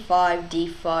 Alright, d5,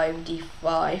 d5,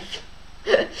 d5.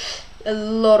 A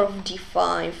lot of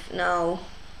d5 now.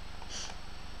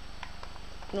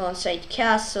 Alongside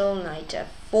castle, knight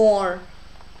f4,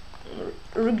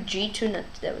 rook g2, not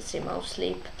that was a mouse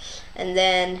sleep, and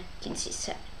then king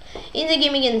c7. In the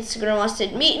game against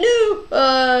Grandmaster in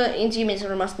the game against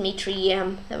Grandmaster me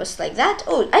 3 that was like that.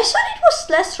 Oh, I thought it was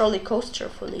less roller coaster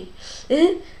fully.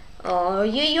 Oh,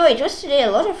 yo, it was today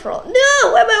a lot of roll.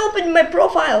 No, why am I opening my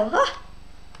profile? Huh?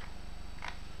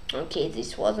 Okay,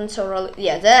 this wasn't so roller.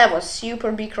 Yeah, that was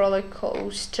super big roller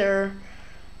coaster.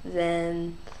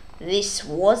 Then this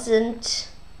wasn't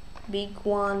big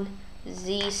one.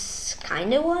 This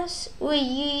kinda was. Oi.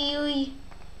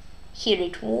 Here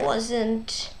it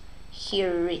wasn't.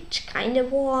 Here it kinda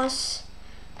was.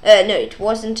 No, it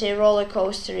wasn't a roller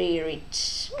coaster. Here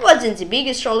it wasn't the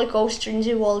biggest roller coaster in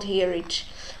the world. Here it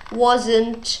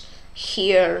wasn't.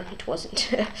 Here it wasn't.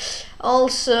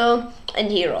 Also, and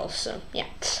here also. Yeah.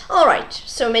 Alright,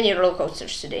 so many roller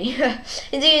coasters today.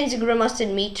 In the end, the Grandmaster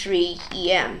me 3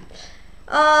 EM.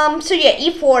 So yeah,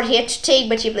 e4 he had to take,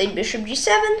 but he played bishop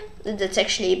g7. That's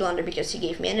actually a blunder because he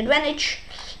gave me an advantage.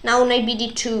 Now knight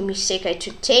bd2, mistake I had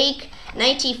to take.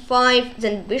 Knight e5,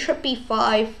 then bishop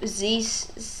e5,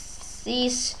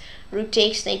 this, rook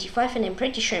takes knight e5, and I'm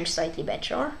pretty sure I'm slightly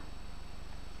better.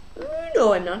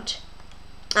 No, I'm not.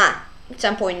 At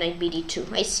some point knight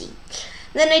bd2, I see.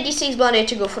 Then knight d6 blunder, I had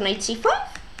to go for knight c5.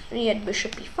 And he had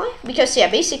bishop e5, because yeah,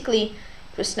 basically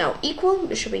it was now equal.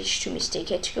 Bishop h2 mistake,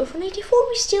 I had to go for knight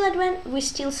e4. We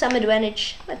still some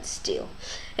advantage, but still.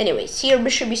 Anyways, here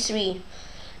bishop e3,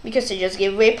 because I just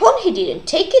gave away a pawn, he didn't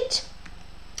take it.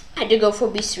 I had to go for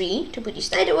b3 to put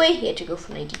his knight away. He had to go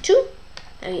for knight e2,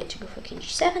 Now you have to go for king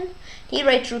g7. Here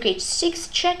right rook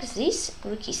h6, check this,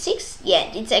 rook e6.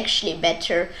 Yeah, it's actually a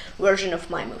better version of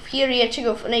my move. Here you have to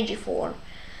go for knight g4.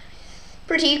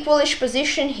 Pretty equalish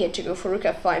position. Here to go for rook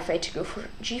f5, I had to go for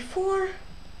g4.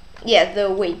 Yeah, the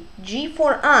wait,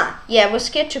 g4, yeah, I was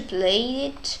scared to play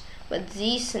it, but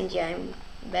this, and yeah, I'm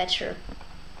better.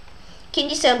 King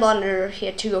d7 blunder, he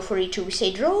had to go for e2, we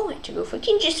say draw, I had to go for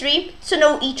king g3, so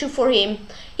no e2 for him.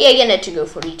 He again had to go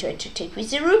for e2, I had to take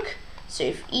with the rook, so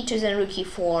if e2 then rook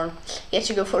e4, he had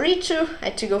to go for e2, I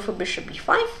had to go for bishop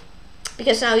b5,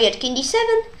 because now he had king d7,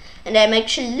 and I'm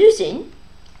actually losing,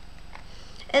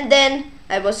 and then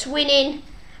I was winning,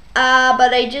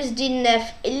 but I just didn't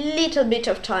have a little bit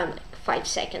of time, like 5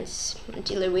 seconds,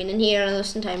 until I win, and here I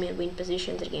lost some time in win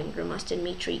position, the game Grandmaster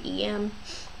Dmitry EM.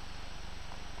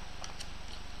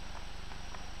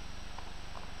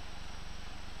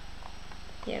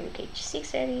 Yeah, rook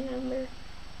h6, I remember.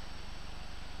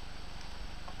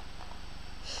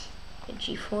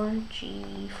 G4,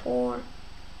 G4.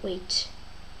 Wait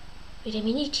a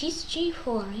minute, it's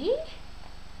G4, eh?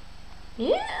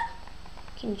 Yeah?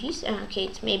 King G3. Okay,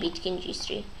 maybe it's King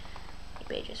G3.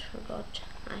 Maybe I just forgot.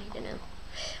 I don't know.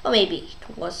 Or maybe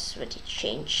it was, but it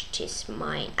changed his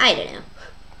mind. I don't know.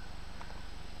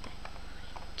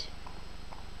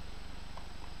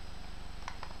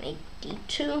 Knight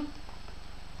D2.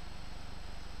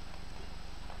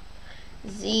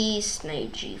 This,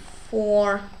 knight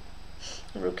g4,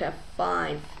 rook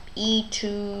f5,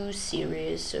 e2,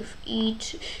 series of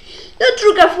e2, not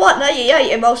rook f1,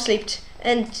 I mouse slipped,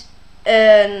 and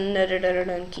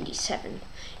king d7.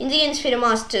 In the end, for the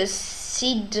master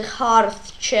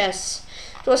Siddharth chess,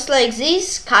 it was like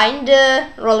this,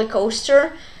 kinda roller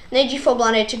coaster. Knight g4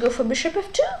 blind, I had to go for bishop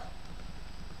f2,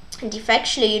 and if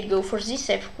actually you'd go for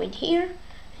this, I have queen here,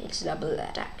 it's double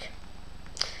attack.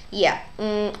 Yeah,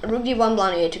 rook d1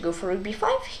 blind, you have to go for rook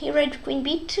b5, here I had queen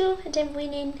b2, and I'm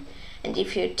winning. And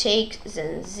if you take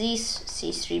then this,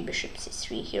 c3, bishop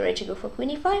c3, here I had to go for queen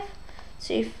e5.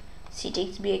 So if c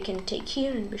takes b, I can take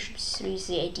here, and bishop c3 is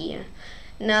the idea.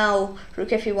 Now, rook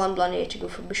f1 blind, I have to go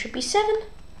for bishop e7.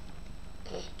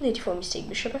 Knight e4 mistake,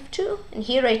 bishop f2. And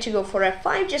here I had to go for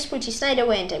f5, just put his knight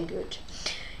away, and I'm good.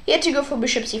 He had to go for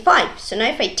bishop c5. So now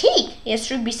if I take, he has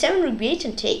rook b7, rook b8,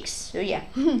 and takes. So yeah.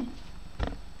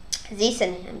 This,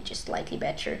 and I'm just slightly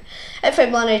better. If I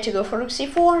blunder, I had to go for rook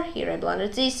c4. Here I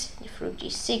blundered this. If rook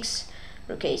g6,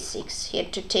 rook a6. He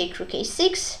had to take rook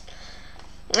a6.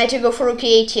 I had to go for rook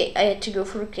a8. I had to go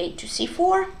for rook a8 to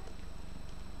c4.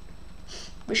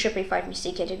 Bishop a5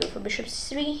 mistake. I had to go for bishop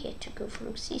c3. I had to go for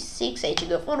rook c6. I had to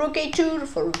go for rook a2,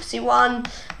 for rook c1,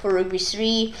 for rook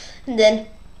b3, and then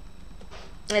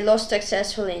I lost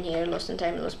successfully in here. Lost in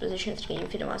time, lost position. 3 game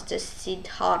for the master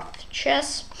Siddharth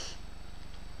chess.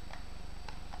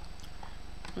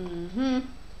 Then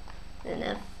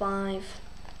f5,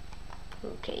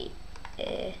 rook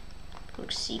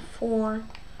rook c4,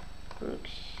 rook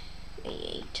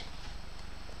a8.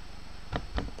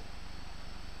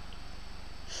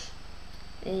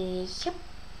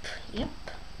 Yep.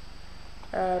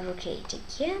 Rook 8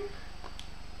 again.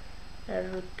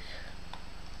 Rook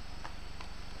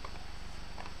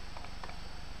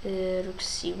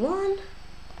c1.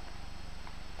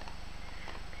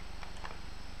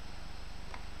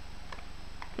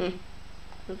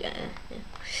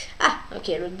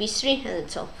 Okay, rook b3, and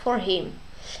that's all for him.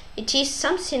 It is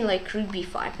something like rook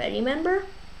b5, I remember.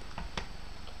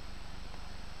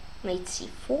 Knight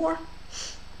c4.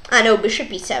 No, bishop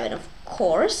e7, of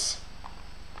course.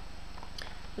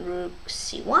 Rook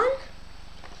c1.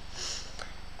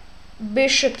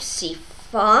 Bishop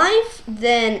c5,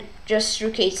 then just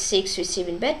rook h6 with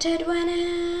even better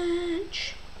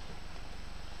advantage.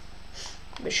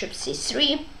 Bishop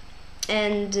c3.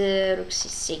 And rook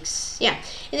c6. Yeah,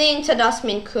 in the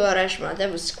International Grandmaster,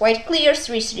 that was quite clear.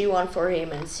 3-3-1 for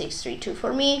him and 6-3-2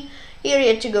 for me. Here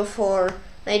you had to go for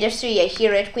knight f3.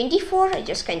 Here at queen d4. I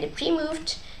just kind of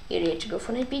pre-moved. Here you had to go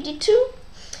for knight bd2.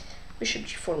 Bishop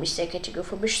g4 mistake. I had to go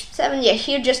for bishop 7. Yeah,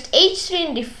 here just h3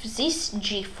 and if this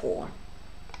g4.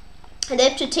 And I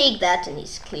have to take that, and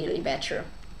it's clearly better.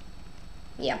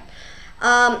 Yeah.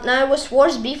 Now I was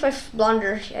worse b5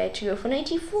 blunder. I had to go for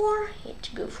knight e4, I had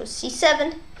to go for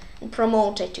c7, and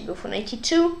promote, I had to go for knight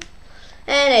e2,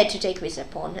 and I had to take with a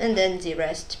pawn, and then the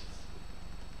rest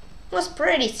was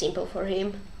pretty simple for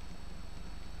him.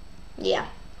 Yeah,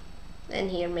 and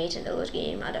here mate in the last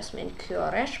game, International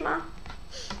Grandmaster.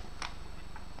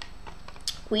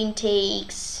 Queen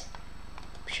takes,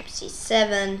 bishop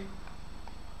c7,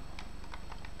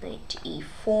 knight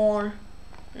e4,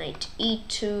 knight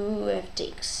e2, f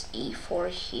takes e4,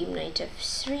 him, knight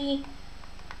f3,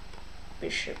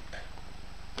 bishop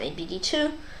knight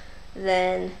bd2,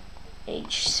 then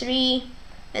h3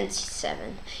 and c7.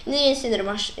 In the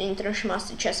International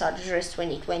Master Chess Address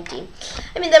 2020.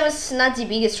 I mean, that was not the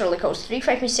biggest roller coaster.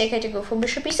 e5 mistake, I had to go for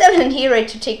bishop e7, and here I had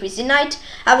to take with the knight.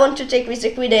 I want to take with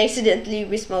the queen, I accidentally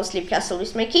with small slip castle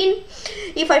with my king.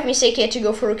 e5 mistake, I had to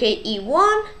go for rook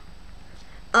e1.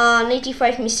 Knight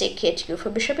e5 mistake, I had to go for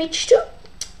bishop h2.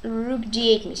 Rook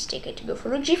d8 mistake, I had to go for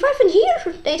rook g5, and here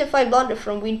knight f5 blunder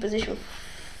from win position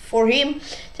for him.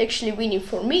 It's actually winning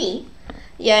for me.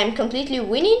 Yeah, I'm completely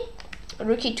winning.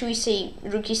 Rook e2 is a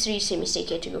rook e3 is a mistake.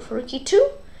 I had to go for rook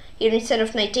e2. Here instead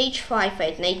of knight h5, I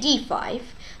had knight d5,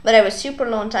 but I was super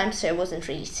low on time, so I wasn't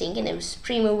really thinking. I was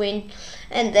pre-moving,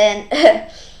 and then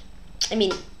I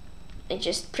mean, I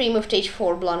just pre-moved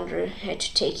h4 blunder. I had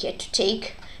to take. He had to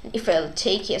take. If I'll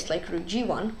take, yes, like rook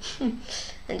g1,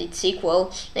 and it's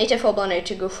equal. Knight f4 blunder, I had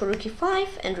to go for rook e5,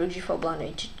 and rook g4 blunder, I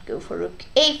had to go for rook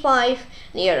a5.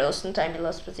 And here I lost in time, the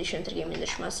last position to game in the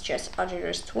Shmas Chess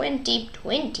Address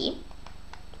 2020.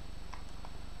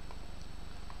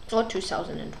 Or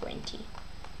 2020.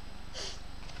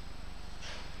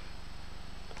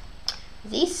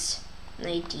 This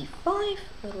knight d5,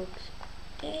 rook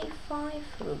a5,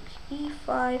 rook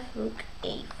e5, rook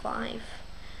a5,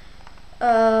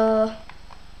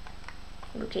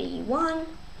 rook a1,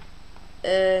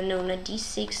 no, not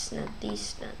d6, not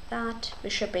this, not that,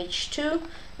 bishop h2,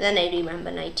 then I remember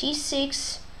knight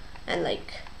e6, and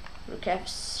like rook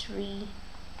f3,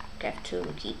 rook f2,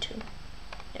 rook e2,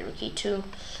 and rook e2,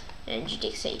 and g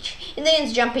takes h. In the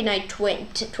end, jumping knight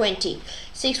 20,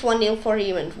 6-1-0 for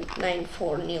him and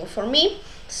 9-4-0 for me.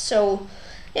 So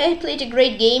yeah, he played a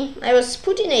great game. I was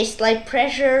put in a slight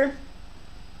pressure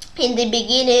in the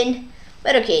beginning,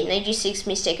 but okay, knight g6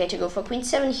 mistake. I had to go for queen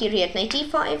 7. Here he had knight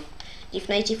e5. If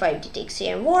knight e5, d takes a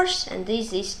and worse, and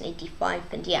this is knight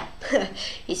e5, and yeah,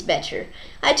 he's better.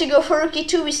 I had to go for rook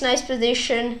e2 with nice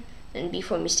position, and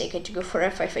before mistake I had to go for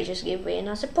f5. I just gave away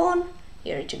another pawn.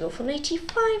 Here I had to go for knight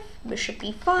e5, bishop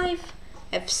e5,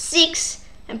 f6,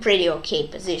 and pretty okay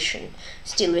position.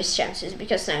 Still with chances,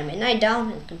 because now I'm a knight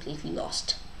down and completely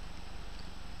lost.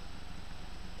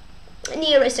 And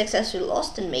here I successfully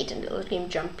lost and made another game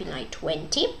jumping knight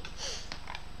 20.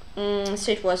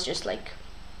 So it was just like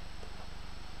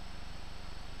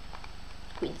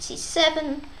queen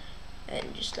c7,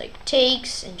 and just like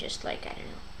takes, and just like, I don't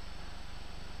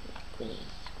know,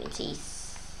 queen c7,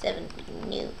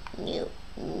 no,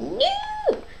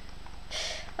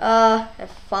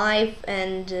 f5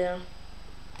 and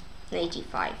knight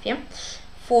e5, yeah.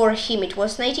 For him it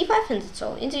was knight e5, and that's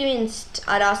all. Against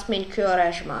Adasmin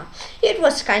Kuarajma, it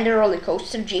was kind of roller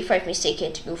coaster. g5 mistake, I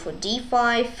had to go for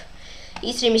d5.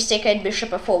 e3 mistake, I had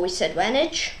bishop f4 with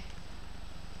advantage,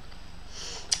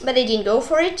 but I didn't go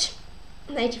for it.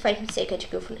 Knight e5 mistake, I had to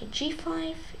go for knight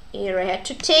g5. Here I had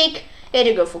to take. I had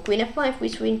to go for queen f5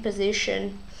 with win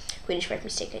position. Queen h5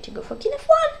 mistake, I had to go for king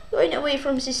f1. Going away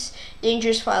from this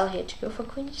dangerous file, I had to go for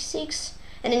queen e6.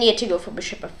 And then he had to go for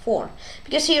bishop f4.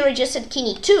 Because here I just had king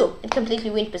e2 and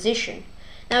completely win position.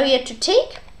 Now he had to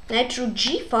take. Knight rook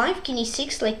g5, king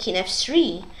e6, like king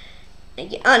f3.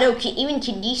 No, even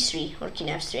king d3 or king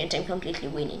f3, and I'm completely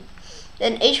winning.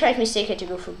 Then h5 mistake, I had to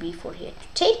go for b4. He had to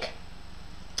take.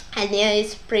 And yeah,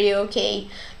 it's pretty okay.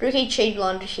 Rook h8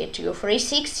 blunder, he had to go for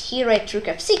a6. Here I had rook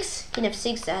f6, king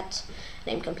f6, that,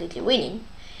 and I'm completely winning.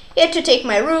 He had to take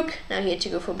my rook. Now he had to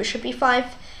go for bishop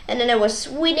e5. And then I was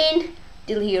winning.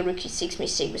 Till here rook e6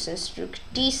 mistake, since rook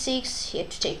d6, he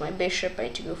had to take my bishop. I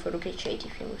had to go for rook h8.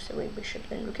 If he moves away bishop,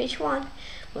 then rook h1.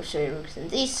 Moves away rook, then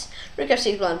this. Rook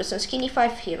f6 blunder, since king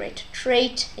e5. Here I had to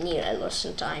trade, and here I lost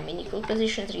some time in equal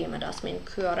position. 3 Madasmin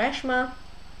Kuarashma.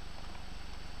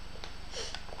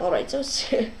 Alright, so it's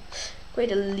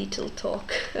quite a little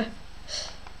talk.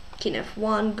 King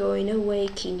f1 going away,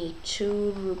 king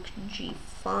e2, rook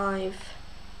g5.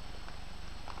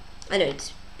 I know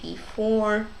it's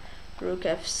b4. Rook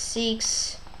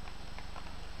f6,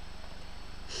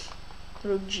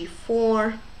 rook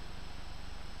g4,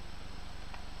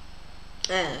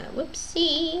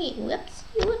 whoopsie,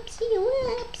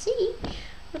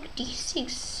 rook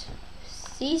d6,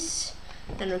 this,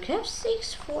 and rook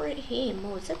f6 for him.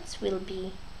 Oh, that will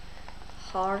be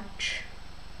hard.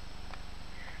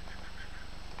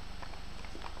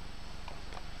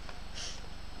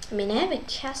 I mean, I have a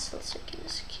castle, so I can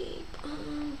escape.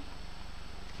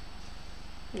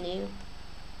 No.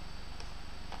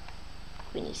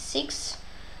 Queen e6,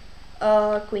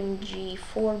 queen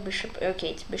g4, bishop, okay,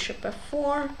 it's bishop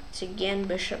f4, it's again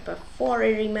bishop f4,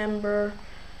 I remember,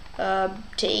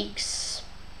 takes,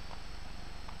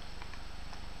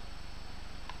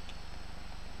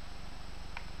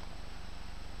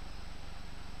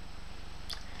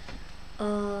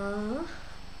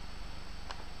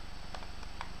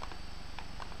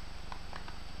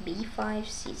 b5,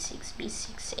 c6,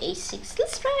 b6, a6.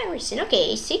 Let's try everything.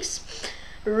 Okay, a6,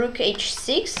 rook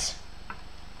h6,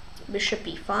 bishop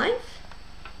e5,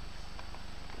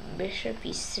 bishop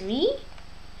e3,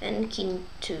 and king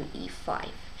to e5.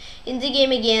 In the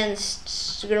game against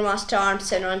Grandmaster Arms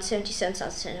 777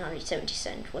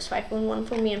 777, it was 5-1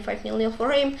 for me and 5-0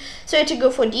 for him. So I had to go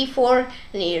for d4,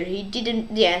 and here he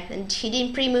didn't, yeah, and he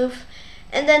didn't pre-move.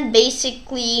 And then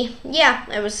basically, yeah,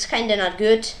 I was kinda not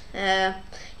good.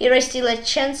 Here I still had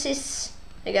chances.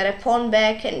 I got a pawn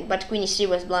back, but queen e3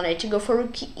 was blunder. I had to go for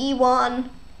rook e1,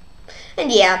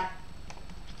 and yeah.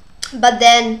 But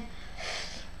then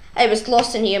I was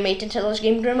lost in here, made intelligent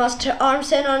game. Grandmaster Arms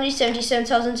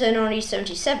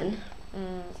 777,777.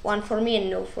 One for me and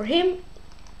no for him.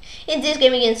 In this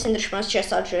game against International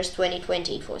Grandmaster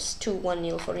 2020, it was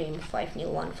 2-1-0 for him,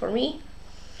 5-0-1 for me.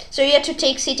 So he had to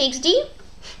take c takes d,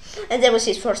 and that was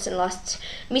his first and last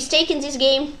mistake in this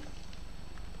game.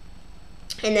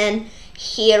 And then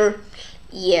here,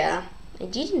 yeah, I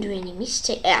didn't do any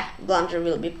mistake. Blunder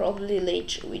will be probably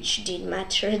late, which didn't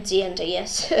matter at the end, I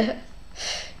guess.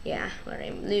 Yeah, where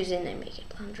I'm losing, I make a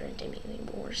blunder and I make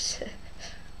it worse.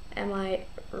 Am I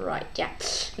right? Yeah.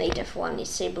 Knight f1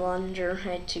 is a blunder. I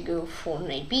had to go for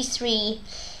knight b3.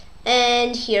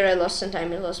 And here I lost some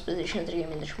time. I lost position 3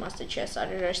 in the Master Chess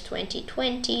Archers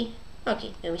 2020.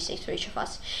 Okay, no mistakes for each of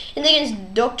us. And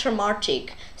against Dr.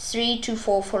 Martik,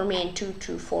 3-2-4 for me and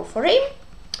 2-2-4 for him.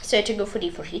 So I had to go for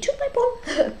d4. He took my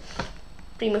pawn.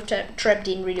 Pre-move trap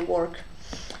didn't really work.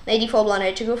 Knight d4 blunder, I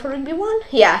had to go for rook b1.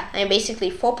 Yeah, I'm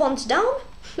basically 4 pawns down.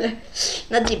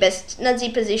 Not the best, not the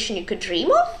position you could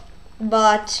dream of.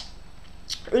 But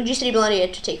rook g3 blunder, you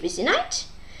had to take with the knight.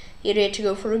 Here you had to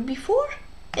go for rook b4.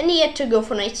 And he had to go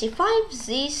for knight c5.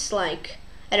 This, like,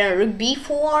 I don't know, rook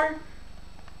b4.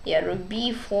 Yeah, rook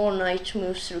b4, knight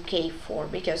moves rook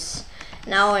a4. Because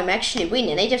now I'm actually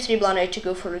winning. Knight f3 blunder, I had to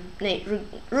go for rook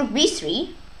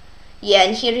b3. Yeah,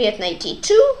 and here he had knight e2.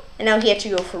 And now he had to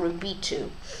go for rook b2.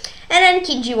 And then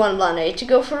king g1 blunder, I had to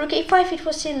go for rook a5. It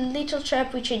was a little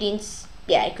trap which I didn't,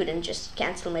 yeah, I couldn't just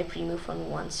cancel my pre-move on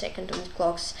 1 second on the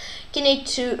clocks. King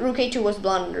a2, rook a2 was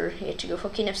blunder. I had to go for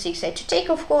king f6. I had to take,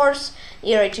 of course.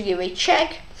 Here I had to give a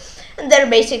check. And there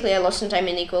basically I lost some time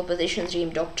in equal positions. Dream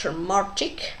Dr.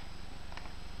 Martik.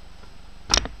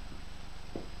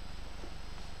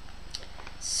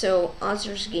 So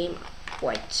others game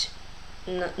quite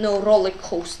no roller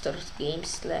coaster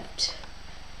games left.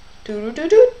 I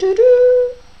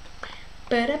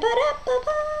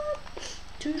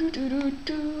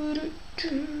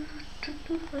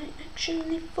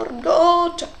actually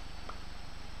forgot.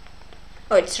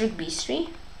 Oh, it's rook b3.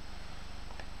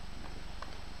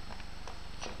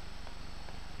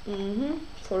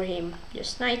 For him,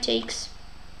 just knight takes.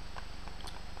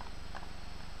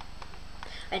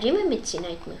 I remember it's a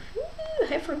knight move.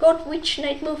 I forgot which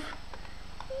knight move.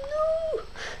 No.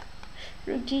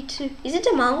 Rook d2. Is it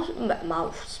a mouse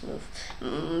move?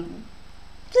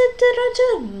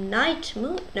 Knight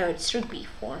move? No, it's rook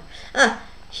b4.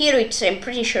 Here it's, I'm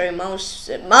pretty sure, a mouse.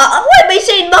 Why am I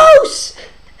saying mouse?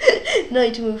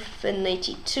 Knight move and knight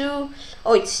e2.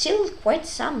 Oh, it's still quite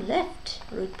some left.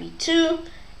 Rook b2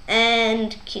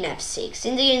 and king f6.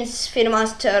 In the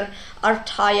Sphermaster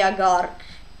Artayagark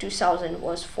 2000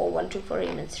 was 4-1-2 for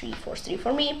him and 3-4-3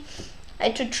 for me. I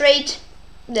had to trade,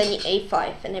 then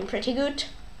a5, and I'm pretty good.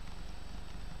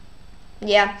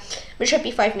 Yeah, bishop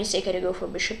e5 mistake. I had to go for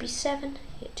bishop e7. I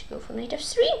had to go for knight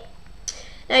f3.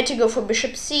 I had to go for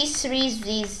bishop c3,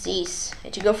 these. I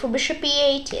had to go for bishop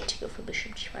e8. I had to go for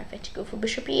bishop g5. I had to go for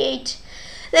bishop e8.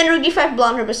 Then rook d5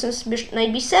 blunder, but since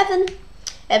knight b7,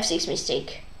 f6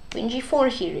 mistake. Queen g4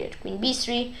 here, queen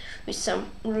b3 with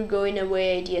some rook going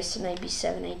away ideas, knight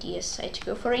b7 ideas. I had to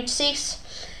go for h6,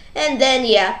 and then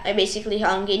yeah, I basically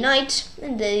hung a knight,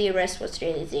 and the rest was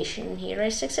realization. Here I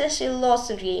successfully lost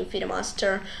the game.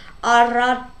 Sphermaster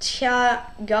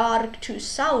Artayagark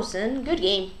 2000. Good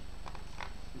game.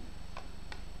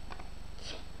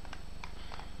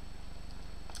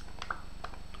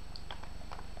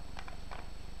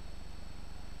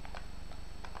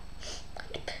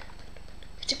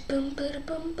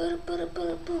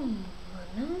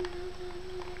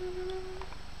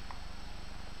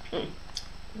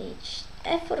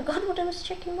 I forgot what I was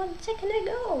checking 1 second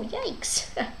ago. Yikes.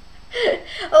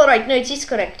 Alright, no, it is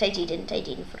correct. I didn't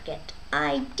forget.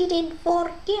 I didn't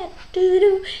forget to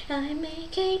do. I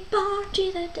make a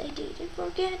party that I didn't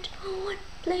forget. Oh, and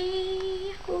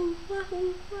play.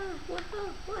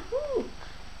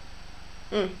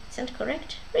 Isn't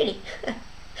correct? Really?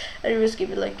 I always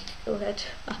give it like, go ahead.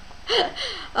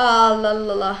 La la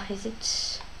la. Is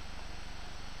it?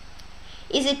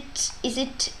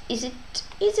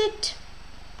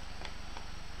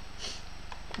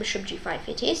 Bishop g5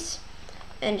 it is.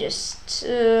 And just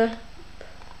and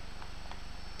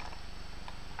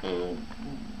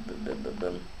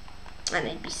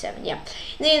knight b7, yeah.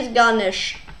 This is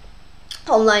garnish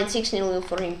online 6-0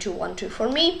 for him, 2-1-2 for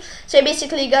me. So I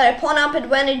basically got a pawn up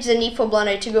advantage, the need for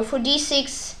blunder to go for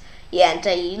d6. Yeah, and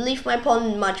I leave my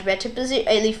pawn in much better position.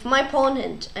 I leave much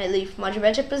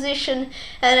better position.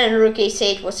 And then rook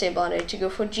a8 was a blunder to go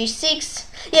for g6.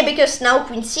 Yeah, because now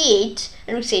queen c8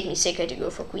 and rook c8 mistake to go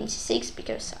for queen c6,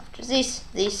 because after this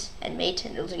and mate,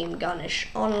 and also game garnish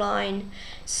online.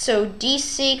 So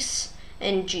d6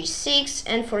 and g6,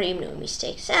 and for him no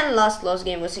mistakes. And last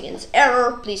game was against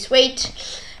error. Please wait.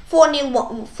 4-0,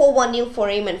 4-1-0 for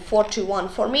him and 4-2-1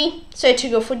 for me. So I had to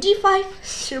go for d5.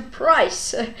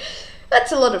 Surprise!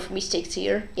 That's a lot of mistakes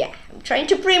here. Yeah, I'm trying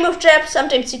to pre-move trap.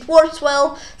 Sometimes it works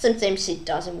well, sometimes it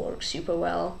doesn't work super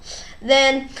well.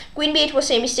 Then queen b8 was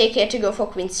a mistake. I had to go for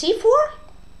queen c4.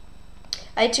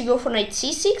 I had to go for knight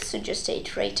c6, so just a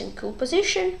straight and cool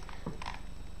position.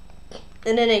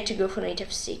 And then I had to go for knight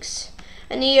f6.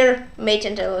 And here, mate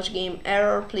and lot game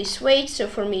error. Please wait. So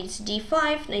for me it's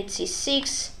d5, knight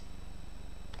c6,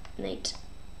 knight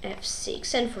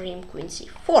f6, and for him queen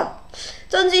c4.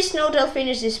 So on this note, I'll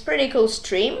finish this pretty cool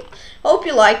stream. Hope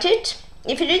you liked it.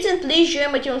 If you didn't, please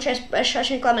join my channel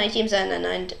club. My teams are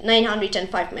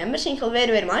 905 members. Thank you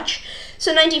very much.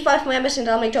 So 95 members, and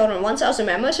I'll make total 1000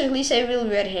 members. So please, I will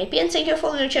be very happy. And thank you for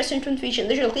following the chess on Twitch. And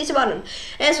please click the button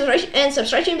and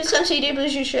subscribe to this video.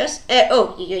 Please use chess.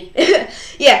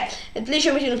 Yeah. And please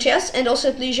join my channel chess, and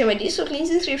also please join my Discord link in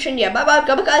the description. Yeah. Bye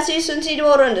bye. See you soon. See you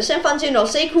tomorrow. And the same fun soon. I'll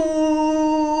say cool.